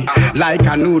follow me. Like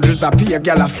a noodles, a pay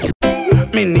girl a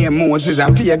me name Moses,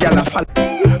 a pay girl a follow.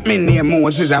 Me name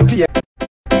Moses a pay.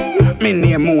 Me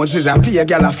name Moses a pay,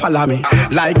 girl a follow me.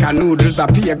 Like a noodles a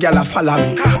pay, girl a follow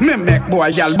me. Me make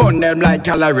boy girl burn them like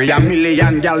calorie. A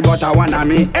million girl but I wanna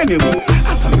me anyway.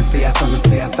 I saw me stay, I saw me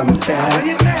stay, I saw me stay.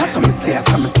 I saw me stay, I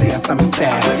saw me stay, I saw me stay.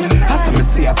 I saw me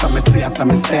stay, I saw me stay, I saw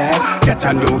me stay. Get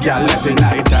a new girl every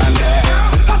night and day.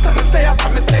 I saw me stay, I saw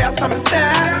me stay, I saw me stay.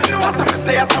 I saw me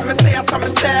stay, I saw me stay, I saw me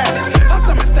stay. I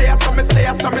saw me stay, I saw me stay,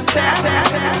 I saw me stay.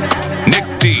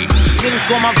 Nickdee. Sin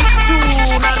como tu,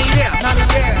 nani idea.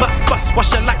 Bus,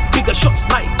 wash your like bigger shots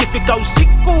like if it goes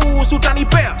siku, so Danny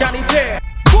Bear.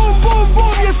 Boom, boom,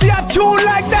 boom, you see a tune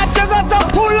like that, you gotta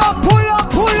pull up, pull up,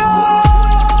 pull up.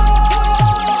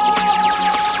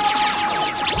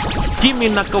 Give me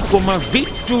nako koma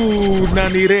vitu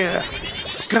nanirea.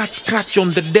 Scratch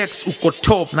on the decks uko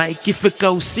top. Na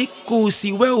ikifika usiku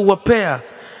siwe uwapea.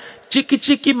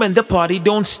 Chiki man, the party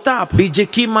don't stop. DJ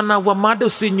Kima na Wamado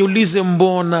sinyulize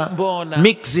mbona.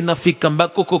 Mix zinafika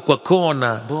mbako kwa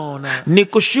kona.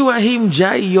 Niko shua hii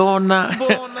mjaiona.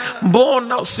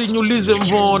 Mbona usinyulize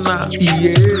mbona.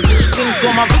 Yeah. Sing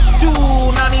koma vitu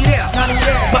nanirea.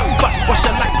 Bus, wash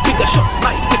your like bigger shots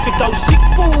like ifika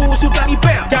usiku, so Danny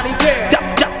Bear.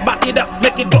 Tap, back it up,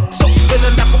 make it drop. So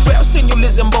feeling like a bear,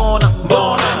 sinyulize mbona.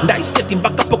 Ndai seti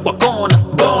mbaka kwa kona.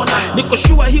 Niko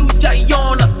shua hii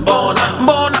mjaiona.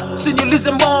 Mbona,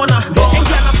 sinyulize mbona. And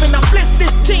girl, I finna place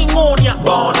this thing on ya.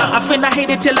 I finna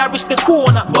hate it till I reach the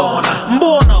corner.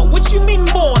 Mbona, what you mean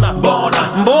mbona?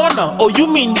 Oh, you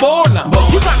mean bona.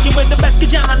 You rockin' with the best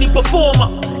kijana ni performer.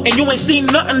 And you ain't seen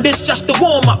nothing, this just the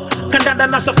warm up. Kandanda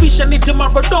na safisha need to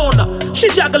Maradona. She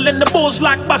juggling the balls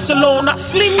like Barcelona.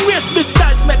 Sling wrist, big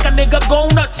thighs make a nigga go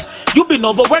nuts. You been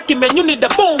overworking, man, you need a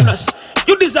bonus.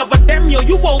 You deserve a damn yo,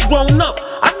 you all grown up.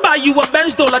 I'd buy you a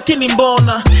Benz though like in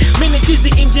Mbona. Mini cheesy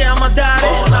inje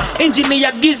amadare.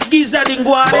 Engineer giza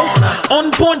dingware.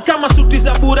 On point kama suti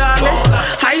za burale.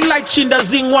 Highlight shinda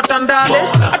zing watandale.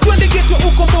 Atwende geto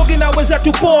uko mbogi na weza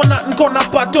tupona. Nkona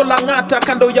pato langata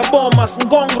kando ya bomas.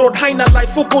 Ngong road haina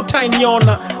life uko tiny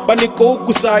ona. Baniko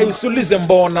huku sai usulize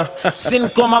mbona. Sin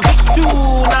koma vitu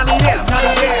nanirea.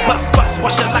 Bus,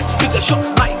 wash your like bigger shots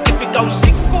like if it goes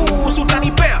siku, so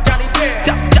Danny Bear.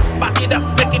 Tap, back it up,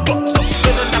 make it drop. So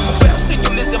feeling like a bear,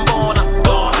 sinyulize mbona.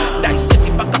 Dai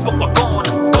seti baka kwa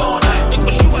kona.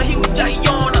 Niko shua hii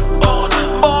ujaiona.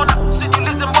 Mbona,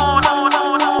 sinyulize mbona.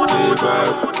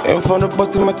 Came from the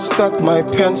bottom, I had to stack my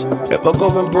pens. Never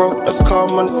going broke, that's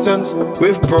common sense.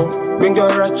 With bro, bring your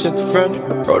ratchet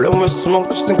friend. Rolling with smoke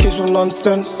just in case of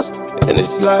nonsense. In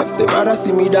this life, they rather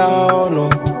see me down, oh.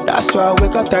 That's why I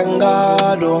wake up, thank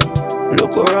God, oh.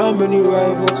 Look around, many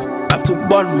rivals. Have to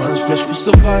burn man's flesh for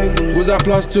survival. Was I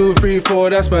 +2, 3, 4?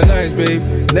 That's my nice, babe.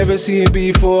 Never seen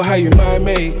before, how you my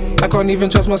mate? I can't even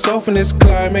trust myself in this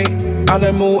climate.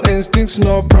 Animal instincts,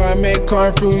 no primate.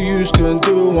 Going through used to and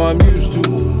do what I'm used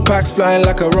to. Packs flying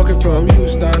like a rocket from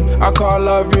Houston. I can't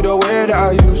love you the way that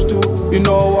I used to. You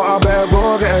know what, I better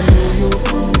go get a new you.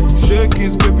 Shake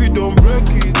it, baby, don't break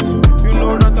it. You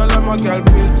know that I let my girl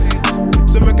petite.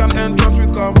 To make an entrance, we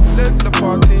come late to the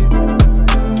party.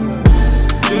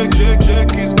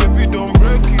 Shake it, baby, don't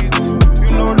break it. You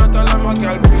know that I like my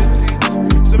girl petite.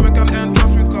 To make an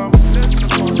entrance, we come late to the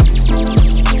party.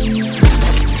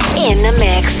 In the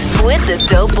mix with the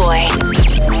dope boy,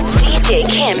 DJ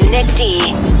Kim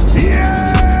Nickdee.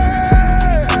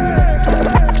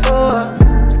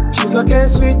 Sugar cane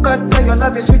sweet, but your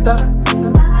love is sweeter.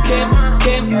 Kim.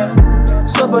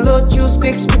 So below juice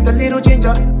mixed with a little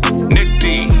ginger.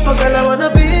 Nickdee. Oh girl, I wanna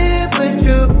be with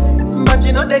you, but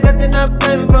you know they got enough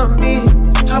time from me.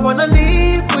 I wanna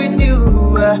live with you.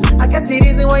 I got the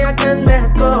reason why I can't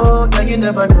let go. Girl, you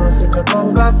never know, so you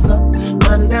gon' gas up.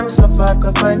 Man, them so far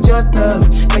to find your love.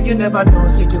 Girl, you never know,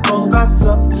 so you gon' gas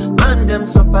up. Man, them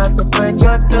so far to find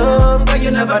your love. Girl,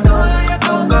 you never know, so you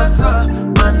gon' gas up.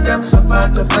 Man, them so far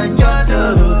to find your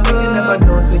love. Girl, you never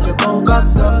know, so you gon'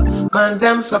 gas up. Man,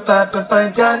 them so far to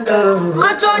find your love.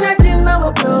 Match on your chin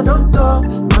now, girl, don't talk.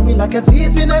 I mean like a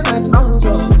thief in the night, on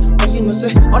yo. And you know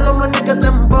say, all of my niggas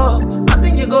them ball.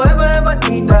 You go ever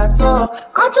need that all.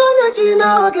 I join your G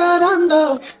now, get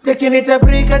under. Taking it a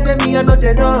break at me, I know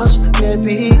the rush.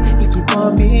 Baby, if you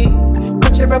call me,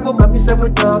 but your rebel mommy said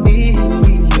with me.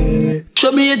 Yeah.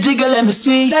 Show me a jigger, let me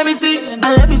see. And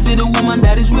let me see the woman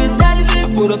that is with.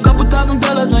 Put a couple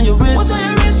 $1,000 on your wrist. What's on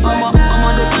your wrist right now? I'm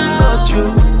on the king got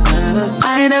you.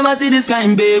 I ain't never see this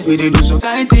kind, babe. We do some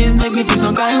kind things, make me feel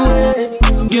some kind way.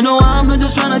 You know I'm not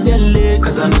just tryna tell it,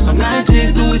 cause I know some kind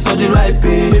chicks do it for the right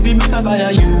pay. Baby, make I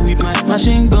fire you with my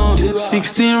machine gun.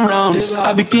 16 rounds,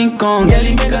 I be King Kong.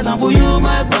 Girlie, make I sample you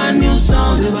my brand new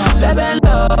song. Baby,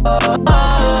 love.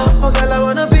 Oh girl, I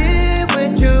wanna be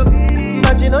with you,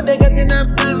 but you know they got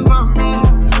enough time for me.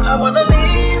 I wanna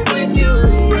live with you.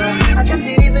 I can't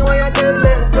see reason why I can't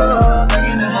let go. Girl,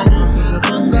 you never know, say the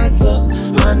congas up.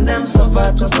 Man, them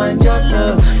suffer to find your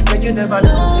love. Girl, you never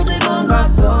know, say the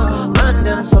congas up. Man,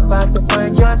 them suffer to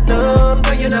find your love.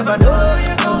 Girl, you never know,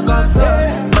 you congas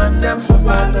up. Man, them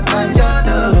suffer to find your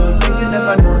love. Girl, you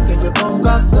never know, say the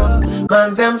congas up.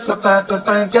 Man, them suffer to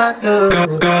find your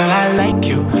love. Girl, I like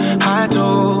you, I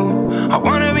do. I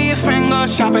wanna be a friend, go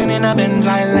shopping in a Benz.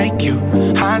 I like you,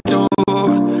 I do.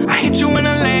 I hit you in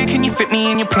a leg, can you fit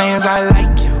me in your plans? I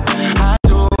like you, I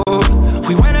do.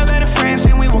 We went up better friends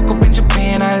and we woke up in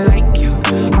Japan. I like you,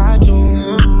 I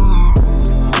do.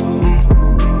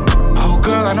 Oh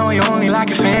girl, I know you only like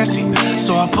it fancy,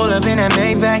 so I pull up in that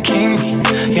Maybach candy.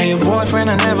 Yeah, your boyfriend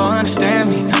will never understand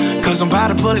me, cause I'm about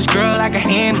to pull this girl like a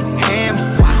hammy.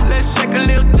 Let's take a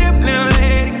little dip, little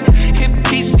lady. Hit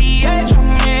PCH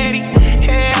from Eddie.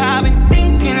 Yeah, I've been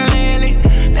thinking lately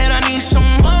that I need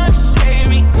someone to save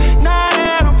me. Now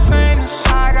that I'm famous,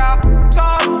 I got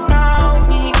all around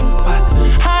me, but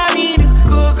I need a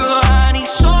good girl, I need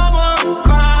someone to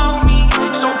ground me.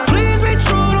 So please be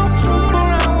true, don't fool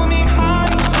around with me. I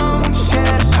need someone to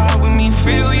share this heart with me.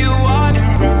 Feel you out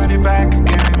and run it back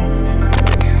again.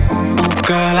 Oh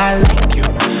girl, I like you,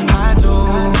 I do.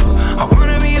 I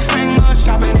wanna be a friend, go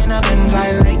shopping in a Benz.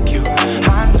 I like you,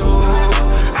 I do.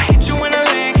 I hit you in a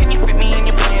leg, can you fit me in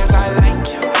your plans? I like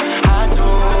you, I do.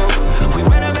 We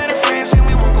went up better friends and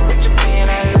we woke up in Japan.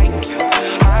 I like you,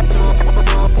 I do.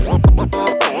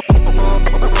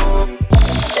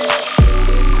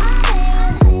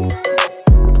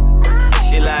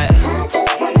 She like,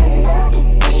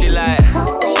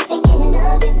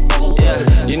 yeah.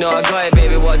 You know I got it,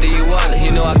 baby, what do you want?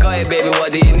 You know I got it, baby,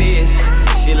 what do you need?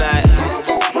 She like,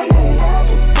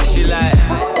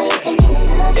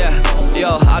 yeah,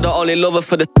 yo, I don't only love her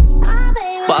for the,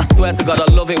 but I swear to God I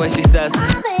love it when she says,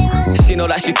 she know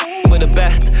that she with the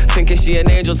best, thinking she an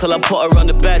angel till I put her on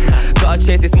the bed. Gotta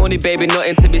chase this money, baby,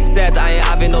 nothing to be said. I ain't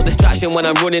having no distraction when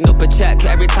I'm running up a check.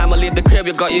 Every time I leave the crib,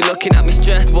 you got you looking at me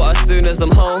stressed, but as soon as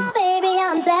I'm home, baby,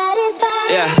 I'm satisfied.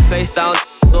 yeah, face down,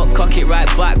 up, cock it right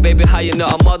back. Baby, how you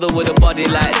not a mother with a body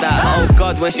like that? Oh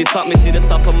God, when she taught me, she the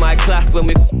top of my class. When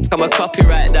we I'm a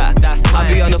copyright that.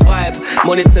 I be on the vibe,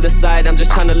 money to the side, I'm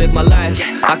just trying to live my life.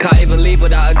 I can't even leave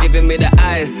without her giving me the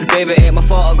eyes. Baby, ain't my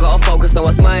fault, I gotta focus on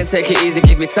what's mine. Take it easy,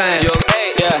 give me time.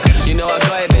 Yeah, you know I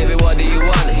got it, baby, what do you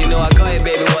want? You know I got it,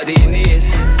 baby, what do you need?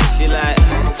 She like,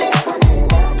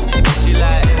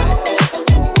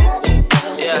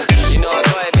 yeah, you know I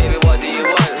got it, baby, what do you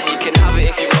want? You can have it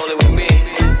if you're rolling with me.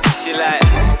 She like,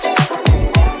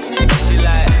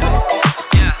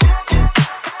 yeah.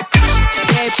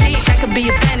 Yeah, cheek, I could be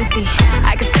a fantasy.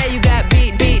 I could tell you got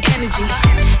big energy.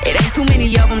 It ain't too many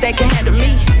of them that can handle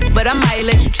me, but I might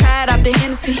let you try it off the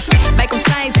Hennessy. Make them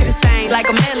sing to this thing like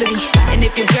a melody. And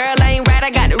if your girl ain't right, I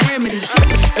got the remedy.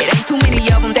 It ain't too many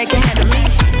of them that can handle me.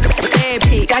 Yeah,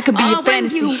 cheek, I could be a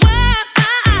fantasy. When you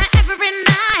walk every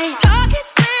night, talking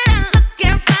sweet and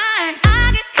looking fine,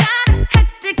 I get kinda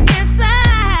hectic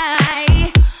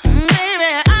inside.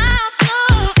 Baby, I'm so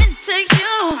into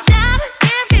you. Never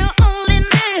if you only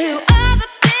knew all the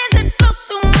things that flow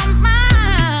through my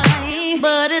mind.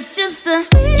 But it's just a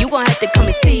You gon' have to come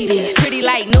and see this. Pretty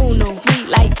like Nunu, sweet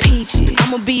like peaches.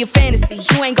 I'ma be a fantasy,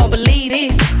 you ain't gon' believe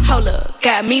this. Hold up,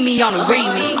 got Mimi on the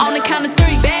remix. On the count of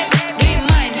three, back, get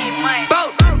money.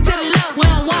 Broke to the left, we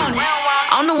don't want it.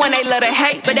 I'm the one they love to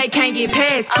hate, but they can't get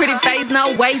past. Pretty face,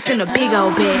 no waist, and a big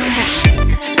old bag.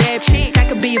 Bad chick, I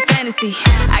could be a fantasy.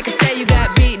 I could tell you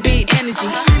got big energy.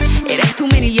 It ain't too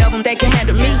many of them that can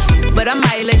handle me, but I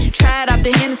might let you try it off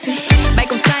the Hennessy. Make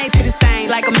them sing to this thing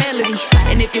like a melody.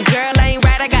 And if your girl ain't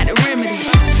right, I got the remedy.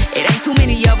 It ain't too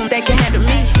many of them that can handle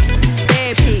me.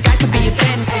 Bad chick, I could be a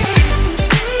fantasy.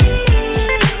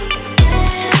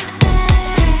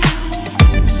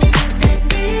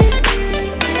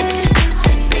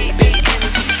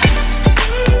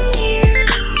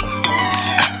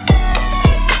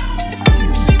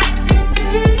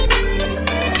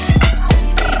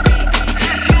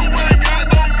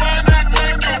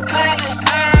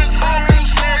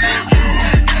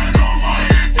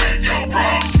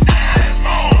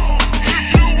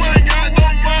 you ain't got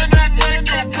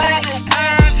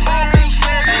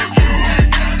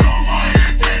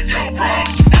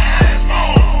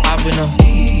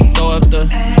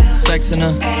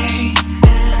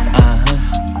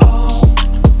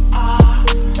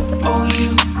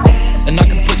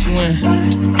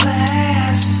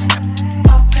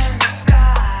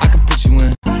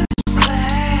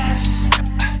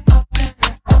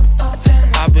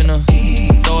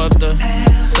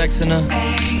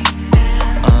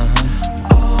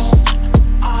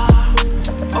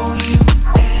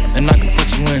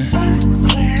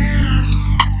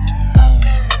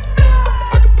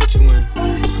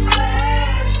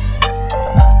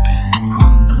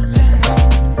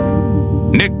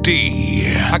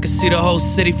Nickdee. I could see the whole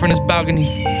city from this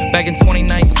balcony. Back in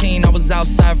 2019, I was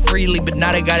outside freely, but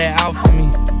now they got it out for me.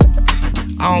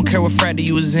 I don't care what frat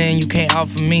you was in, you can't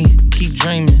offer me. Keep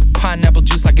dreaming. Pineapple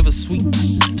juice, I give a sweet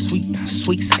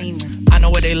semen. I know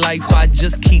what they like, so I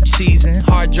just keep cheesing.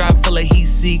 Hard drive full of heat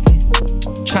seeking.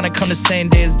 Tryna come the same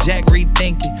day as Jack,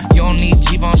 rethinking. You don't need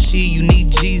Givenchy, you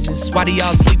need Jesus. Why do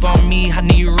y'all sleep on me? I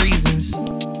need reasons.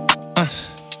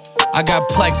 I got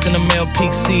Plex in the mail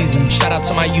peak season. Shout out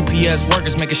to my UPS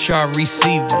workers, making sure I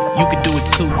receive it. You could do it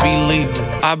too, believe it.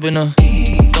 I've been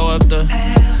throw up the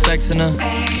sex in a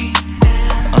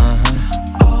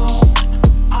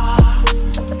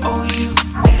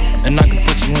and I can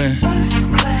put you in.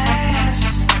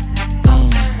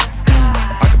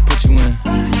 I can put you in.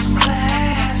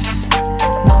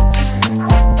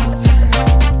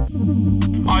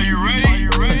 Are you ready?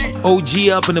 OG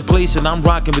up in the place and I'm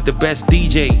rocking with the best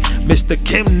DJ, Mr.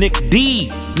 Kim Nickdee,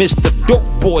 Mr.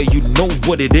 Dope Boy, you know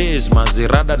what it is, manze.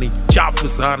 Rada ni chafu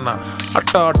sana,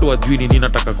 hata watu wajui nini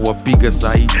nataka kuwapiga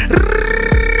sahi.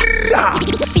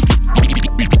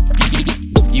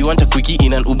 You want a quickie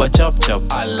in an Uber chop chop.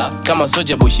 Kama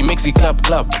soja boy, she makes it clap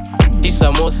clap. Hii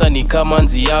samosa ni kama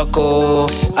nzi yako.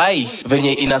 Ai,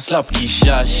 venye ina slap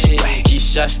kishash.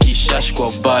 Kishash kishash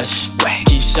kwa bash.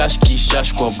 Kishash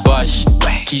kishash kwa bash.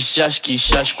 Kishash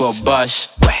kishash kwa bash.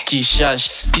 Kishash,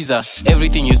 skiza,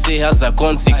 everything you say has a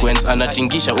consequence.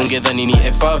 Anatingisha ungedhani ni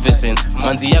effervescence.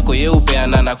 Manzi yako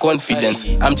yeupeana na confidence.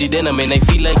 Amjidena man, I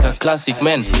feel like a classic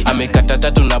man. Amekata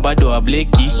tatu na bado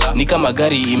ableki. Ni kama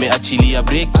gari imeachilia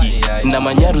breki. Na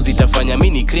manyaru zitafanya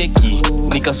mini kreki.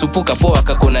 Nikasupuka poa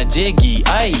kakona jegi.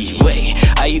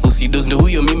 Ai usidoz ndo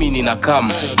huyo mimi nina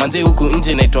kam. Manze huku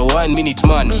nje naitwa 1 minute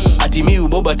man. Ati mi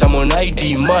uboba tamon I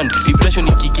demand. Depression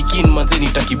ikikikin manze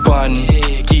nitakiban.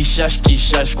 Kishash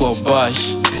kishash kwa bash.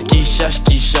 Kishash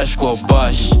kishash kwa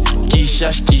bash.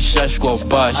 Kishash kishash kwa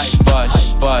bash. Bash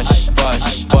bash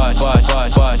bash bash bash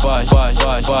bash bash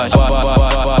bash bash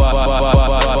bash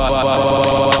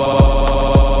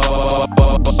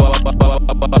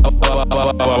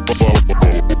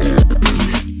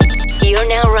You're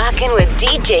now rocking with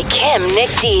DJ Kim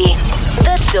Nickdee,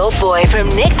 the dope boy from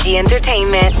Nickdee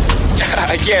Entertainment.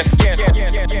 Yes.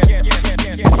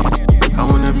 I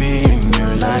wanna be in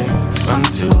your life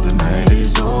until the night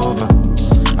is over.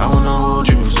 I wanna hold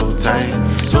you so tight,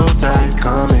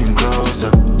 coming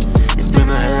closer. It's been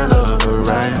a hell of a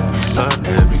ride, but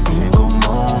every single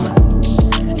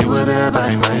moment you were there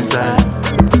by my side.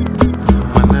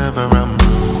 Whenever I'm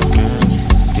broken,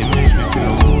 you make me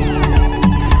feel whole.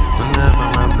 Whenever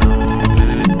I'm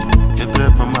lonely, you're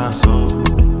there for my soul.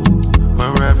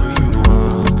 Wherever you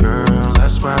are, girl,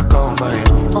 that's where I call my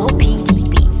own.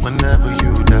 Whenever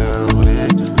you doubt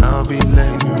it, I'll be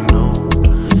letting you know.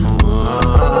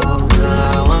 Oh, girl,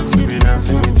 I want to be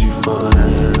dancing with you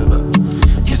forever.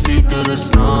 You see through the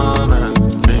storm and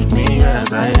take me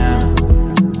as I am.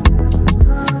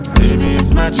 Baby,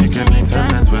 it's magic anytime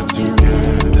that we're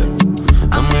together.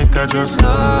 I make her just